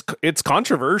mean, it's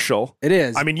controversial. It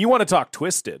is. I mean, you want to talk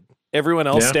twisted. Everyone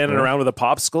else Yeah, standing yeah. around with a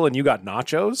popsicle and you got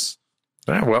nachos?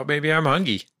 Ah, well, maybe I'm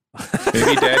hungry.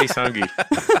 Maybe Daddy's hungry.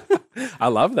 I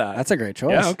love that. That's a great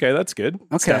choice. Yeah, okay, that's good.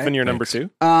 Okay. Stefan, you're number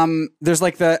Thanks. 2. There's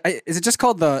like is it just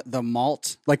called the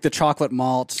malt, like the chocolate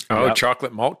malt? Oh, Yep.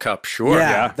 chocolate malt cup. Sure.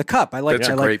 yeah, the cup. I like. That's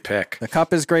I a like- great pick. The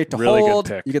cup is great to Really good hold.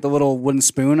 pick. You get the little wooden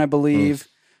spoon, I believe.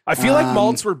 I feel like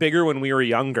malts were bigger when we were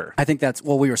younger. I think that's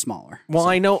we were smaller. Well,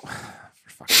 I know,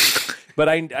 but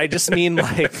I just mean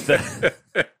like the.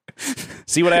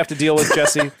 See what I have to deal with,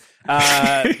 Jesse.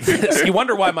 You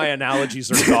wonder why my analogies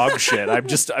are dog shit.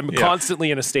 I'm constantly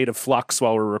in a state of flux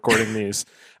while we're recording these.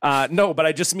 No, but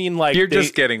I just mean like You're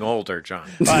just getting older, John.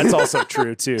 That's also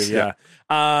true too. Yeah.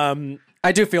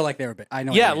 I do feel like they were big. I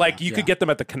know. Yeah, like you could get them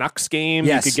at the Canucks game.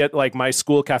 Yes. You could get like my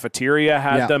school cafeteria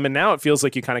had Yeah. them, and now it feels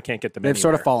like you kind of can't get them. They've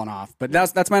sort of anywhere. fallen off, but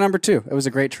that's my number 2. It was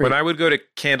a great treat. When I would go to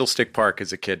Candlestick Park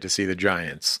as a kid to see the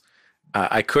Giants,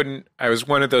 I was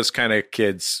one of those kind of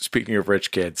kids, speaking of rich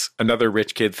kids, another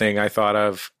rich kid thing I thought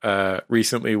of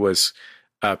recently was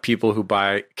people who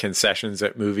buy concessions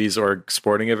at movies or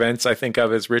sporting events, I think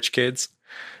of as rich kids.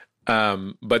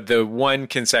 But the one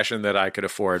concession that I could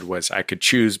afford was I could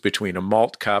choose between a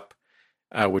malt cup,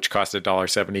 which cost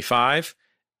 $1.75,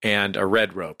 and a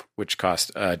red rope, which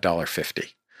cost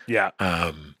 $1.50. Yeah.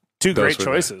 Two those great were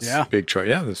the choices. Yeah. Big choice.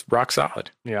 Yeah, that's rock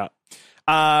solid. Yeah.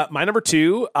 My number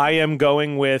 2, I am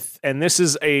going with, and this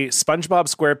is a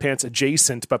SpongeBob SquarePants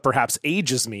adjacent, but perhaps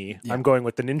ages me. I'm going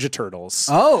with the Ninja Turtles.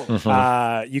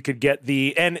 Oh, You could get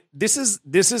and this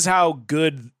is how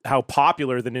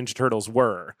popular the Ninja Turtles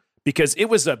were, because it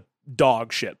was a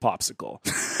dog shit popsicle.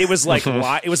 It was like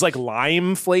it was like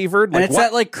lime flavored. and Like it's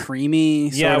that like creamy.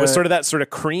 yeah, it was sort of that sort of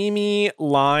creamy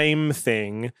lime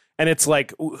thing. And it's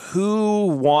like,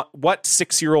 what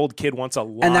 6-year-old kid wants a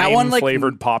And that one, like,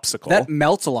 lime-flavored popsicle? that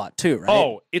melts a lot too, right?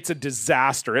 Oh, it's a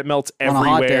disaster. It melts On a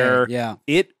hot day, everywhere. yeah.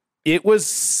 It was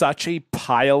such a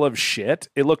pile of shit.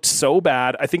 It looked so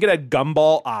bad. I think it had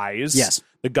gumball eyes. Yes.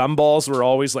 The gumballs were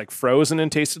always like frozen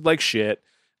and tasted like shit.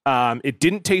 It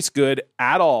didn't taste good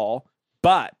at all,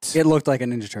 but It looked like a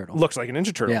Ninja Turtle. looked like a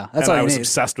Ninja Turtle. Yeah, that's and all I you was need.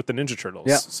 obsessed with the Ninja Turtles.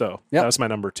 Yep. So Yep. that was my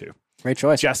number 2. Great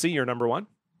choice. Jesse, your number one?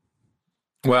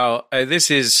 Well, this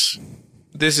is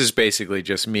basically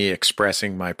just me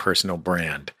expressing my personal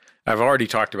brand. I've already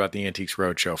talked about the Antiques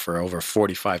Roadshow for over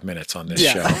 45 minutes on this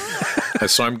show.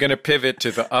 So I'm going to pivot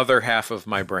to the other half of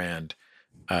my brand,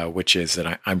 which is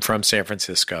that I'm from San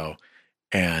Francisco,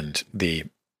 and the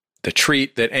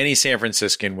treat that any San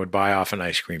Franciscan would buy off an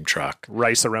ice cream truck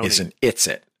Rice-A-Roni. is an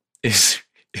It's-It. Is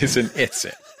an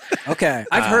It's-It. Okay,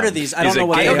 I've heard of these. I don't know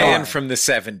what they are. Is a gay man are. from the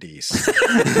 70s.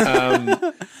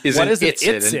 What is it?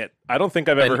 It's-It. I don't think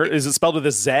I've ever heard. Is it spelled with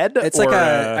a Z? It's like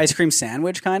a ice cream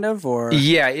sandwich, kind of, or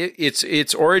yeah.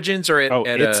 Its origins are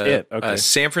at a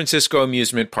San Francisco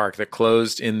amusement park that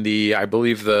closed in I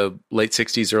believe the late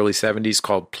 60s, early 70s,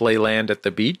 called Playland at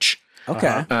the Beach.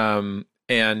 Okay.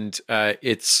 And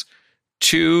it's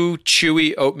 2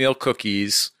 chewy oatmeal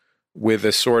cookies with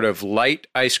a sort of light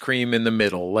ice cream in the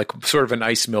middle, like sort of an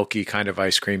ice milky kind of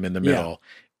ice cream in the middle,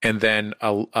 and then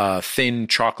a thin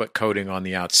chocolate coating on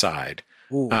the outside.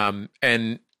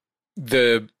 And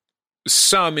the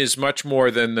sum is much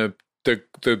more than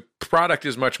the product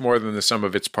is much more than the sum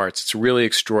of its parts. It's really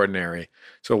extraordinary.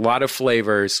 So a lot of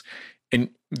flavors, and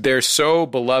they're so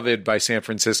beloved by San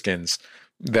Franciscans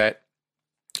that,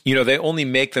 you know, they only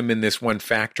make them in this one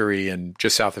factory in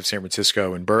just south of San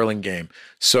Francisco in Burlingame.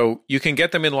 So you can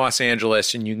get them in Los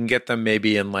Angeles, and you can get them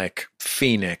maybe in like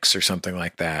Phoenix or something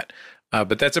like that.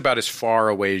 But that's about as far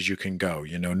away as you can go,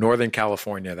 you know, Northern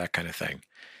California, that kind of thing.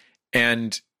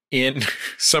 And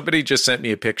somebody just sent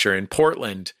me a picture in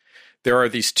Portland. There are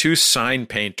these 2 sign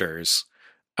painters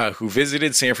who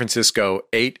visited San Francisco,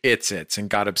 ate It's-Its, and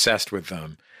got obsessed with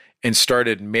them, and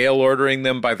started mail ordering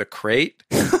them by the crate.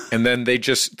 And then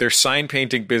their sign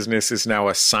painting business is now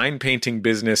a sign painting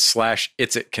business /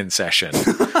 It's-It concession,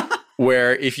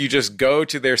 where if you just go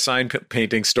to their sign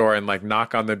painting store and like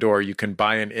knock on the door, you can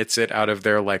buy an It's-It out of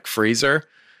their like freezer.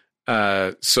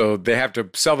 So they have to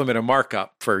sell them at a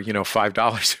markup for, you know,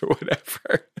 $5 or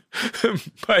whatever.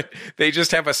 But they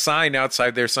just have a sign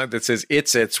outside their sign that says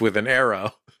It's-Its with an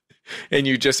arrow. And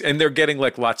they're getting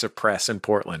like lots of press in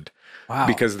Portland. Wow.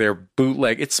 Because they're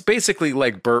bootleg. It's basically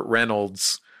like Burt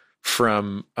Reynolds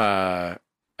from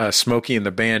Smokey and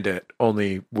the Bandit,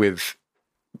 only with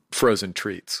frozen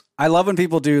treats. I love when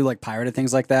people do like pirated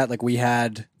things like that. Like we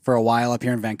had for a while up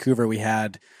here in Vancouver, we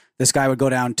had this guy would go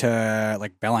down to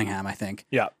like Bellingham, I think,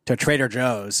 to Trader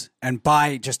Joe's and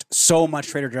buy just so much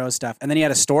Trader Joe's stuff. And then he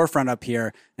had a storefront up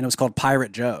here, and it was called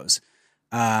Pirate Joe's.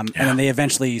 And then they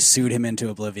eventually sued him into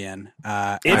oblivion.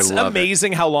 It's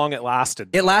amazing how long it lasted.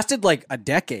 It lasted like a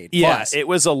decade. Yeah, plus. it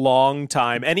was a long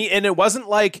time. And it wasn't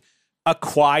like a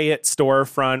quiet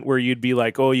storefront where you'd be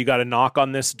like, oh, you got to knock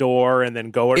on this door and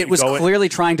then go. It was clearly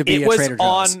trying to be a Trader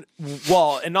Joe's.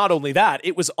 And not only that,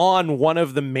 it was on one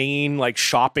of the main like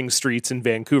shopping streets in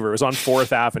Vancouver. It was on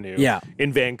 4th Avenue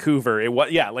in Vancouver. It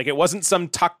wasn't some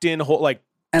tucked in hole like,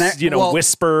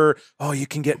 whisper, oh, you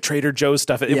can get Trader Joe's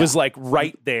stuff. It was like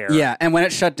right there. Yeah. And when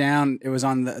it shut down, it was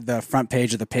on the front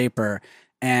page of the paper.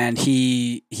 And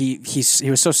he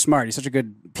was so smart. He's such a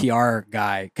good PR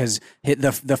guy because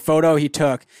the photo he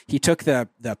took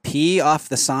the P off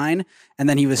the sign, and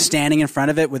then he was standing in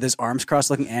front of it with his arms crossed,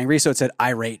 looking angry. So it said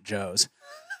 "Irate Joe's."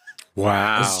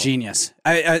 Wow, it's genius.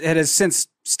 It has since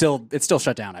still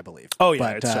shut down, I believe. Oh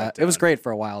yeah, but it was great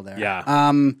for a while there.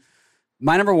 Yeah.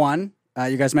 My number one.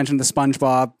 You guys mentioned the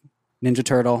SpongeBob, Ninja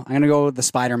Turtle. I'm gonna go with the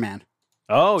Spider-Man.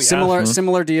 Oh yeah,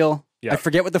 similar deal. Yeah. I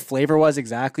forget what the flavor was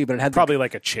exactly, but it had probably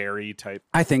like a cherry type.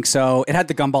 I think so. It had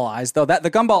the gumball eyes though. The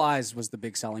gumball eyes was the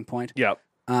big selling point. Yep.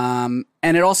 And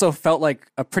it also felt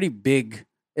like a pretty big.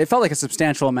 It felt like a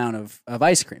substantial amount of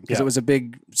ice cream because it was a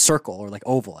big circle or like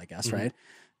oval, I guess, right?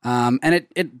 And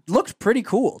it looked pretty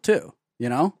cool too. You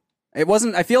know, it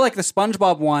wasn't. I feel like the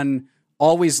SpongeBob one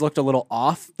always looked a little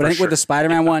off, but I think with the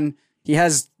Spider-Man one, he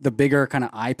has the bigger kind of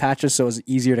eye patches, so it was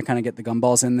easier to kind of get the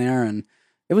gumballs in there and.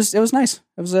 It was nice.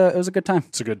 It was a good time.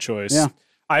 It's a good choice. Yeah.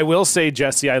 I will say,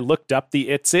 Jesse, I looked up the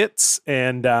It's-Its,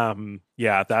 and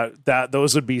that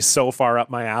those would be so far up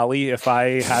my alley. If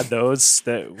I had those,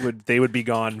 they would be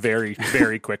gone very,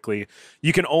 very quickly.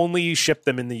 You can only ship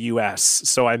them in the U.S.,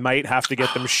 so I might have to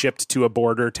get them shipped to a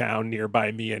border town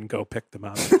nearby me and go pick them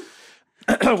up.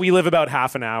 We live about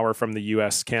half an hour from the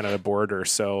U.S.-Canada border,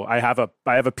 so I have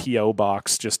a P.O.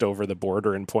 box just over the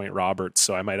border in Point Roberts,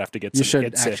 so I might have to get some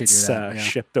It's-Its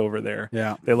shipped over there.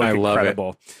 Yeah. They look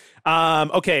incredible.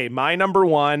 Okay, my number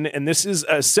one, and this is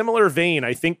a similar vein.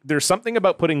 I think there's something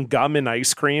about putting gum in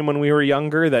ice cream when we were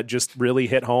younger that just really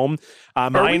hit home. Are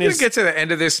we going to get to the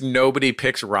end of this? Nobody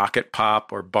picks Rocket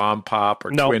Pop or Bomb Pop or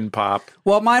Twin Pop.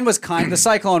 Well, mine was the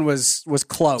Cyclone was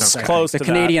close. Close the to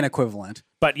Canadian equivalent.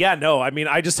 But yeah, no, I mean,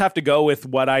 I just have to go with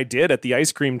what I did at the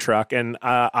ice cream truck. And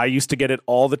I used to get it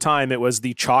all the time. It was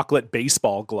the chocolate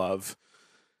baseball glove.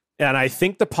 And I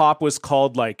think the pop was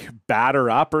called like Batter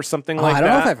Up or something like that. I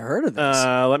don't know if I've heard of this.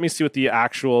 Let me see what the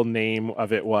actual name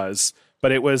of it was.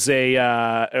 But it was it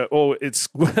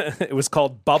was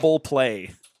called Bubble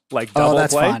Play. Like double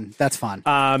that's play. fun. That's fun.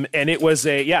 And it was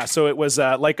so it was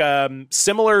like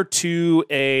similar to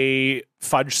a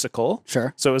fudgesicle.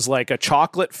 Sure. So it was like a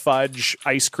chocolate fudge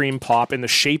ice cream pop in the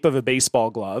shape of a baseball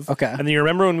glove. Okay. And then you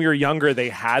remember when we were younger, they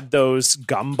had those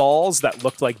gum balls that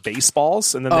looked like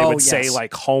baseballs, and then they would say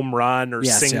like home run or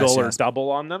single or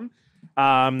double on them.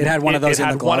 It had one of those. It in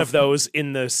had the glove. one of those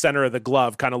in the center of the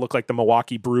glove, kind of looked like the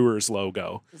Milwaukee Brewers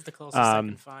logo. This is the closest I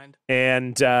can find.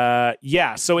 And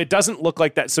so it doesn't look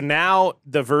like that. So now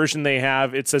the version they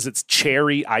have, it says it's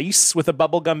cherry ice with a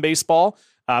bubblegum baseball.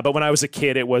 But when I was a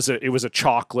kid, it was a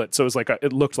chocolate. So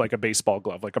it looked like a baseball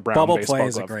glove, like a brown Bubble baseball Play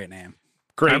is glove. a great name.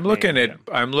 Great. I'm looking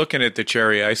at the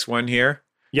cherry ice one here.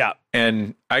 Yeah.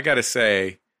 And I got to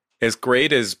say, as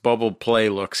great as Bubble Play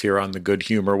looks here on the Good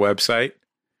Humor website,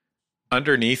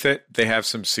 underneath it, they have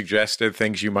some suggested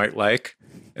things you might like.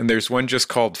 And there's one just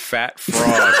called Fat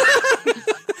Frog.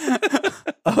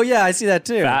 Oh, yeah, I see that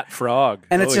too. Fat frog.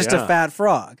 And it's just a fat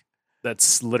frog.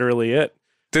 That's literally it.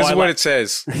 This is what it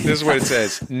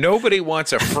says. Nobody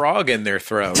wants a frog in their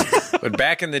throat. But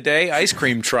back in the day, ice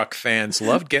cream truck fans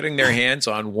loved getting their hands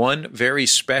on one very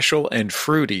special and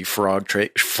fruity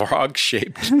frog-shaped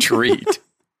treat.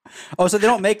 Oh, so they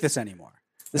don't make this anymore.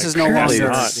 This is no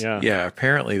longer. Yeah,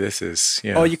 apparently this is.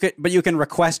 Yeah. Oh, you can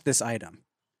request this item.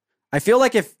 I feel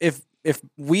like if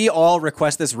we all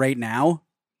request this right now,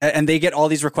 and they get all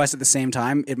these requests at the same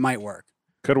time, it might work.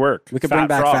 Could work. We could bring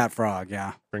back Fat Frog.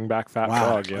 Yeah, bring back Fat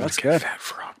Frog. Yeah, that's good. Fat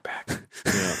Frog back.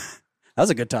 Yeah. That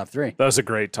was a good top 3. That was a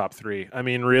great top 3. I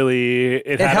mean, really,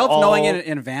 it helped knowing it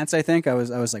in advance. I think I was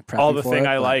like prepping all the for thing it,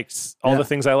 I liked, all the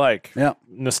things I like. Yeah,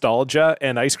 nostalgia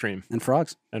and ice cream and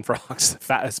frogs,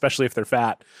 fat, especially if they're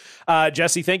fat.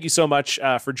 Jesse, thank you so much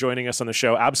for joining us on the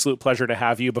show. Absolute pleasure to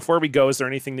have you. Before we go, is there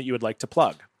anything that you would like to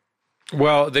plug?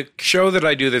 Well, the show that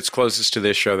I do that's closest to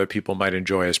this show that people might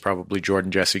enjoy is probably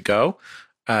Jordan Jesse Go.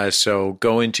 So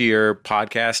go into your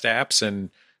podcast apps and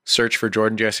search for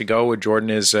Jordan Jesse Go. Jordan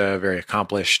is a very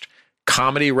accomplished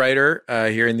comedy writer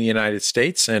here in the United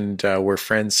States, and we're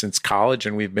friends since college,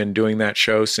 and we've been doing that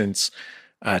show since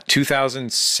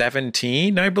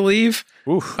 2017, I believe.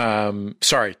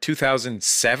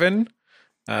 2007.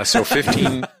 So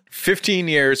 15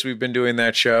 years we've been doing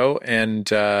that show,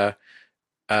 and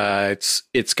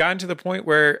it's gotten to the point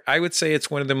where I would say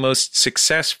it's one of the most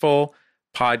successful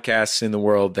podcasts in the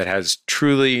world that has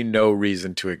truly no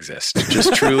reason to exist.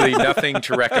 Just truly nothing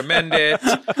to recommend it.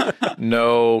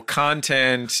 No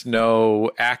content,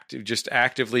 just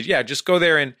actively. Yeah, just go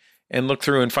there and look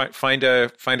through and find a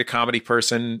comedy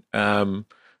person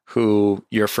who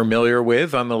you're familiar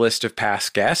with on the list of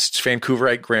past guests.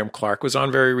 Vancouverite Graham Clark was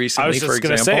on very recently. I was just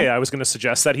going to say, I was going to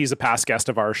suggest that he's a past guest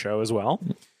of our show as well.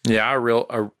 Yeah, a real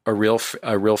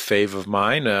fave of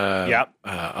mine.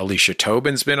 Alicia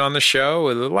Tobin's been on the show.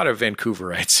 A lot of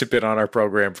Vancouverites have been on our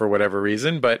program for whatever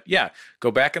reason. But yeah, go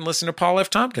back and listen to Paul F.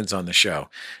 Tompkins on the show.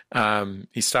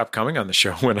 He stopped coming on the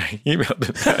show when I emailed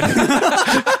him.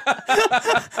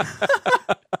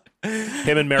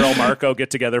 Him and Meryl Marco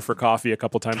get together for coffee a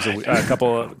couple times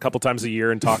a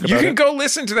year and talk about it. You can go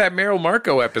listen to that Meryl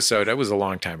Marco episode. That was a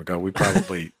long time ago. We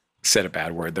probably said a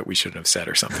bad word that we shouldn't have said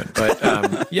or something.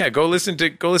 But yeah, go listen to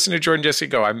Jordan Jesse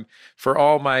Go. For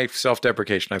all my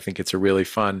self-deprecation, I think it's a really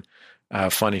fun,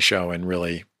 funny show, and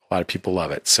really a lot of people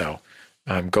love it. So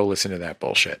go listen to that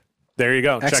bullshit. There you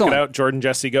go. Excellent. Check it out, Jordan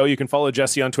Jesse Go. You can follow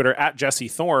Jesse on Twitter at Jesse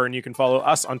Thorne. You can follow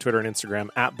us on Twitter and Instagram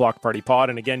at Block Party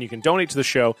Pod. And again, you can donate to the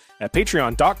show at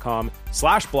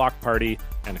patreon.com/blockparty.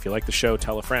 And if you like the show,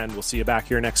 tell a friend. We'll see you back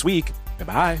here next week.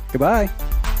 Goodbye. Goodbye.